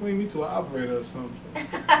to me. Swing me to an operator or something.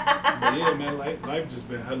 But yeah, man, life just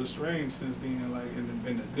been hella strange since then. Like,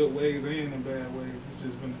 in the good ways and in bad ways. It's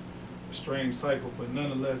just been a strange cycle. But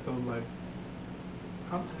nonetheless, though, like,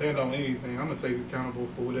 I'm stand on anything. I'm going to take accountable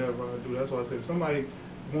for whatever I do. That's why I say, if somebody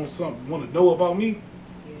want to know about me,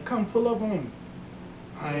 come pull up on me.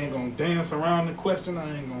 I ain't gonna dance around the question.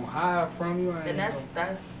 I ain't gonna hide from you. And that's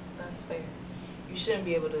fair. You shouldn't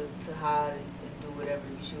be able to hide and do whatever.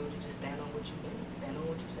 You should just stand on what you think, stand on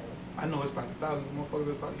what you say. I know it's probably thousands of motherfuckers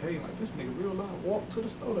that probably hating like, this nigga real loud walked to the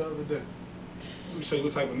store the other day. Let me show you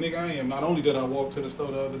what type of nigga I am. Not only did I walk to the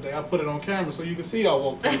store the other day, I put it on camera so you can see I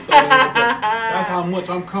walked to the store the other day. That's how much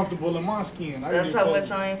I'm comfortable in my skin. That's how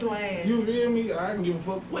much I ain't playing. You hear me? I can give a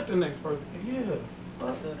fuck what the next person. Yeah.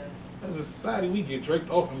 I feel that. as a society, we get draped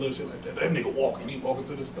off and little shit like that. That nigga walking, he walking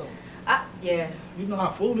to the store. Yeah. You know how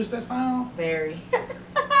foolish that sound? Very.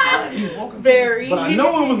 He walking Very. But I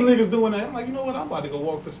know it was niggas doing that. I'm like, you know what? I'm about to go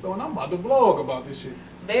walk to the store and I'm about to vlog about this shit.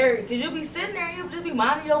 Very. Because you'll be sitting there and you'll just be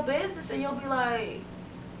minding your business and you'll be like,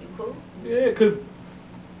 you cool? Yeah, because...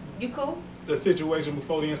 You cool? The situation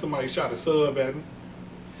before then, somebody shot a sub at me.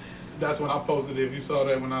 That's when I posted it. If you saw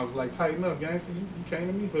that when I was like, tighten up, gangster. You came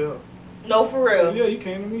to me for help. No, for real. Yeah, you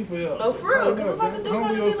came to me for help. No, for real. Because I'm about to do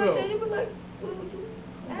Humble yourself. like that. You be like, well, you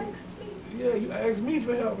asked me. Yeah, you asked me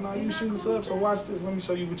for help. Now you shooting cool up. So watch this. Let me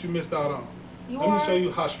show you what you missed out on. Let me show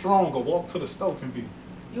you how strong a walk to the stove can be.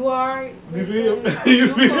 You alright? You feel?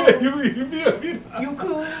 You feel? You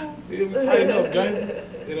cool? Yeah, tighten up, gangster.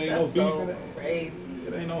 It ain't no beef. So crazy.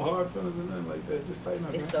 It ain't no hard feelings or nothing like that. Just tighten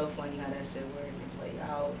up. It's so funny how that shit works and play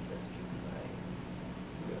out. Just be like,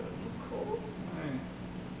 you cool?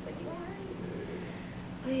 Like, you alright?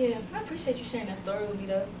 But yeah, I appreciate you sharing that story with me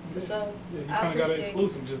though. For sure. Yeah, you kind of got an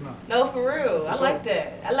exclusive just now. No, for real. I like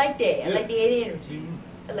that. I like that. Yeah. I like that energy.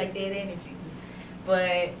 I like that energy.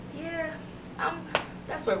 But yeah,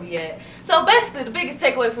 that's where we at. So basically, the biggest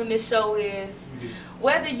takeaway from this show is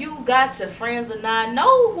whether you got your friends or not,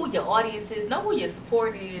 know who your audience is, know who your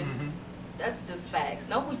support is. That's just facts.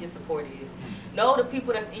 Know who your support is. Know the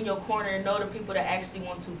people that's in your corner. Know the people that actually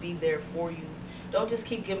want to be there for you. Don't just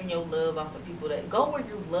keep giving your love out to people that go where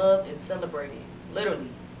you're loved and celebrated. Literally.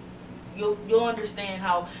 You'll understand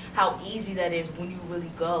how easy that is when you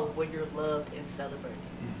really go where you're loved and celebrated.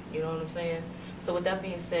 You know what I'm saying? So with that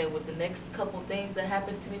being said, with the next couple things that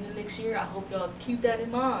happens to me in the next year, I hope y'all keep that in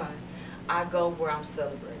mind. I go where I'm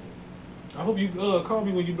celebrated. I hope you call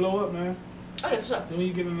me when you blow up, man. Oh yeah, for sure. Then when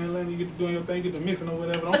you get in Atlanta, you get to doing your thing, get to mixing or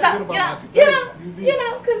whatever. Don't forget about yeah,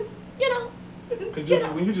 Monty. Because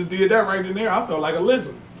when you just did that right in there, I felt like a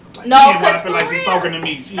lizard. Like, no, I feel like she's talking to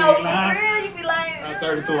me. She no, ain't lying. for real, you be like, I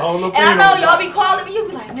turned into a whole little and I know y'all be calling me, you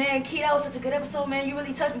be like, man, Key, that was such a good episode, man, you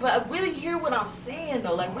really touched me, but I really hear what I'm saying,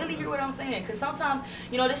 though, like, really hear what I'm saying, because sometimes,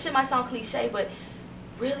 you know, this shit might sound cliche, but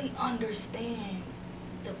really understand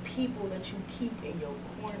the people that you keep in your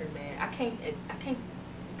corner, man. I can't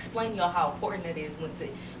explain to y'all how important that is once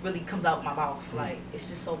it really comes out my mouth, like, it's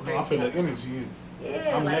just so crazy. No, I feel the energy in it.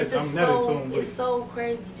 Yeah, like, it's just it's so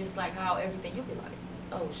crazy, just like how everything, you be like,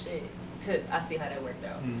 oh, shit. I see how that worked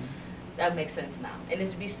out. That makes sense now, and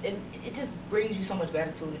it just brings you so much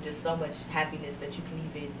gratitude and just so much happiness that you can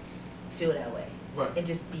even feel that way, right? And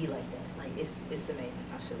just be like that. Like it's amazing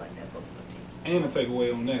how shit like that goes up to you. And to take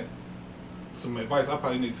away on that, some advice I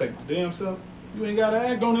probably need to take my damn self. You ain't gotta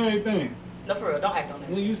act on everything. No, for real, don't act on that.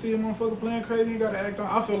 When you see a motherfucker playing crazy, you gotta act on.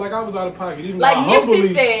 I feel like I was out of pocket, even like though I humbly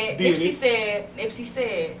Nipsey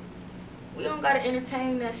said, we don't gotta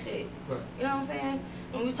entertain that shit. Right. You know what I'm saying?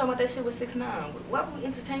 When we was talking about that shit with 6ix9ine, why were we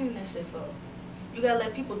entertaining that shit for? You gotta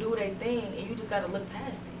let people do their thing, and you just gotta look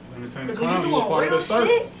past it. Because when you're doing real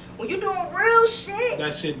shit, when you're doing real shit,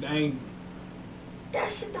 that shit don't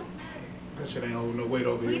matter. That shit ain't holding no weight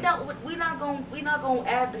over here. We not gonna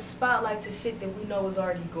add the spotlight to shit that we know is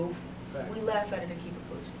already goofy. Facts. We laugh at it and keep it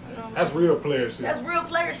pushing. You know that's real player shit. That's real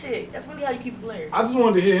player shit. That's really how you keep it player. I just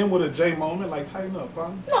wanted to hear him with a J moment, like tighten up,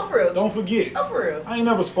 bro. No, for real. Don't forget. No, for real. I ain't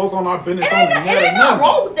never spoke on our business on the net. Ain't nothing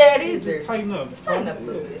wrong with that either. Just tighten up. Just tighten up a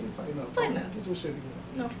little bit. Just tighten up. Tighten up. Get your shit together.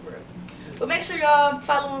 No, for real. But make sure y'all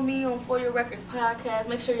following me on For Your Records podcast.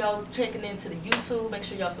 Make sure y'all checking into the YouTube. Make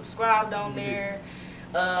sure y'all subscribed on there.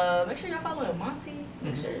 Make sure y'all following Monty.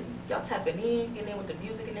 Make sure y'all tapping in, getting in with the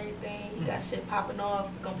music and everything. He got shit popping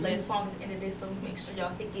off. We're gonna play a song at the end of this, so make sure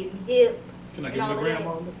y'all getting hip. Can I give you the gram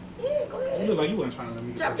on it? Yeah, go ahead. You look like you wasn't trying to let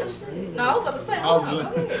me drop your shit. No, I was about to say.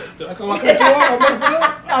 Did I cut you off? I messed it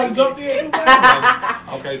up. No, you jumped in.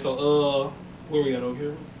 Okay, so where we at over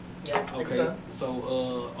here? Yeah. Okay, so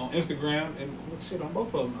on Instagram and shit on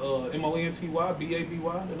both of them.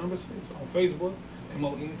 MONTYBABY, the number 6 on Facebook.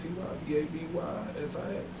 MONTYBABYSIX.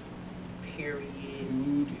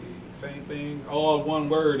 Period. Same thing. All one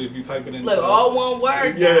word if you type it in. Look, all one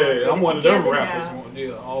word. Yeah, I'm one of them rappers.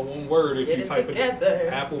 Yeah, all one word if you type together.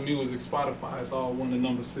 it. Apple Music, Spotify, it's all one and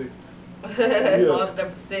number 6. It's all the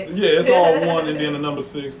number 6. Yeah, it's all one and then the number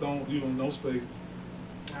 6. No spaces.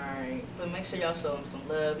 All right, but make sure y'all show them some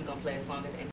love. We're gonna play a song at the end.